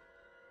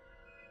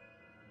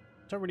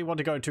 Don't really want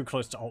to go too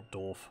close to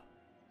Altdorf.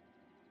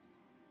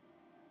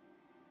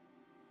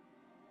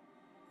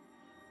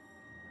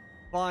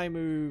 If I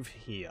move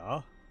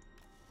here,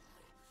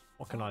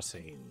 what can I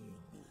see?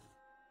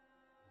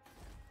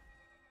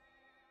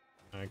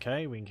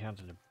 Okay, we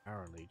encountered a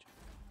Baron Legion.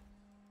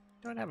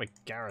 Don't have a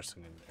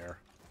garrison in there.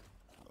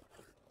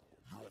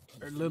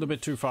 They're a little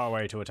bit too far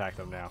away to attack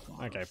them now.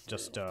 Okay,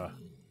 just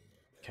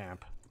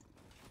camp.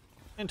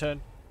 And turn.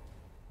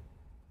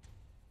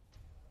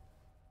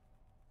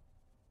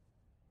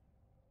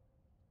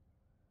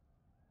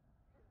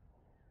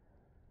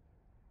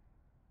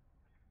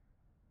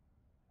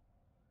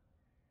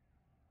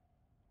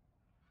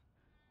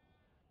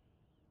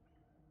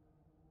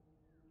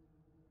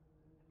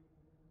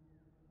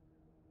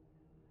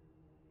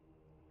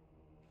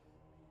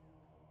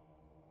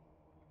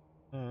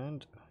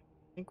 And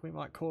I think we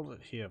might call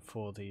it here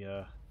for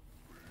the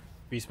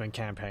Beastmen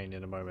campaign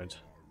in a moment.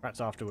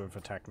 Perhaps after we've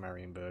attacked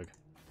Marienburg.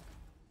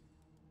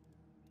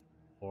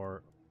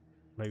 Or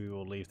maybe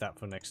we'll leave that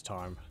for next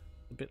time.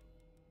 A bit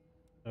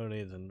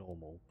earlier than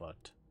normal,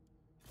 but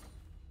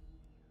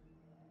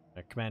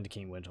Commander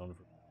King went on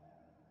for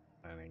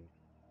planning.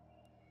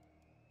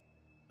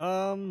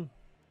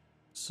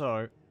 So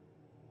if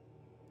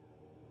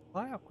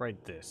I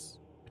upgrade this,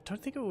 I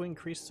don't think it will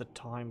increase the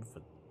time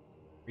for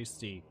increase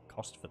the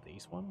cost for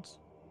these ones.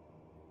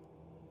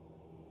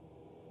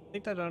 I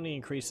think that only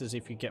increases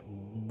if you get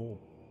more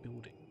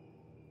building.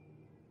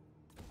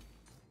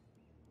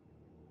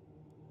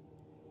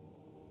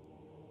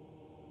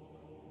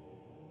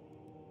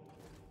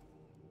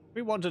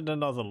 We wanted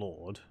another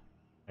lord.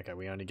 Okay,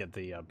 we only get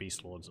the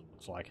beast lords, it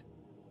looks like.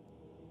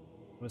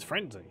 With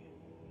frenzy,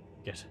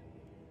 get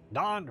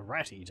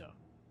non-rat eater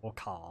or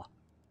car.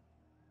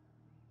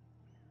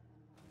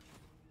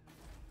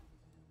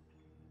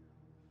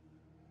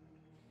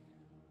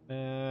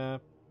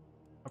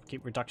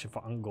 Upkeep reduction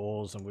for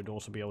Ungors, and we'd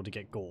also be able to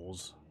get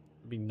Gors.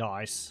 It'd be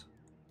nice.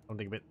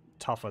 Something a bit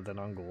tougher than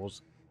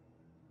Ungors.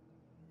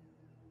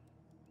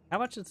 How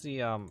much is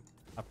the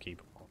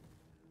upkeep?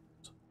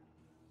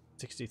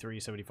 63,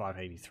 75,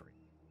 83.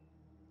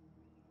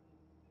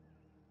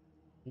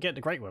 You get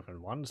the great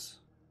weapon ones,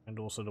 and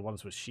also the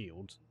ones with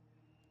shields.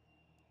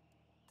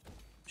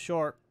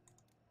 Sure.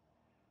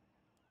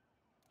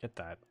 Get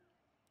that.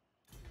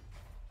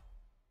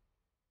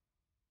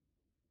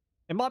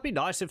 It might be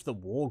nice if the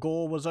war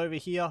gore was over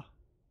here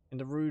in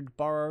the Rude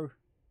Burrow,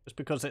 just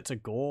because it's a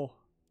gore.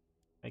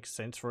 Makes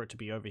sense for it to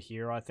be over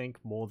here, I think,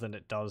 more than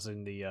it does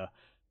in the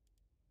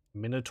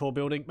Minotaur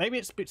building. Maybe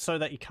it's a bit so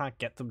that you can't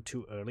get them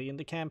too early in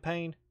the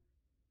campaign.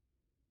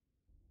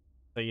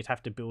 So you'd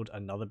have to build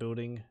another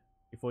building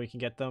before you can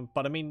get them.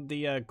 But I mean,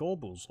 the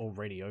Gorbul's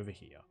already over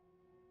here.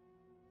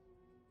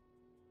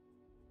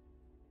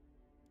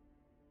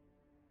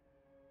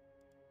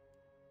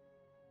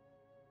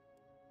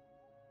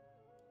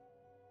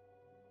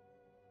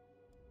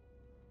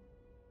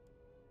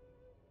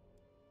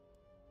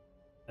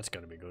 That's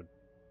going to be good.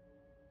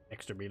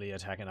 Extra melee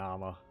attack and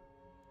armor.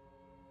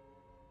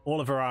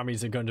 All of our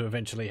armies are going to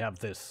eventually have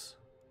this.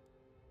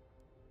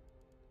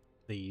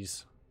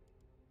 These.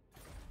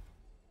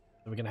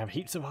 So we can have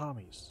heaps of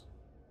armies.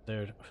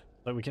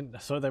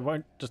 So they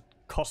won't just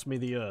cost me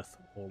the earth,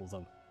 all of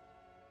them.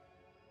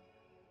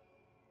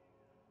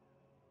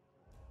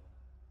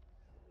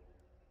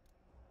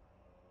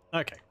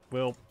 Okay,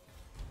 we'll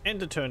end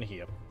the turn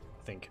here,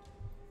 I think.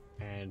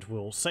 And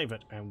we'll save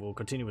it, and we'll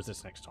continue with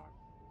this next time.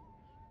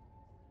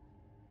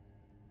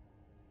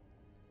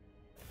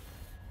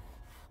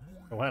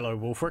 Oh, hello,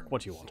 Wolfric.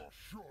 What do you want?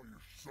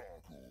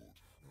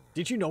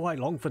 Did you know I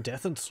long for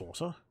death and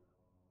slaughter?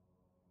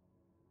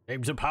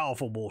 Name's a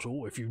powerful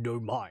mortal. If you know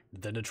mine,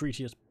 then a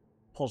treaty is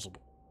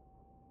possible.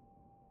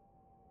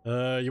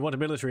 You want a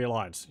military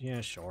alliance?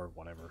 Yeah, sure,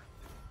 whatever.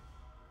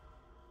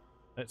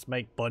 Let's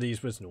make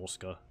buddies with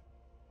Norska.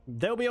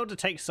 They'll be able to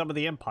take some of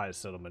the Empire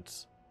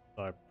settlements.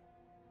 So,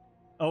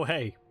 oh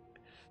hey,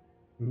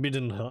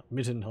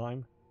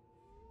 Middenheim.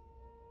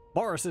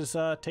 Boris is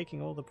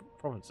taking all the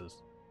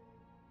provinces.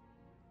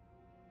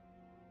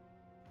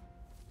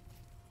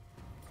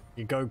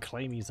 You go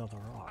claim his other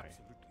eye.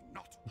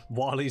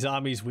 While his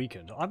army's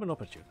weakened. I'm an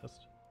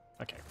opportunist.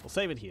 Okay, we'll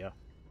save it here.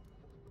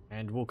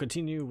 And we'll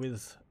continue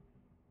with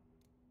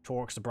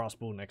Taurox the Brass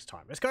Bull next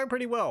time. It's going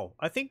pretty well.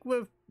 I think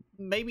we've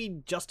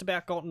maybe just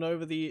about gotten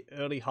over the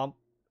early hump.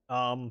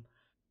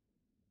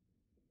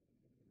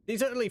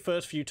 These early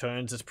first few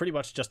turns is pretty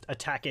much just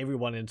attack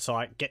everyone in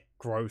sight, get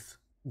growth,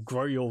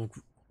 grow your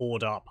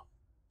horde up,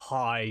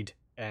 hide,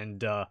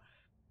 and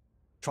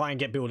try and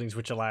get buildings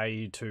which allow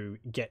you to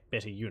get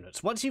better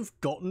units. Once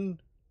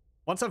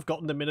I've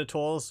gotten the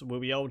Minotaurs, we'll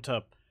be able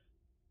to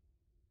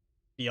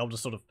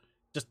sort of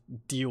just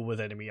deal with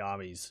enemy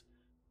armies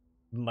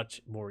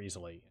much more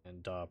easily,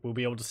 and we'll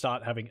be able to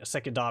start having a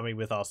second army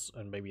with us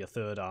and maybe a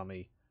third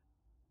army,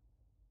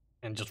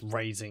 and just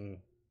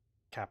raising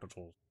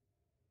capitals.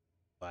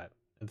 That,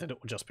 and then it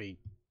will just be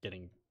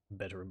getting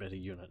better and better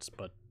units.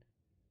 But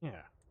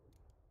yeah,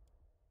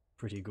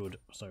 pretty good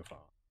so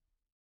far,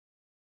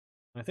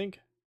 I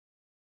think.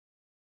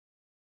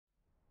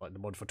 Like the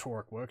mod for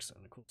Taurox works,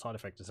 and the cool side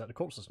effect is that the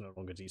corpses no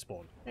longer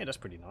despawn. Hey, that's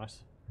pretty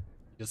nice.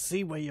 You can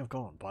see where you've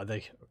gone by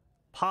the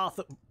path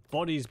of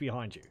bodies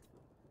behind you.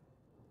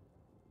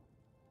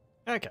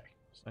 Okay,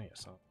 so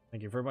yes,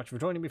 thank you very much for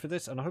joining me for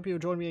this, and I hope you'll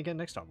join me again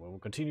next time where we'll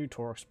continue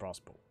Taurox Brass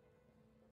Bull.